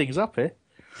changing things up here.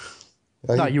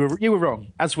 No, you were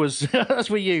wrong. As were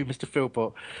you, Mr.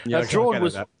 Philpott. Yeah, drawn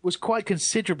was quite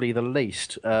considerably the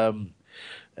least. Out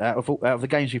of the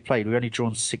games we played, we've only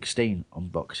drawn 16 on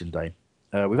Boxing Day.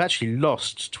 We've actually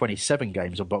lost 27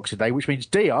 games on Boxing Day, which means,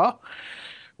 DR,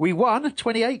 we won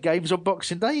 28 games on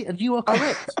Boxing Day, and you are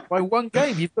correct. By 1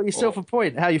 game, you've got yourself a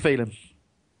point. How are you feeling?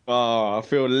 Oh, I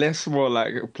feel more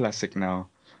like plastic now.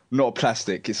 Not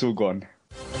plastic, it's all gone.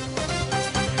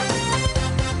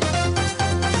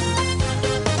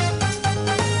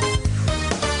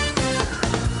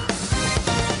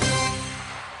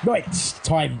 Right,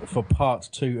 time for part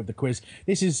 2 of the quiz.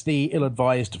 This is the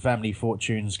ill-advised Family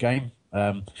Fortunes game.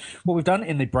 What we've done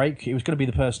in the break, it was going to be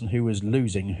the person who was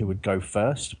losing who would go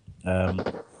first.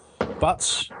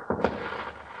 But...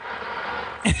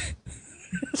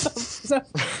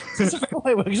 Is that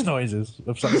fireworks noises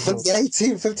of some sort? It's the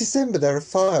 18th of December, there are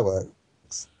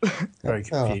fireworks. Very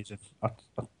confusing. I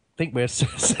think we're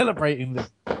celebrating the...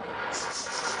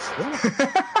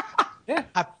 Yeah.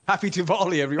 Happy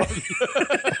Diwali, everyone.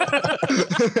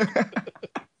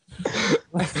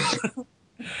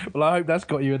 Well, I hope that's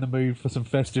got you in the mood for some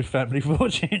festive Family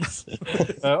Fortunes.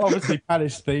 Obviously,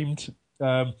 Palace themed.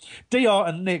 DR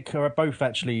and Nick are both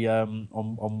actually on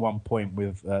 1 point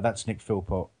with that's Nick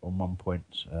Philpott on 1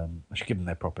 point. I should give them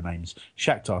their proper names.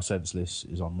 Shakhtar Senseless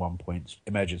is on 1 point.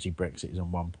 Emergency Brexit is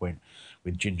on 1 point,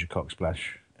 with Ginger Cocksplash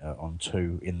on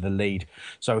 2 in the lead.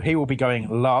 So he will be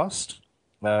going last.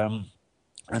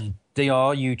 And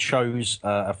DR, you chose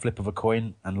a flip of a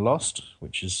coin and lost,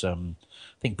 which is, I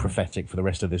think, prophetic for the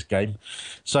rest of this game.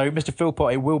 So, Mr.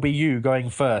 Philpott, it will be you going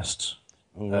first.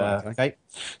 Right, okay.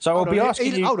 So I'll be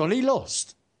asking you... Hold on, he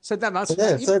lost. So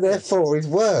therefore he's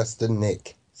worse than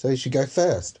Nick. So he should go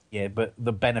first. Yeah, but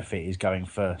the benefit is going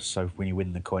first. So when you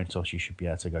win the coin toss, you should be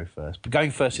able to go first. But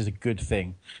going first is a good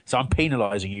thing. So I'm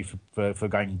penalising you for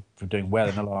doing well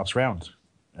in the last round.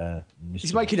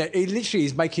 He's making it. He literally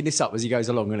is making this up as he goes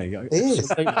along, isn't he? He is.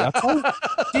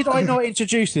 Did I not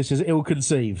introduce this as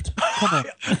ill-conceived? Come on.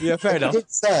 Yeah, fair enough.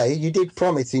 You did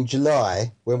promise in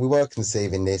July when we were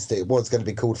conceiving this that it was going to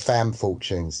be called Fan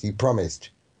Fortunes. You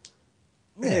promised.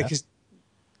 Yeah,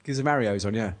 because the Mario's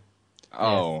on, yeah.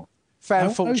 Oh.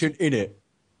 Fan Fortune in it.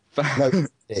 No,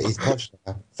 it's posh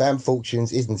now. Fan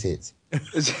Fortunes, isn't it?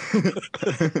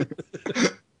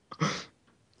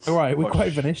 All right, we're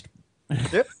quite finished.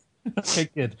 Yep. Okay,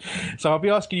 good. So I'll be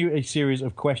asking you a series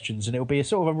of questions, and it'll be a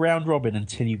sort of a round robin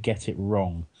until you get it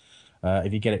wrong.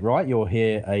 If you get it right, you'll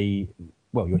hear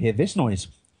you'll hear this noise.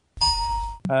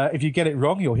 If you get it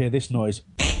wrong, you'll hear this noise.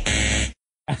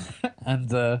 And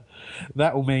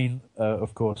that will mean,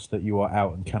 of course, that you are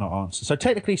out and cannot answer. So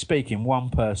technically speaking, one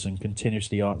person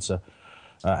continuously answer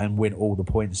and win all the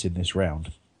points in this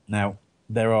round. Now,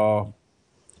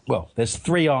 there's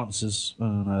 3 answers. Oh,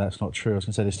 no, that's not true. I was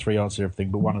going to say there's 3 answers to everything,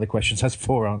 but one of the questions has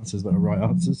 4 answers that are right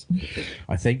answers,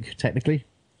 I think, technically.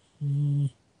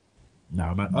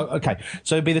 No, okay.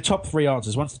 So it'll be the top 3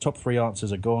 answers. Once the top 3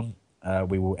 answers are gone,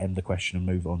 we will end the question and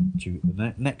move on to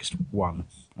the next one.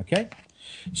 Okay?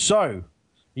 So, are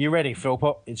you ready,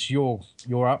 Philpot? It's you're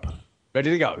up. Ready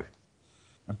to go.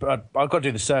 I've got to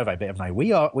do the survey bit, haven't I?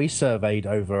 We surveyed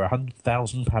over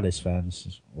 100,000 Palace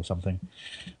fans or something,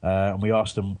 and we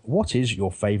asked them, what is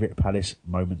your favourite Palace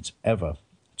moment ever?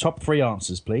 Top 3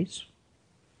 answers, please.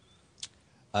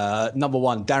 Number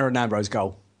 1, Darren Ambrose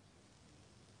goal.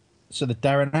 So the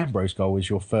Darren Ambrose goal is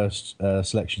your first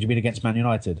selection. Do you mean against Man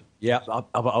United? Yeah, up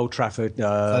at Old Trafford.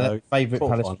 Favourite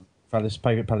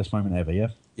Palace moment ever, yeah?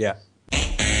 Yeah.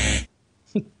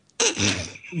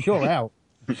 You're out.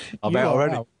 I'm out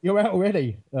already. You're out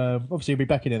already. Obviously, you'll be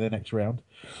back in the next round.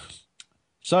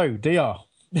 So, DR.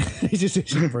 This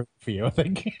is brutal for you, I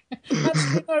think.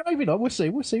 No, maybe not. We'll see.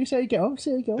 We'll see how you get on.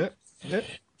 Yep.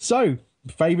 So,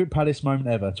 favourite Palace moment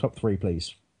ever. Top 3,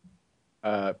 please.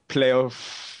 Playoff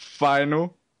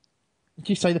final. Did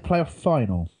you say the playoff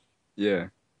final? Yeah.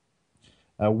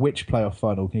 Which playoff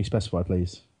final? Can you specify,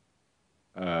 please?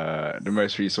 The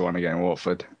most recent one against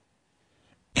Watford.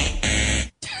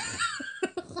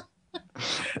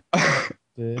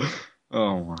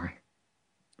 Oh my!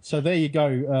 So there you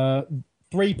go.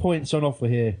 3 points on offer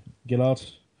here, Gillard.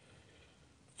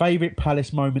 Favourite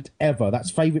Palace moment ever. That's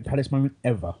favourite Palace moment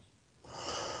ever.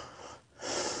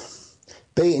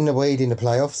 Beating the Weed in the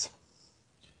playoffs.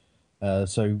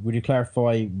 So would you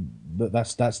clarify that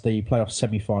that's the playoff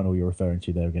semi-final you're referring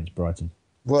to there against Brighton?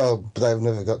 Well, they've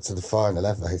never got to the final,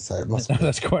 have they? So it must be.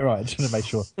 That's quite right. I just want to make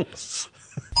sure.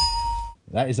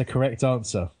 That is the correct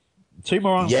answer. 2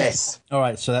 more answers. Yes. All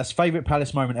right, so that's favourite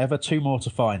Palace moment ever. 2 more to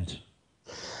find.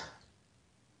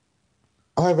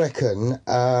 I reckon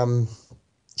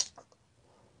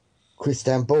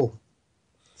Christian Ball.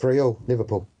 3-3,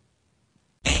 Liverpool.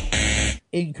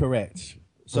 Incorrect.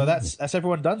 So that's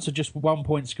everyone done. So just 1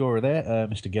 point scorer there,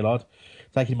 Mr. Gillard.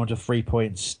 Taking him on to 3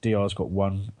 points. DR's got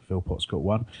 1. Philpot's got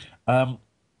 1. I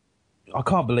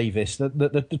can't believe this.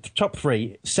 The top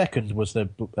 3. Second was the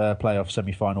playoff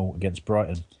semi-final against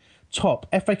Brighton. Top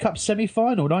FA Cup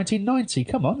semi-final 1990.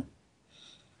 Come on.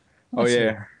 Oh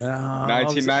yeah,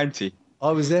 1990.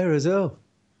 I was there as well.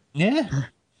 Yeah.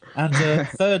 And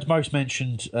third most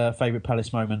mentioned favourite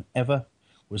Palace moment ever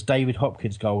was David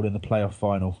Hopkins' goal in the playoff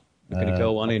final. Looking to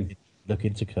curl one in.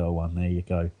 Looking to curl one. There you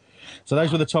go. So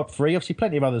those were the top 3. Obviously,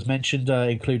 plenty of others mentioned,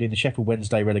 including the Sheffield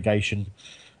Wednesday relegation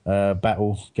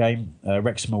battle game,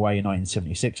 Wrexham away in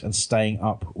 1976, and staying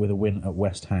up with a win at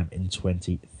West Ham in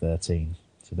 2013.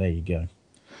 So there you go.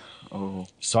 Oh,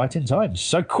 exciting times.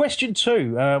 So question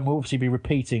 2, we'll obviously be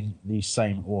repeating the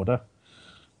same order.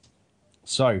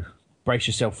 So brace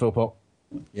yourself, Philpot.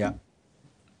 Yeah.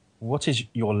 What is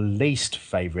your least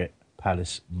favourite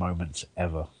Palace moment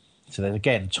ever? So then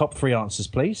again, top 3 answers,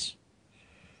 please.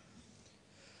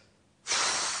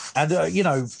 And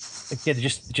again,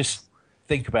 just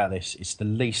think about this. It's the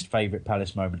least favourite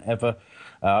Palace moment ever.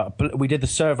 We did the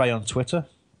survey on Twitter.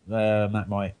 That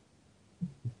might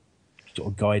sort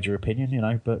of guide your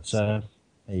opinion, but there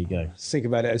you go. Think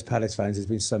about it as Palace fans. There's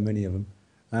been so many of them.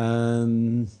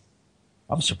 I'm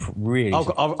really. I've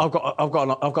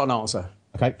got an answer.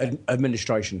 Okay.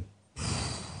 Administration.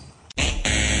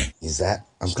 Is that?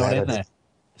 It's not in there.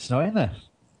 It's not in there.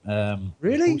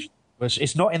 Really?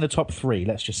 It's not in the top 3.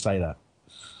 Let's just say that.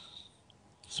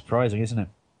 Surprising, isn't it?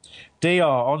 DR,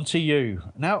 on to you.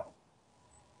 Now,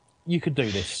 you could do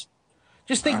this.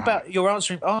 Just think about your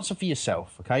answer for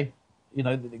yourself, okay?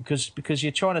 Because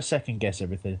you're trying to second guess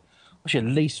everything. What's your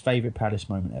least favourite Palace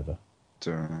moment ever?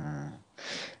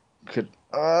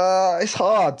 It's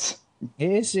hard.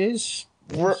 It is.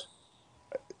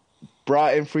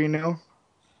 Brighton 3-0.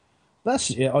 That's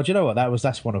do you know what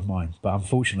that's one of mine, but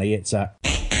unfortunately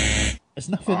there's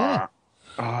nothing there.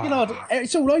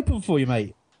 It's all open for you,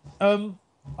 mate. I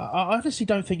honestly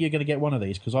don't think you're going to get one of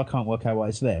these because I can't work out why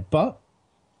it's there. But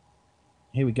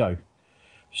here we go.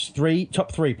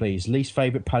 Top three, please. Least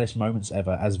favourite Palace moments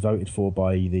ever, as voted for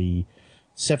by the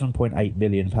 7.8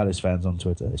 million Palace fans on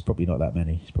Twitter. It's probably not that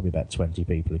many. It's probably about 20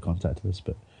 people who contacted us,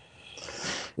 but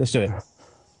let's do it.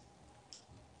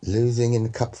 Losing in the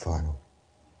cup final.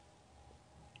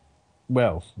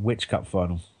 Well, which cup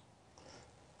final?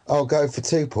 I'll go for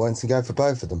 2 points and go for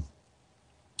both of them.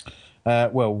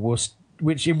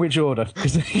 In which order?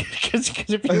 Because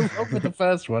if you're wrong with the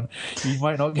first one, you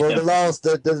might not get... Well,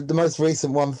 the most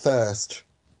recent one first.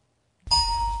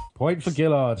 Point for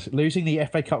Gillard. Losing the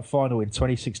FA Cup final in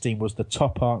 2016 was the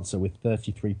top answer with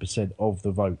 33% of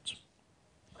the vote.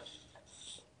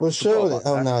 Well, surely...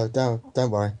 Oh, no,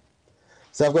 don't worry.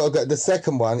 So I've got to go... The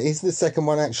second one, is the second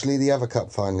one actually the other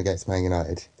cup final against Man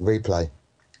United? The replay.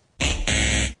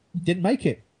 Didn't make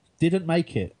it.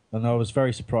 And I was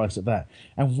very surprised at that.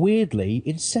 And weirdly,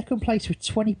 in second place with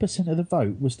 20% of the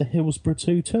vote was the Hillsborough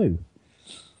 2-2.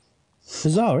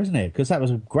 Bizarre, isn't it? Because that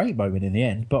was a great moment in the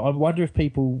end. But I wonder if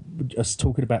people are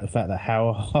talking about the fact that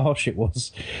how harsh it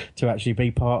was to actually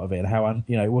be part of it and how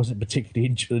it wasn't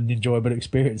particularly an enjoyable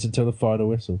experience until the final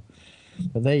whistle.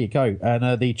 But there you go.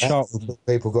 And the Charlton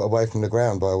people got away from the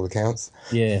ground by all accounts.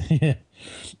 Yeah.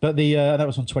 But that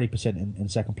was on 20% in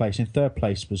second place. In third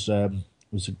place was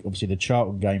obviously the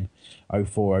Charlton game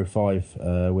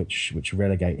 04-05, which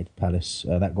relegated Palace.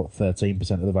 That got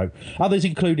 13% of the vote. Others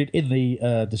included in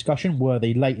the discussion were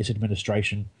the latest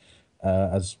administration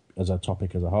as a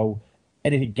topic as a whole.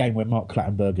 Anything game where Mark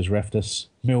Clattenburg has refed us.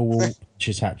 Millwall,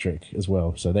 his hat-trick as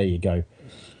well. So there you go.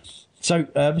 So,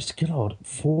 Mr. Gillard,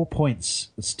 4 points.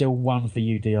 Still one for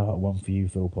you, DR, one for you,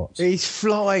 Phil Potts. He's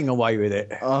flying away with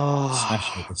it. Oh.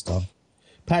 Smashing it this time.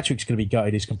 Patrick's going to be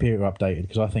gutted his computer updated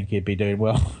because I think he'd be doing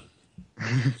well.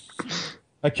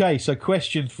 Okay, so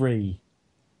question 3.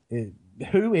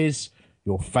 Who is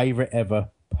your favourite ever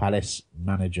Palace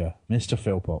manager? Mr.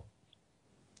 Philpott.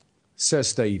 Sir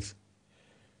Steve.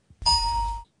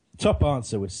 Top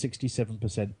answer was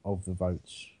 67% of the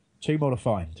votes. 2 more to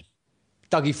find.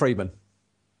 Dougie Freedman.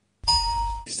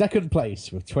 Second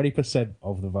place with 20%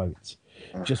 of the votes.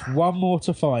 Just 1 more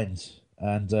to find.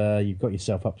 And you've got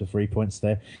yourself up to 3 points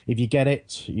there. If you get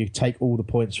it, you take all the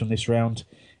points from this round.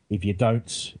 If you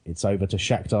don't, it's over to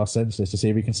Shakhtar Senseless to see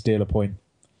if we can steal a point.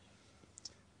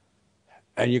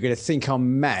 And you're going to think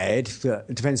I'm mad.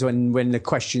 It depends when the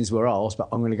questions were asked, but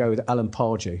I'm going to go with Alan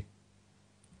Pardew.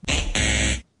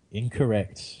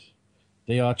 Incorrect.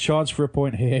 There are chance for a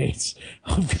point here.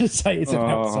 I'm going to say it's an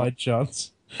outside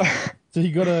chance. So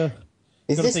you got to...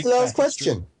 Is this the last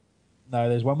question? No,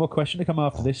 there's one more question to come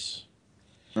after this.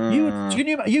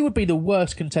 You would be the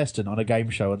worst contestant on a game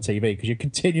show on TV because you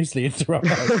continuously interrupt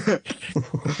us.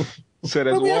 So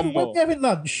there's one more. We're having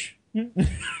lunch. Am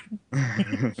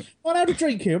I allowed to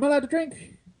drink here? Am I allowed to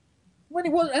drink? How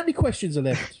many questions are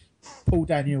left? Paul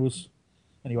Daniels.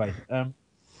 Anyway, so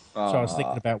I was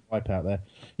thinking about Wipeout there.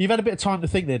 You've had a bit of time to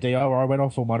think there, DR, or I went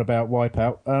off on one about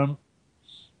Wipeout.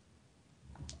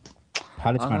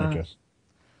 Palace manager.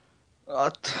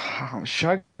 Should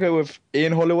I go with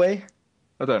Ian Holloway?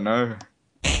 I don't know.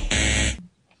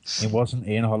 It wasn't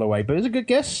Ian Holloway, but it was a good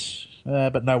guess.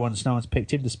 But no one's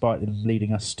picked him, despite him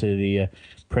leading us to the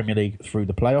Premier League through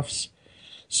the playoffs.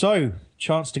 So,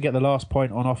 chance to get the last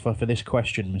point on offer for this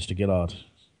question, Mr. Gillard.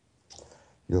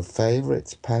 Your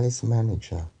favourite Palace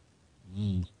manager?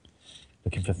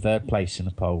 Looking for third place in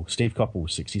the poll. Steve Coppell,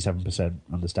 67%,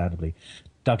 understandably.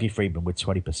 Dougie Freedman with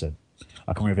 20%.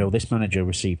 I can reveal this manager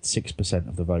received 6%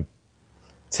 of the vote.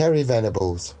 Terry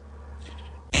Venables.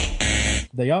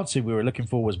 The answer we were looking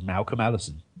for was Malcolm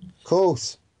Allison. Of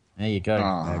course. There you go.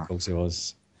 Yeah, of course it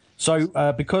was. So,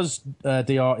 because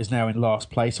DR is now in last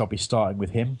place, I'll be starting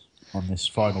with him on this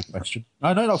final question.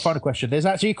 No, not final question. There's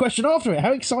actually a question after it.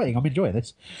 How exciting. I'm enjoying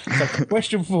this. So,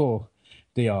 question 4,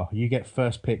 DR, you get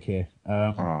first pick here.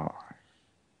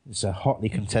 It's a hotly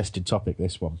contested topic,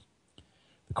 this one.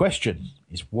 The question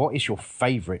is, what is your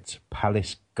favourite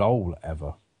Palace goal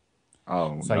ever?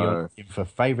 So you're looking for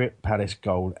favourite Palace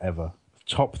goal ever.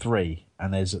 Top 3,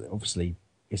 and there's obviously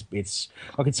it's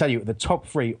I can tell you the top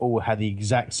 3 all had the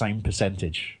exact same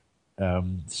percentage.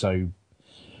 So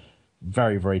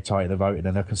very, very tight in the voting,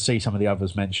 and I can see some of the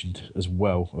others mentioned as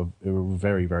well. They were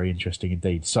very, very interesting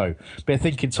indeed. So, bit of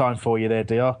thinking time for you there,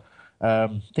 DR.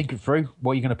 Think it through.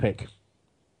 What are you going to pick?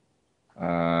 It's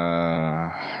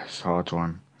a hard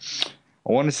one.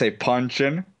 I want to say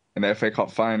Puncheon in the FA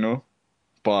Cup final,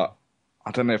 but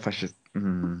I don't know if I should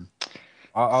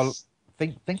I'll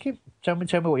think it. Tell me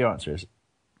what your answer is.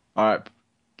 All right,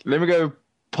 let me go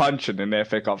punching in the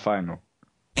FA Cup final.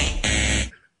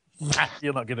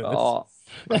 You're not good at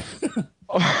this.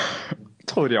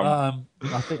 Told you. I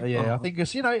think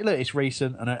it's look, it's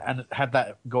recent, and had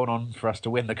that gone on for us to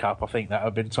win the cup, I think that would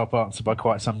have been top answer by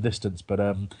quite some distance. But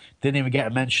didn't even get a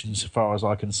mention so far as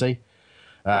I can see.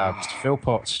 Mr.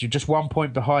 Philpott, you're just 1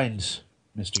 point behind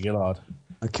Mr. Gillard.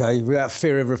 Okay, without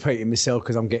fear of repeating myself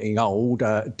because I'm getting old,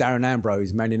 Darren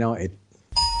Ambrose, Man United.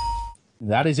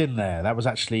 That is in there. That was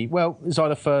actually, it's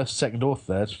either first, second, or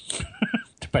third,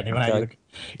 depending on how you look.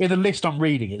 In the list I'm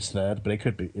reading, it's third, but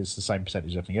it's the same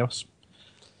percentage as everything else.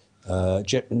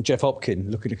 Jeff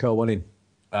Hopkins, looking to call one in.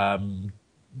 I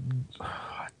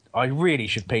really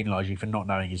should penalise you for not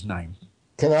knowing his name.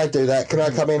 Can I do that? Can I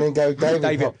come in and go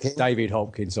David Hopkins? David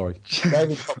Hopkins, sorry.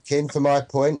 David Hopkins, for my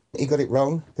point. He got it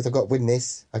wrong because I've got to win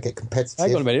this. I get competitive.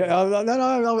 Hang on a minute.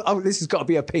 No. This has got to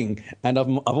be a ping. And I've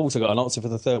also got an answer for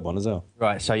the third one as well.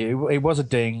 Right, so it was a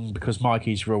ding because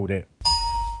Mikey's ruled it.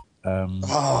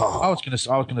 I was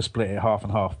gonna split it half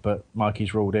and half, but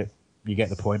Mikey's ruled it. You get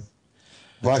the point.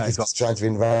 Mikey's just trying to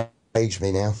enrage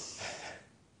me now.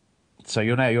 So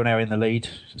you're now in the lead.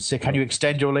 So can you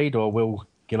extend your lead, or will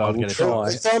Gillard get it?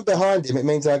 If I'm behind him, it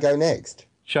means I go next.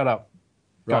 Shut up.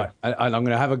 Right, and I'm going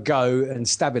to have a go and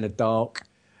stab in the dark.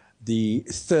 The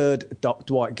third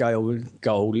Dwight Gale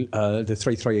goal, the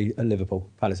 3-3 at Liverpool,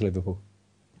 Palace Liverpool.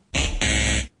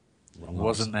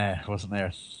 Wasn't there.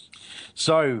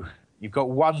 So you've got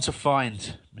one to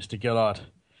find, Mr. Gillard.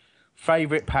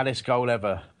 Favourite Palace goal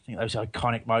ever? I think those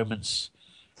iconic moments.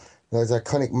 Those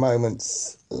iconic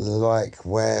moments, like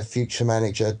where future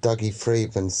manager Dougie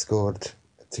Freedman scored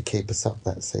to keep us up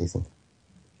that season.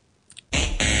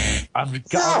 Can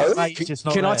I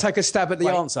take a stab at the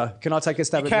answer? Can I take a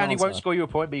stab at the answer? He won't score you a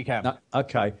point, but you can. No,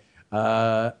 okay.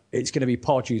 It's going to be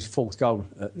Pardew's fourth goal,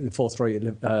 4-3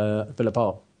 at Villa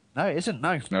Park. No, it isn't.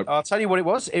 No. Nope. I'll tell you what it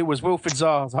was. It was Wilfried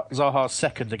Zaha's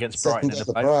second against Brighton in the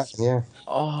Brighton, yeah.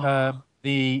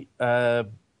 The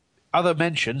other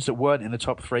mentions that weren't in the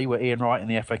top three were Ian Wright in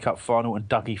the FA Cup final and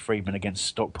Dougie Freedman against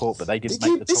Stockport, but they didn't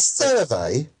make the top this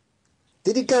survey,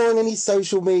 did it go on any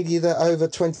social media that over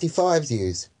 25s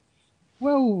use?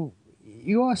 Well,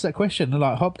 you asked that question.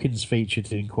 Like Hopkins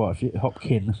featured in quite a few.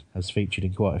 Hopkin has featured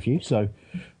in quite a few, so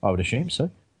I would assume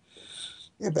so.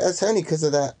 Yeah, but that's only because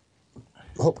of that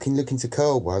Hopkin looking to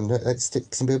curl one that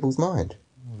sticks in people's mind.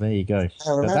 There you go.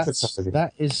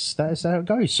 That is how it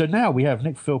goes. So now we have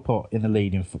Nick Philpott in the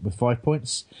lead with 5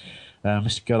 points.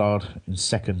 Mr. Gillard in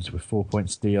second with 4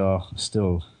 points. DR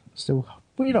still.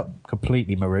 Well, you're not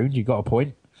completely marooned. You got a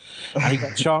point, and you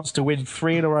got a chance to win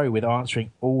 3 in a row with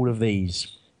answering all of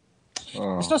these.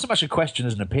 It's not so much a question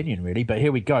as an opinion, really. But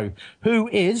here we go. Who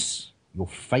is your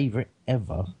favourite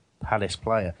ever Palace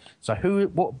player? So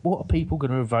what are people going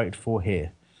to have voted for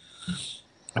here?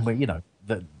 And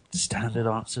the standard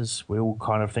answers we all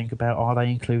kind of think about, are they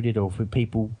included, or for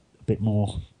people a bit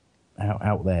more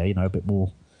out there, a bit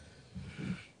more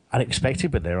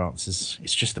unexpected with their answers.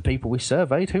 It's just the people we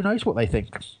surveyed. Who knows what they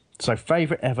think? So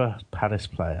favourite ever Palace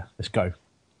player. Let's go.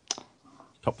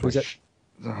 Top 3.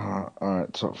 All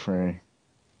right, top 3.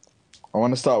 I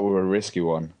want to start with a risky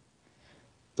one.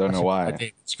 Don't know why.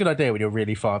 It's a good idea when you're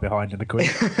really far behind in the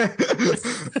quiz.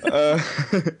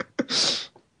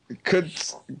 Could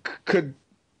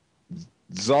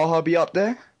Zaha be up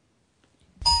there?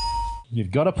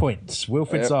 You've got a point.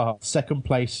 Wilfried Zaha, second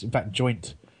place, in fact,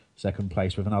 joint second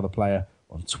place with another player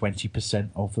on 20%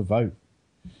 of the vote.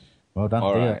 Well done,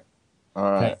 dear.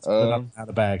 All right. Okay, out of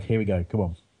the bag. Here we go. Come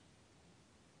on.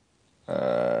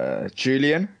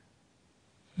 Julian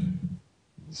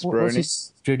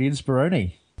Speroni. Julian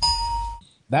Speroni.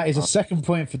 That is a second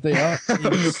point for DR.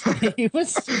 He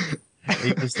was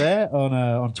there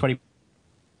on 20%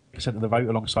 of the vote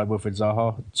alongside Wilfried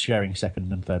Zaha, sharing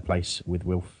second and third place with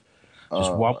Wilf.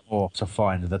 Just one more to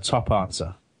find the top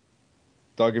answer.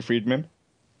 Dougie Freedman.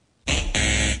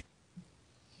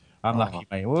 Unlucky,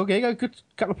 mate. Well, okay, go. Good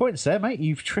couple of points there, mate.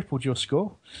 You've tripled your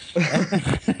score.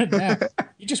 Now,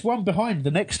 you just one behind the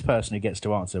next person who gets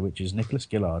to answer, which is Nicholas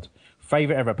Gillard.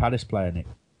 Favourite ever Palace player, Nick?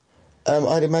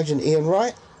 I'd imagine Ian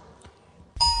Wright.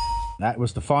 That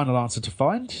was the final answer to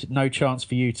find. No chance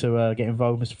for you to get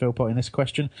involved, Mr. Philpott, in this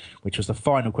question, which was the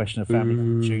final question of Family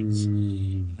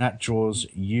Fortunes. That draws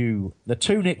you. The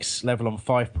two Nicks level on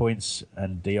 5 points,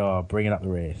 and DR bringing up the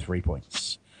rear, 3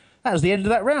 points. That was the end of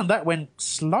that round. That went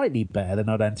slightly better than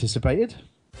I'd anticipated.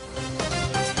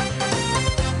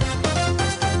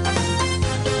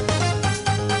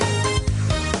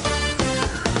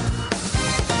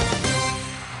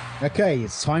 Okay,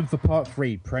 it's time for part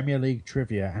 3, Premier League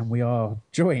trivia, and we are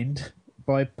joined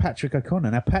by Patrick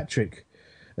O'Connor. Now, Patrick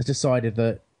has decided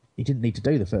that he didn't need to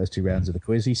do the first 2 rounds of the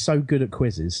quiz. He's so good at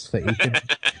quizzes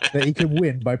that he can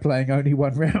win by playing only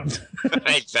 1 round.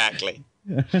 Exactly.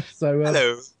 So,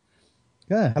 hello.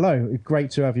 Yeah, hello. Great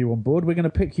to have you on board. We're going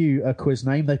to pick you a quiz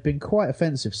name. They've been quite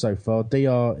offensive so far.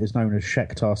 DR is known as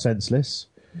Shakhtar Senseless.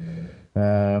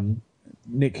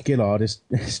 Nick Gillard is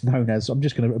known as, I'm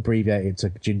just going to abbreviate it to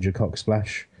Ginger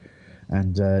Cocksplash.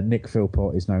 And Nick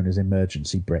Philpott is known as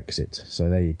Emergency Brexit. So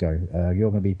there you go.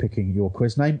 You're going to be picking your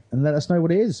quiz name and let us know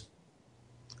what it is.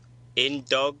 In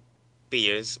dog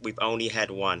beers, we've only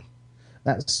had 1.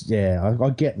 That's, yeah, I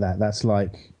get that. That's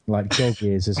like dog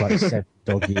years is like 7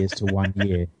 dog years to 1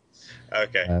 year.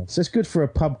 Okay. So it's good for a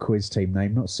pub quiz team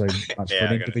name, not so much for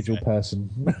an individual person.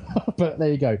 But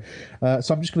there you go.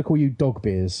 So I'm just going to call you Dog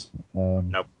Beers.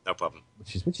 No problem.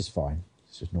 Which is fine.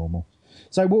 It's just normal.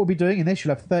 So what we'll be doing in this,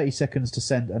 you'll have 30 seconds to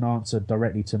send an answer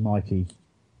directly to Mikey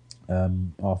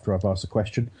after I've asked a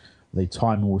question. The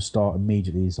timer will start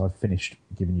immediately as I've finished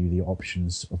giving you the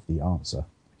options of the answer.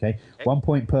 Okay? 1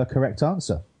 point per correct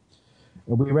answer.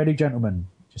 Are we ready, gentlemen?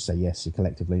 Just say yes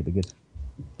collectively, it'd be good.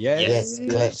 Yes,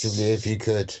 collectively, if you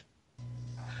could.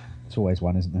 It's always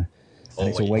one, isn't there? And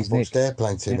it's always I've watched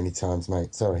Airplane too many times,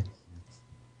 mate. Sorry.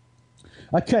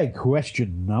 Okay,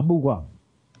 question number 1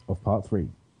 of part 3,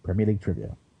 Premier League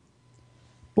trivia.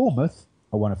 Bournemouth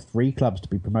are one of 3 clubs to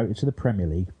be promoted to the Premier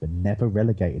League, but never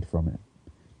relegated from it.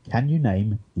 Can you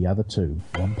name the other 2?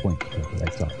 1 point per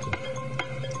correct answer.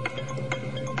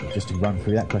 Just to run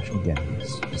through that question again,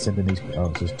 sending these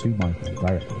answers to Michael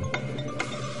directly.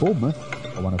 Bournemouth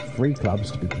are one of 3 clubs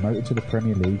to be promoted to the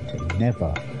Premier League, but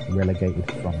never relegated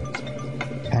from it.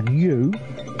 Can you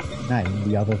name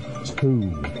the other 2?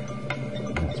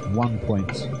 And that's 1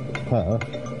 point per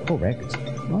correct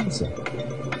answer.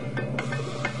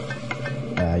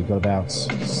 You've got about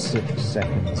 6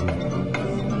 seconds left.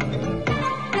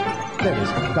 There it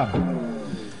is,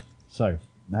 done. So,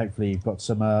 hopefully you've got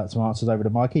some answers over to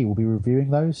Mikey. We'll be reviewing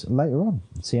those later on.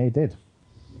 See how you did.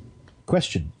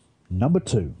 Question number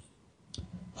 2.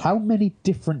 How many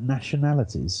different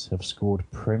nationalities have scored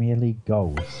Premier League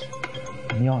goals?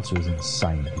 And the answer is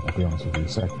insane, I'll be honest with you.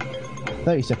 So,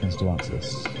 30 seconds to answer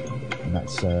this. And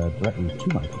that's directly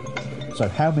to Mikey. So,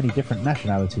 how many different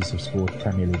nationalities have scored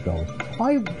Premier League goals?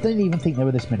 I didn't even think there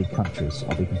were this many countries,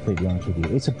 I'll be completely honest with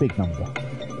you. It's a big number.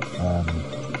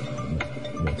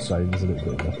 So there's a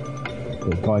little bit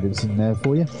of guidance in there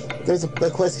for you. There was a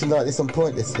question like this on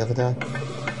Pointless the other day.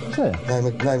 Is there?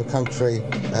 Name a country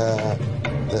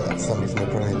that somebody from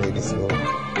the Premier League has scored.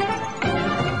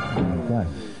 Okay.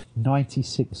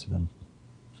 96 of them.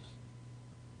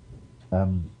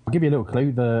 I'll give you a little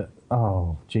clue.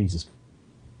 Oh, Jesus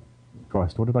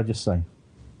Christ, what did I just say?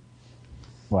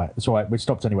 Right, it's all right. We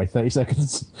stopped anyway. 30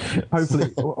 seconds.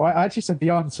 Hopefully, I actually said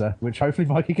the answer, which hopefully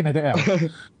Mikey can edit out.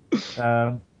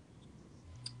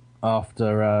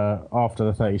 After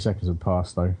the 30 seconds had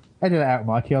passed, though. Edit it out,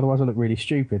 Mikey. Otherwise, I look really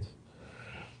stupid.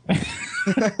 DR's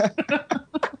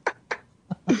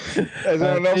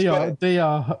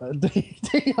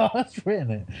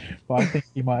written it, but I think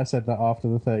he might have said that after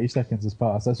the 30 seconds has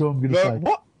passed. That's all I'm going to say.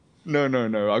 What?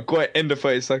 No. I got it in the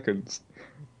 30 seconds.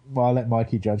 Well, I'll let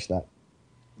Mikey judge that.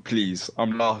 Please,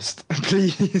 I'm lost.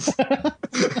 Please.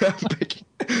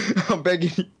 I'm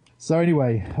begging. So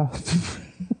anyway,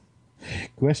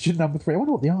 question number 3. I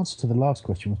wonder what the answer to the last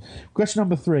question was. Question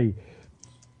number 3.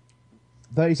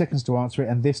 30 seconds to answer it,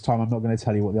 and this time I'm not going to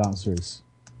tell you what the answer is.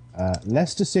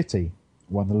 Leicester City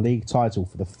won the league title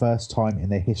for the first time in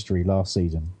their history last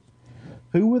season.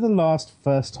 Who were the last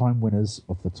first-time winners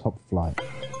of the top flight?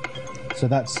 So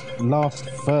that's last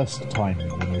first-time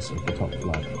winners of the top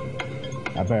flight.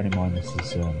 Bearing in mind this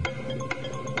is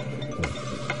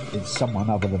it's someone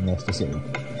other than Leicester City.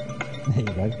 There you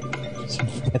go.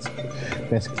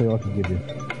 Best clue I can give you.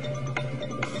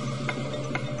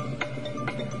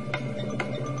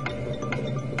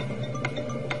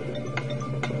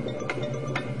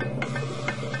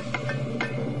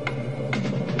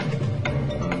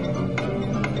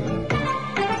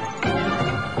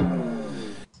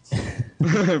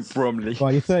 Bromley.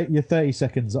 Well, your 30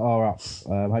 seconds are up.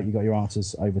 I hope you got your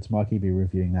answers over to Mikey. Be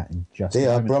reviewing that in just a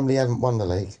moment. Bromley haven't won the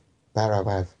league. Barrow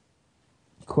have.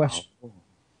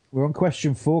 We're on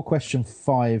question 4. Question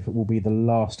 5 will be the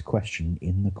last question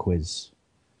in the quiz.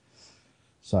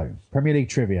 So, Premier League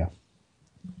trivia.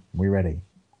 We ready?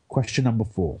 Question number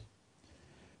 4.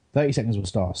 30 seconds will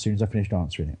start as soon as I finished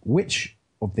answering it. Which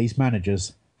of these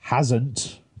managers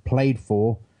hasn't played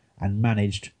for and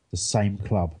managed the same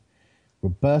club?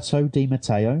 Roberto Di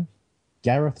Matteo,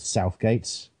 Gareth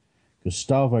Southgate,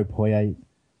 Gustavo Poyet,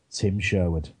 Tim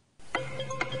Sherwood.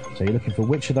 So you're looking for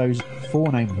which of those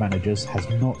 4 named managers has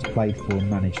not played for and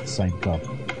managed the same club.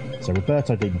 So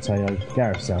Roberto Di Matteo,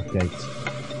 Gareth Southgate,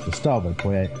 Gustavo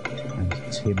Poyet and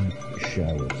Tim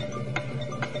Sherwood.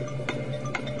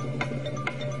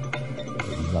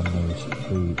 Run those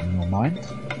through in your mind.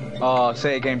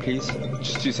 Say it again, please.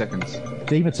 Just 2 seconds.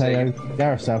 Di Matteo,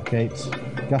 Gareth Southgate,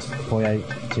 Gus Poyet,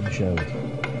 Tim Sherwood.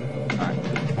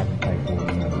 Haven't played for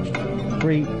and managed.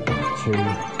 3, 2,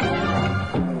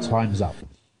 1. Time's up.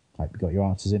 Hope you got your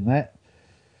answers in there.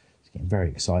 It's getting very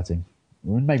exciting.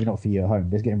 Well, maybe not for you at home,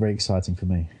 but it's getting very exciting for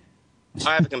me.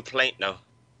 I have a complaint now.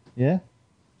 Yeah?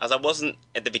 As I wasn't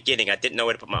at the beginning, I didn't know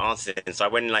where to put my answers in, so I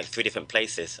went in like 3 different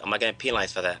places. Am I getting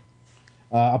penalised for that?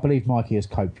 I believe Mikey has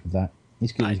coped with that.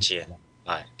 He's good. Cheer.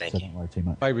 All right, thank you. Don't worry too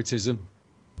much. Favoritism.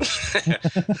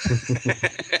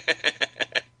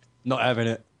 Not having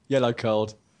it. Yellow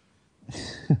card.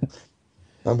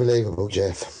 Unbelievable,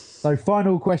 Jeff. So,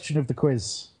 final question of the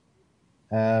quiz.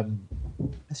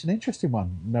 It's an interesting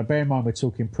one. Now, bear in mind we're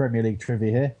talking Premier League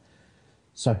trivia here.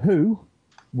 So, who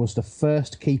was the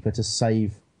first keeper to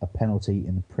save a penalty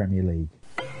in the Premier League?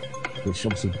 Which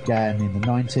obviously began in the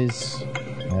 90s.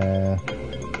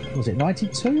 Was it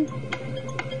 92?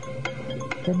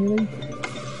 Premier League?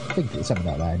 I think it's something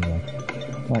like that anyway.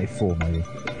 94 maybe.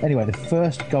 Anyway, the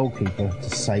first goalkeeper to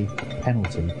save a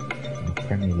penalty in the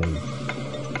Premier League.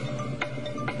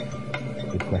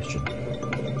 Good question. I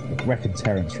reckon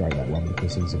Terence wrote that one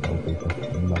because he's a goalkeeper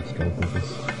and he loves goalkeepers.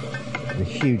 He's a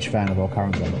huge fan of our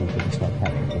current goalkeeper, just like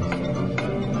Patrick is.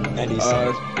 And he's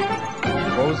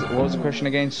what was the question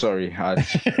again? Sorry.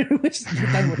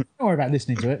 Don't worry about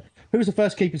listening to it. Who was the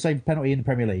first keeper to save a penalty in the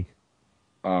Premier League?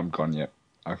 I'm gone yet.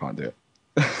 I can't do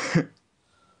it.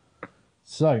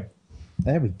 So,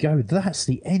 there we go. That's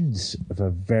the end of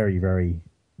a very, very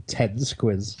tense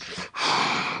quiz.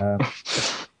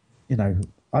 You know,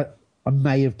 I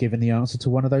may have given the answer to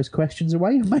one of those questions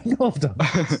away. I may not have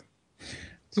done.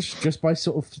 just by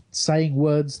sort of saying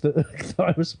words that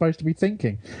I was supposed to be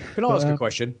thinking. Can I ask a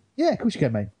question? Yeah, of course you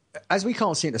can, mate. As we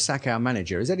can't seem to sack our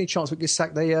manager, is there any chance we could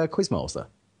sack the quizmaster?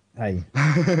 Hey,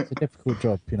 it's a difficult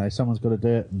job. You know, someone's got to do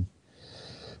it. And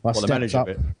the manager up.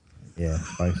 bit. Yeah,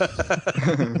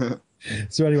 both.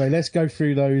 So anyway, let's go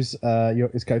through those.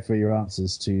 Let's go through your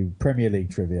answers to Premier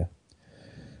League trivia.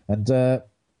 And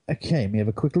okay, let me have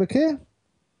a quick look here.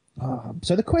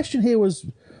 So the question here was: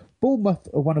 Bournemouth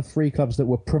are one of 3 clubs that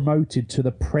were promoted to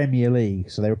the Premier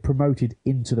League. So they were promoted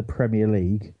into the Premier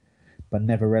League, but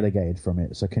never relegated from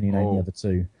it. So can you name the other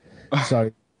 2?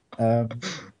 So,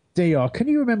 DR, can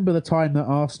you remember the time that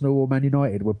Arsenal or Man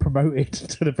United were promoted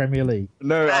to the Premier League?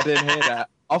 No, I didn't hear that.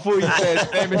 I thought you said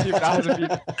Premiership that hasn't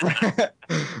been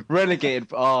relegated.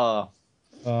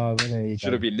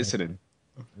 Should have been listening.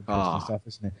 Stuff,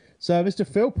 isn't it? So, Mr.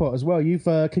 Philpott as well. You've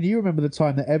can you remember the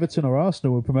time that Everton or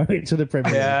Arsenal were promoted to the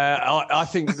Premier League? Yeah, I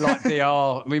think like they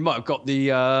are. We might have got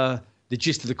the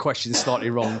gist of the question slightly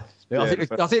wrong. I think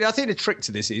the trick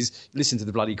to this is listen to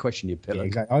the bloody question, you pillow. Yeah,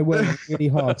 exactly. I worked really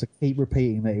hard to keep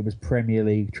repeating that it was Premier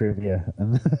League trivia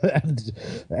and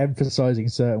emphasising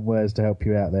certain words to help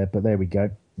you out there. But there we go.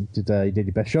 You did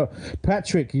your best shot.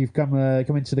 Patrick, you've come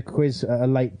into the quiz at a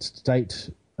late date.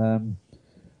 And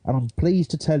I'm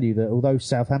pleased to tell you that although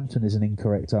Southampton is an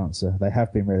incorrect answer, they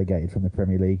have been relegated from the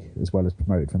Premier League as well as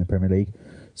promoted from the Premier League.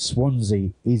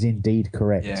 Swansea is indeed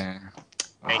correct. Yeah.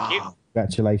 Thank you.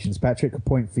 Congratulations, Patrick. A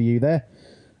point for you there.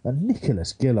 And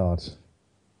Nicholas Gillard.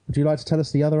 Would you like to tell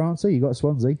us the other answer? You got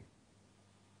Swansea.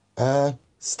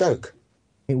 Stoke.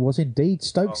 It was indeed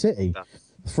Stoke City.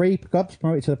 3 clubs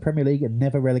promoted to the Premier League and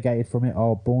never relegated from it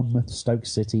are Bournemouth, Stoke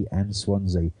City and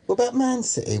Swansea. What about Man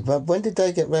City? When did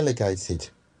they get relegated?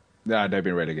 No, they've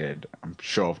been relegated. I'm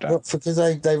sure of that. Well,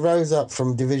 because they rose up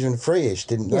from Division 3-ish,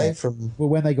 didn't they? Well,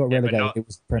 when they got relegated, it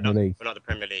was the Premier League. But not the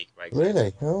Premier League, right?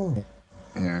 Really? Oh.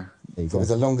 Yeah. It was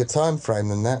a longer time frame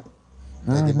than that.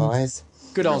 Their demise.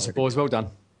 Good answer, boys. Well done.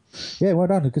 Yeah, well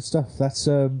done. Good stuff. That's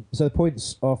so the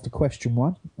points after question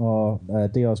 1 are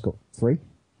DR's got 3.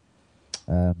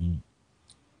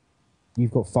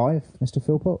 You've got 5, Mr.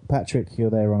 Philpott. Patrick,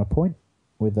 you're there on a point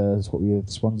with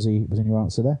Swansea was in your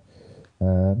answer there.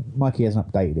 Mikey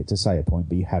hasn't updated it to say a point,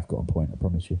 but you have got a point, I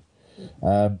promise you.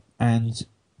 And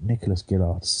Nicholas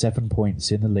Gillard, 7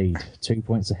 points in the lead, 2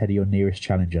 points ahead of your nearest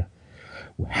challenger.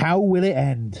 How will it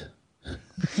end?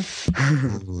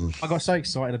 I got so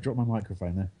excited I dropped my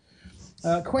microphone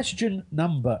there. Question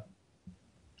number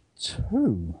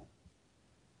 2.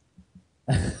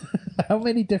 How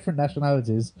many different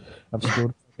nationalities have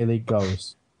scored Premier League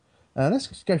goals? Let's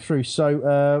just go through.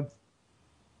 So,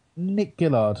 Nick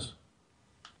Gillard.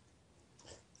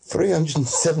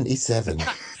 377.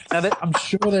 Now, I'm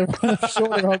sure there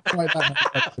aren't quite that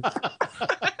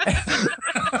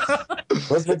many.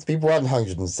 Was meant to be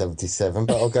 177,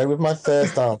 but I'll go with my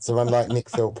first answer, unlike Nick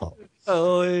Philpott.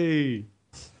 Oi.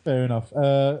 Fair enough.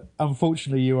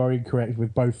 Unfortunately, you are incorrect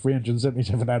with both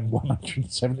 377 and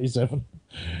 177.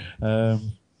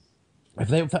 I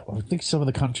think some of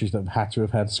the countries that have had to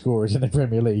have had scorers in the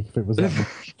Premier League, if it was that.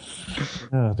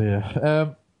 Oh,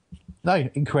 dear. No,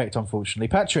 incorrect, unfortunately.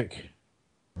 Patrick,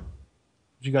 what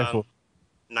did you go for?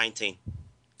 19.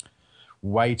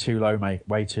 Way too low, mate.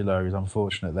 Way too low. It's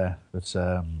unfortunate there. But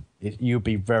you'd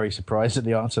be very surprised at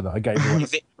the answer that I gave you.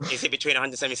 Is it between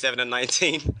 177 and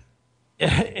 19?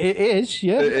 It is,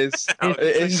 yeah. It is. It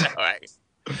is. All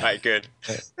right, good.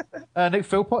 Nick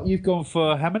Philpott, you've gone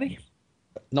for how many?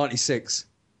 96.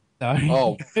 No.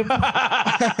 Oh.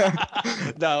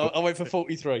 No, I went for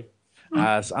 43.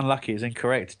 It's unlucky. It's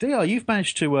incorrect. DR, you've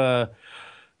managed to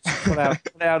pull out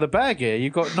of the bag here.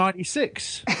 You've got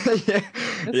 96.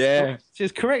 Yeah. Which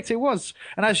is correct. It was.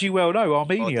 And as you well know,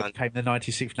 Armenia became the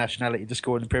 96th nationality to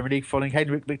score in the Premier League following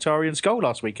Henrik Mkhitaryan's goal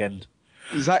last weekend.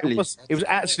 Exactly. It was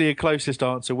actually a closest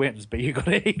answer wins, but you got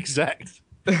it exact.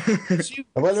 I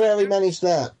wonder how we managed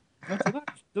that.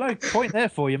 No point there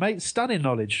for you, mate. Stunning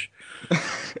knowledge.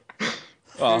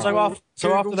 So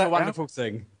after that wonderful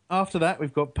thing. After that,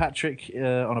 we've got Patrick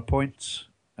on a point.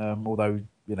 Although,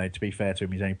 to be fair to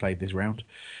him, he's only played this round.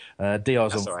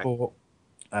 Diaz on 4.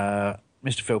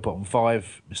 Mr. Philpott on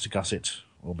 5. Mr. Gusset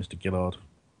or Mr. Gillard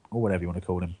or whatever you want to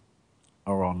call him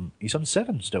he's on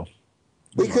 7 still.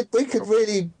 We could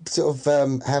really sort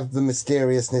of have the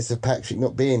mysteriousness of Patrick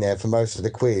not being there for most of the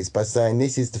quiz by saying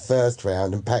this is the first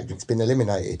round and Patrick's been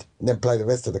eliminated, and then play the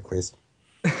rest of the quiz.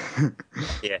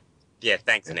 Yeah.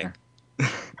 Thanks, Nick.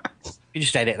 You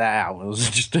just edit that out. It was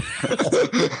just.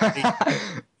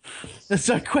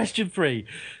 So, question 3,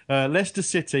 Leicester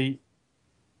City.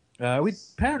 We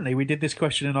did this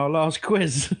question in our last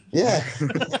quiz. Yeah.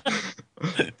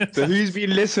 So who's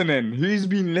been listening?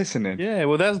 Yeah,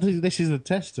 well, this is a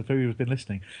test of who's been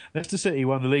listening. Leicester City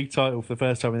won the league title for the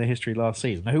first time in their history last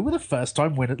season. Now, who were the first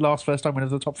time winners of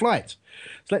the top flight?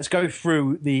 So let's go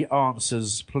through the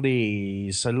answers,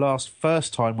 please. So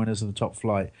first time winners of the top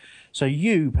flight. So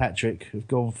you, Patrick, have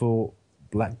gone for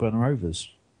Blackburn Rovers.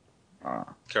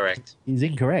 Correct. He's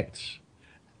incorrect.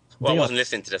 Well, I wasn't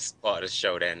listening to this part of the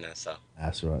show then, so.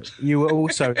 That's right. You were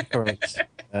also incorrect.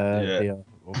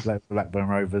 Blackburn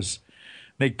Rovers.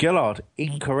 Nick Gillard,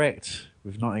 incorrect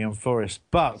with Nottingham Forest,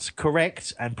 but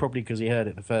correct, and probably because he heard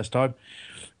it the first time,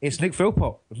 it's Nick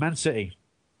Philpott with Man City.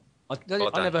 I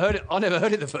never heard it. I never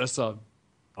heard it the first time.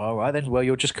 All right, then. Well,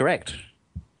 you're just correct.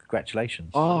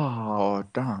 Congratulations. Oh,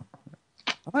 damn.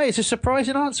 Hey, it's a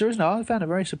surprising answer, isn't it? I found it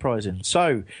very surprising.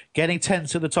 So, getting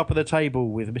 10th at the top of the table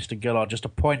with Mr. Gillard, just a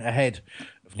point ahead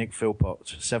of Nick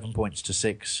Philpott, 7 points to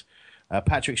 6.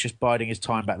 Patrick's just biding his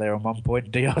time back there on 1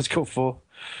 point. DR's got 4.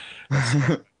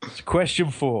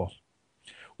 Question 4.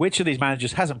 Which of these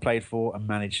managers hasn't played for and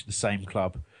managed the same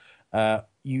club?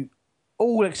 You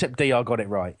all except DR got it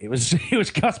right. It was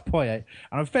Gus Poyet.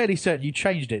 And I'm fairly certain you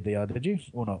changed it, DR, did you?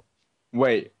 Or not?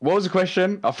 Wait, what was the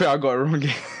question? I think I got it wrong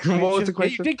again. What was the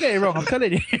question? You did get it wrong, I'm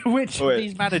telling you. Which of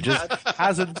these managers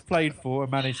hasn't played for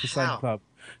and managed the same club?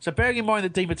 So bearing in mind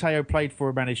that Di Matteo played for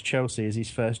and managed Chelsea as his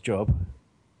first job.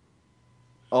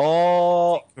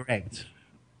 Oh. Correct.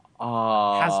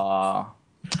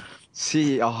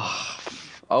 See. Oh,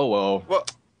 well.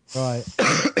 What? Right.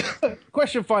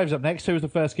 Question 5's up next. Who was the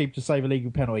first keeper to save a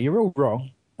legal penalty? You're all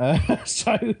wrong.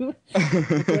 So,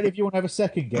 if you want to have a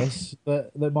second guess,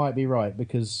 that might be right,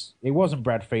 because it wasn't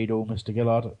Brad Friedel, Mr.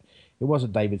 Gillard. It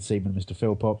wasn't David Seaman, Mr.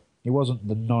 Philpott. It wasn't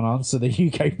the non-answer that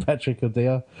you gave Patrick or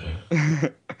Dia.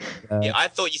 Yeah, I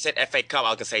thought you said FA Cup. I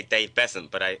was gonna say Dave Besant,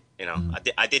 but I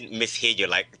didn't mishear you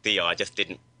like Dia. I just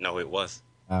didn't know who it was.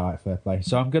 All right, fair play.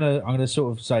 So I'm gonna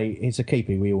sort of say it's a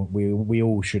keeper we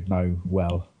all should know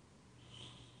well.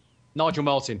 Nigel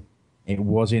Martin. It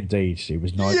was indeed. It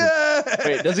was Nigel. Yeah!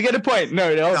 Wait, does he get a point?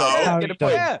 No, doesn't get a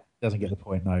point. Doesn't get the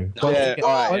point, no.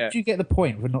 Why did you get the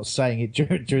point for not saying it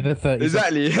during the 30?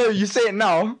 Exactly. You say it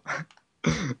now.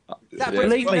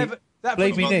 Believe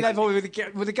me, Nick. Level with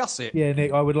the Gusset. Yeah,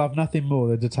 Nick, I would love nothing more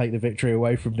than to take the victory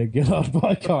away from Nick Gillard, but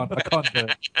I can't do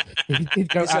it. He'd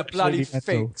go it's a bloody mental.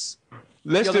 fix.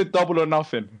 Let's do double or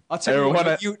nothing. I'll tell you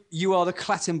what, you are the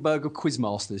Clattenburg of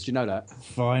Quizmasters. Do you know that?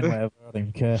 Fine, whatever. I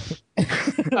don't care.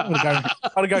 I'm going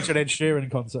to go to an Ed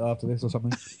Sheeran concert after this or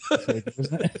something.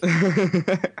 Isn't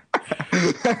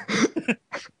it?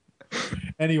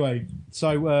 Anyway,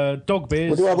 so Dog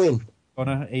Beers. What do I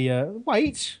win?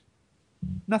 Wait.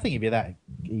 Nothing if you're that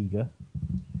eager.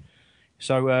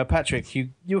 So, Patrick,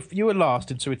 you were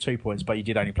last and with 2 points, but you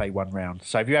did only play one round.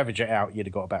 So if you average it out, you'd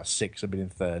have got about 6 and been in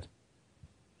third.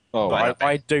 Oh,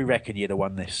 I do reckon you'd have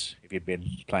won this if you'd been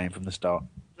playing from the start.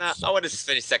 Nah, I would have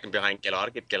finished second behind Gillard.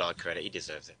 I'd give Gillard credit. He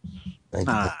deserves it.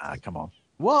 Come on.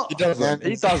 What? He doesn't.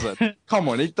 He doesn't. Come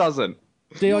on, he doesn't.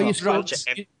 DR, you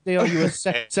were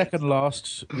second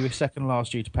last. You were second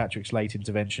last due to Patrick's late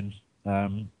intervention.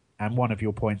 And one of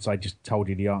your points, I just told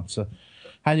you the answer.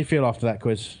 How do you feel after that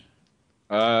quiz?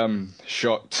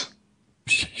 Shocked.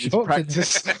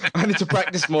 Practice. I need to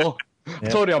practice more. I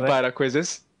told you I'm bad at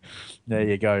quizzes. There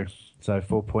you go. So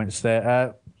 4 points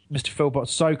there. Mr. Philbot,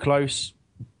 so close.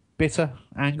 Bitter,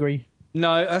 angry.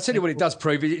 No, I'll tell you what it does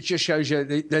prove. It just shows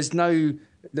you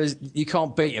you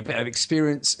can't beat a bit of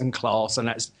experience and class, and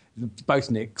that's both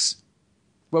Nicks.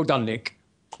 Well done, Nick.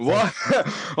 What?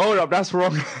 Hold up, that's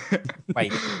wrong.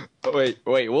 Wait,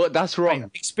 what? That's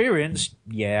wrong. Experience,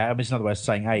 yeah, I mean, it's another way of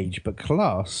saying age, but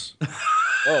class.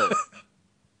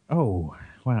 Oh,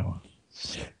 wow.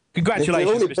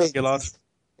 Congratulations, Mr. Gillard.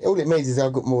 All it means is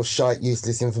I've got more shite,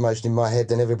 useless information in my head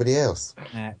than everybody else.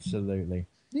 Absolutely.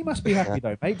 You must be happy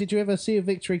though, mate. Did you ever see a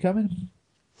victory coming?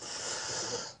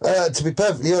 To be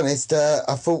perfectly honest,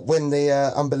 I thought when the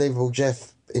unbelievable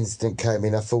Jeff incident came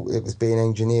in, I thought it was being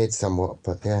engineered somewhat,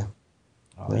 but yeah.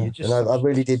 And I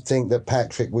really did think that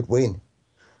Patrick would win.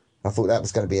 I thought that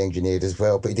was going to be engineered as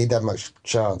well, but he didn't have much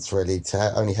chance really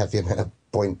to only have the amount of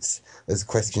points as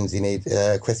points he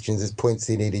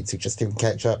needed to just even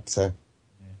catch up. So.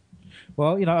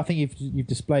 Well, I think you've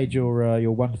displayed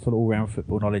your wonderful all-round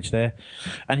football knowledge there,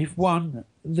 and you've won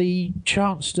the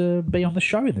chance to be on the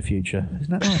show in the future. Isn't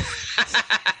that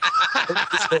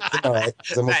nice?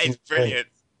 That is brilliant.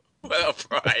 What a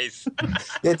prize.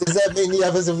 Yeah, does that mean the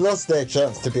others have lost their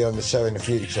chance to be on the show in the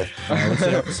future?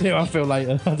 We'll see how I feel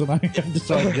later. I don't know. I haven't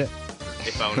decided yet.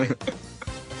 If only.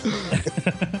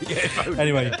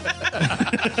 Anyway.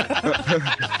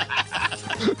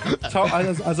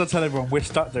 As I tell everyone, we're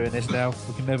stuck doing this now.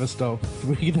 We can never stop.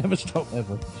 We can never stop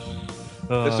ever.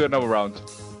 Let's do another round.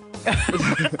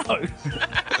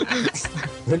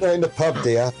 We're not in the pub,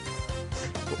 dear.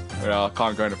 Yeah, I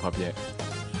can't go in the pub yet.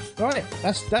 Right,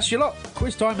 that's your lot.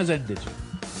 Quiz time has ended.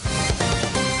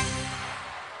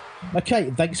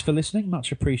 Okay, thanks for listening.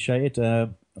 Much appreciated.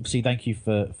 Obviously, thank you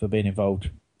for being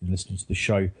involved in listening to the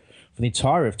show for the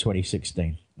entire of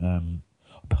 2016. On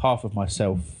behalf of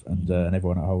myself and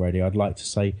everyone at Hull Radio, I'd like to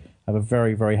say have a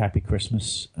very, very happy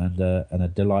Christmas and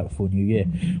a delightful New Year.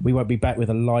 We won't be back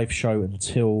with a live show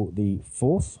until the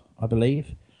 4th, I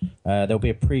believe. There'll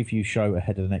be a preview show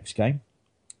ahead of the next game.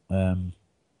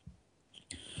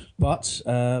 But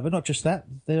not just that.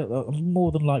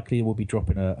 More than likely, we'll be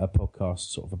dropping a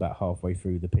podcast sort of about halfway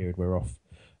through the period we're off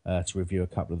to review a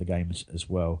couple of the games as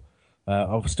well.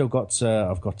 I've got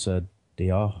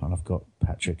DR and I've got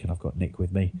Patrick and I've got Nick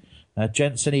with me.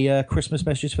 Gents, any Christmas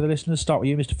messages for the listeners? Start with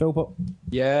you, Mr. Philbot.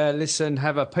 Yeah, listen,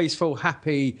 have a peaceful,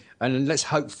 happy, and let's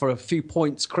hope for a few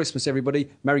points Christmas, everybody.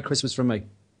 Merry Christmas from me.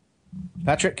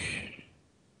 Patrick?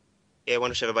 Yeah, I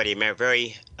want to wish everybody a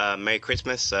Merry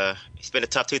Christmas. It's been a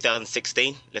tough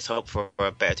 2016. Let's hope for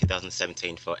a better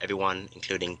 2017 for everyone,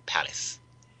 including Palace.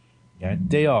 Yeah,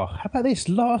 DR, how about this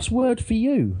last word for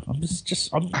you? I'm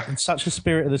in such a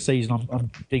spirit of the season.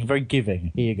 I'm being very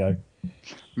giving. Here you go.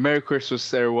 Merry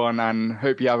Christmas, everyone, and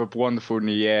hope you have a wonderful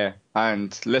New Year.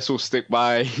 And let's all stick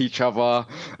by each other,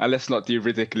 and let's not do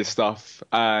ridiculous stuff.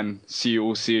 And see you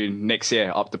all soon next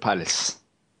year up the Palace.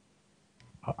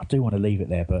 I do want to leave it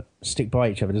there, but stick by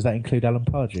each other. Does that include Alan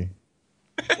Pardew?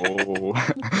 Oh,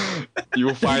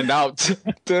 you'll find out.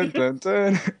 Dun, dun,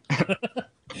 dun.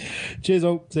 Cheers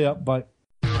all. See ya. Bye.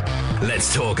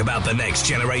 Let's talk about the next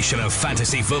generation of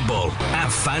fantasy football at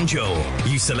FanDuel.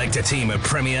 You select a team of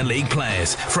Premier League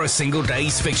players for a single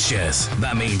day's fixtures.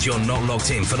 That means you're not locked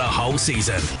in for the whole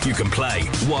season. You can play,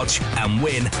 watch, and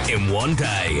win in one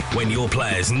day. When your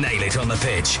players nail it on the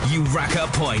pitch, you rack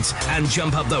up points and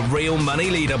jump up the real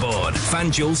money leaderboard.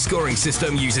 FanDuel's scoring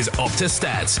system uses Opta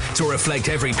stats to reflect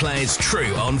every player's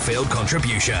true on-field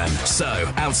contribution. So,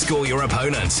 outscore your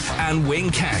opponents and win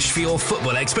cash for your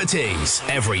football expertise.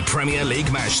 Every Premier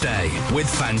League match day with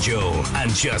FanDuel.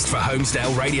 And just for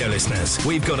Homesdale Radio listeners,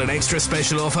 we've got an extra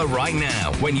special offer right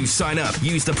now. When you sign up,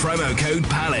 use the promo code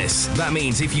PALACE. That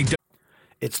means if you don't...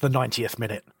 It's the 90th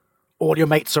minute. All your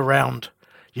mates around.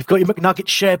 You've got your McNugget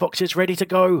share boxes ready to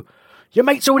go. Your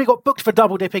mate's already got booked for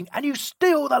double dipping, and you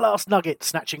steal the last nugget,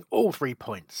 snatching all 3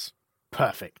 points.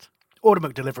 Perfect. Order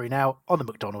McDelivery now on the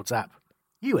McDonald's app.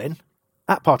 You in?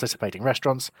 At participating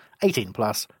restaurants, 18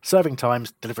 plus, serving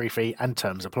times, delivery fee and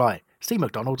terms apply. See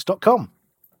mcdonalds.com.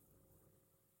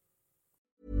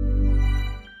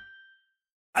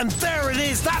 And there it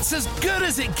is, that's as good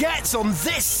as it gets on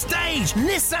this stage.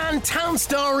 Nissan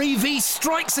Townstar EV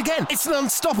strikes again. It's an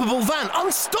unstoppable van,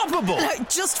 unstoppable.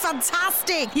 Just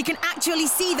fantastic. You can actually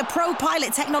see the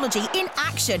ProPilot technology in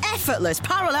action. Effortless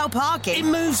parallel parking. It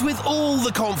moves with all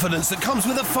the confidence that comes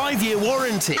with a 5-year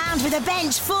warranty. And with a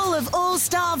bench full of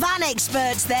all-star van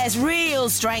experts, there's real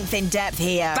strength in depth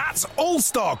here. That's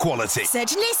all-star quality.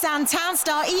 Search Nissan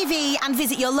Townstar EV and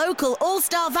visit your local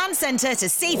all-star van centre to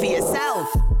see for yourself.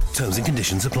 Terms and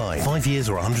conditions apply. 5 years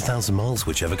or 100,000 miles,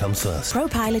 whichever comes first.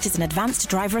 ProPilot is an advanced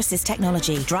driver assist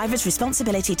technology. Driver's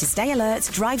responsibility to stay alert,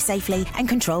 drive safely, and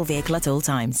control vehicle at all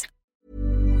times.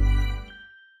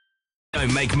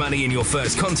 Don't make money in your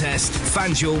first contest,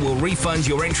 FanDuel will refund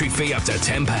your entry fee up to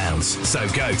 £10. So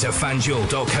go to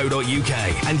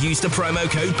fanduel.co.uk and use the promo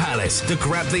code PALACE to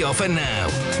grab the offer now.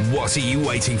 What are you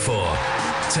waiting for?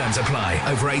 Terms apply.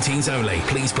 Over 18s only.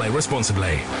 Please play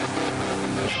responsibly.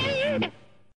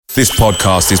 This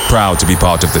podcast is proud to be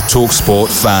part of the TalkSport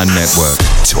Fan Network.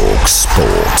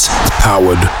 TalkSport.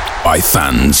 Powered by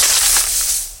fans.